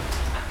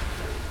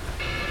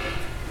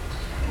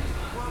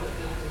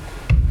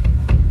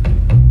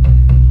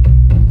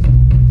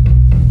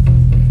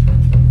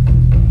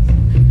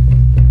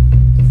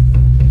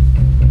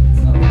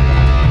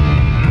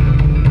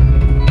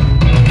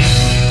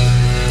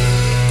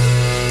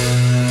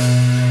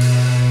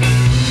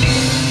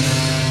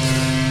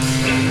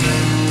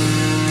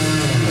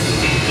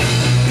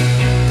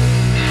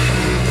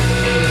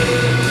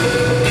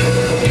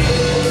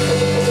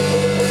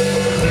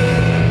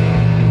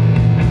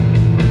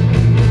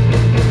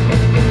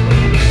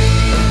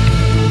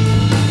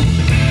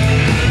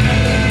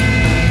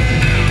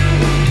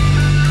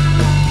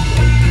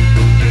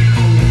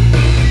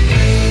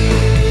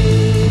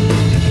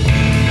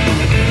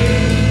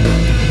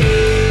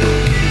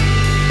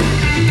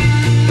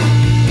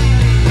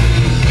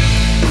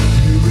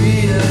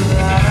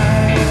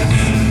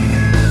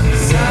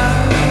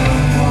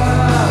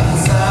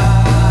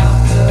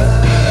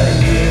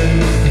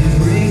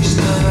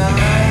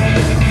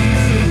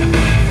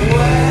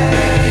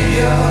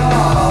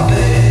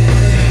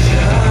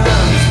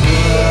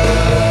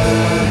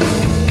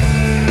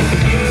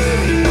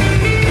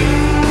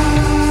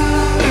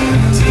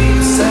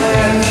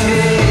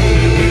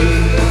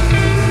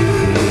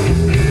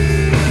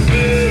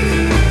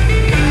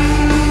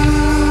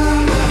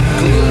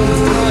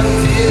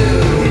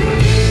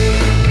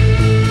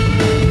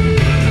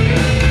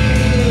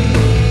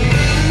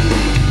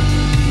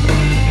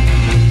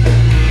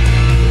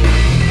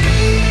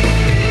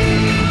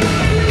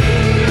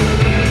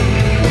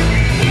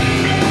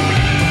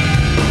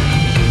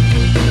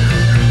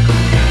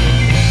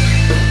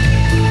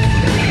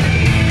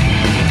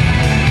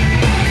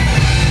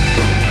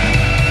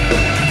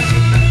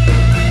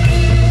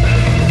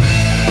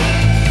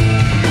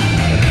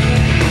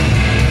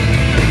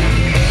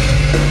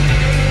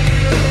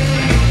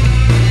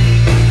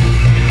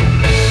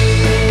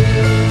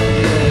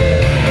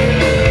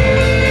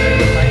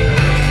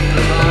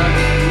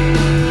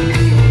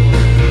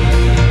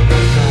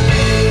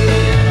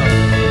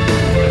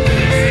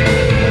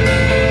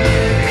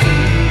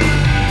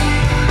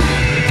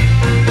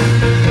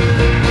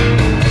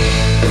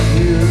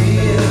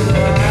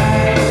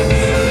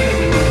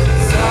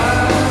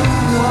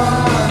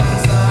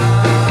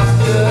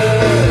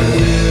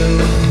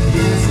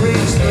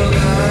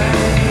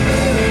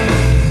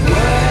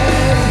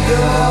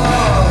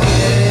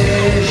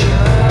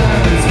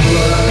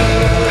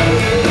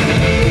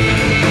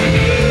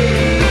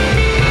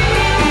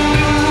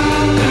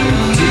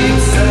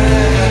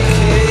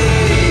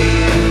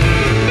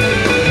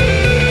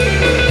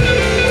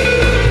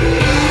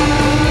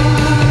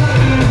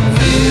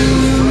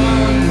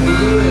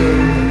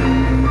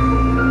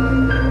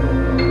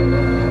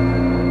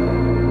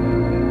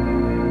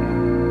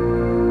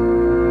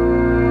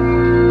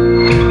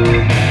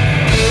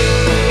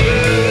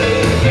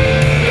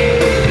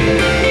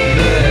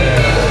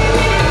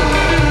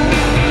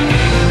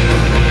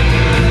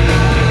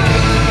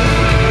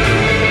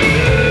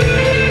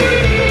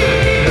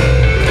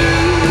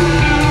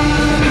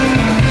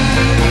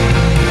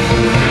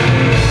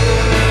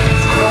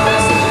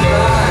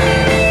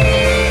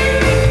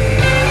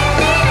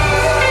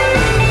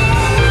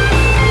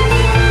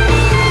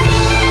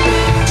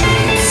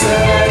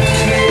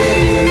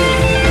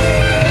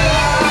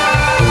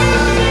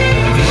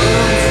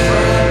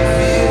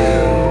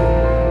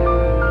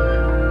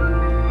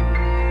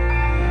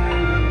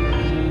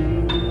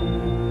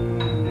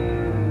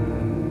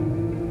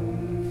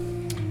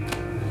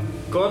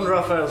 Gordon,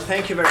 Raphael,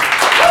 thank you very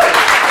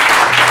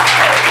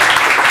much.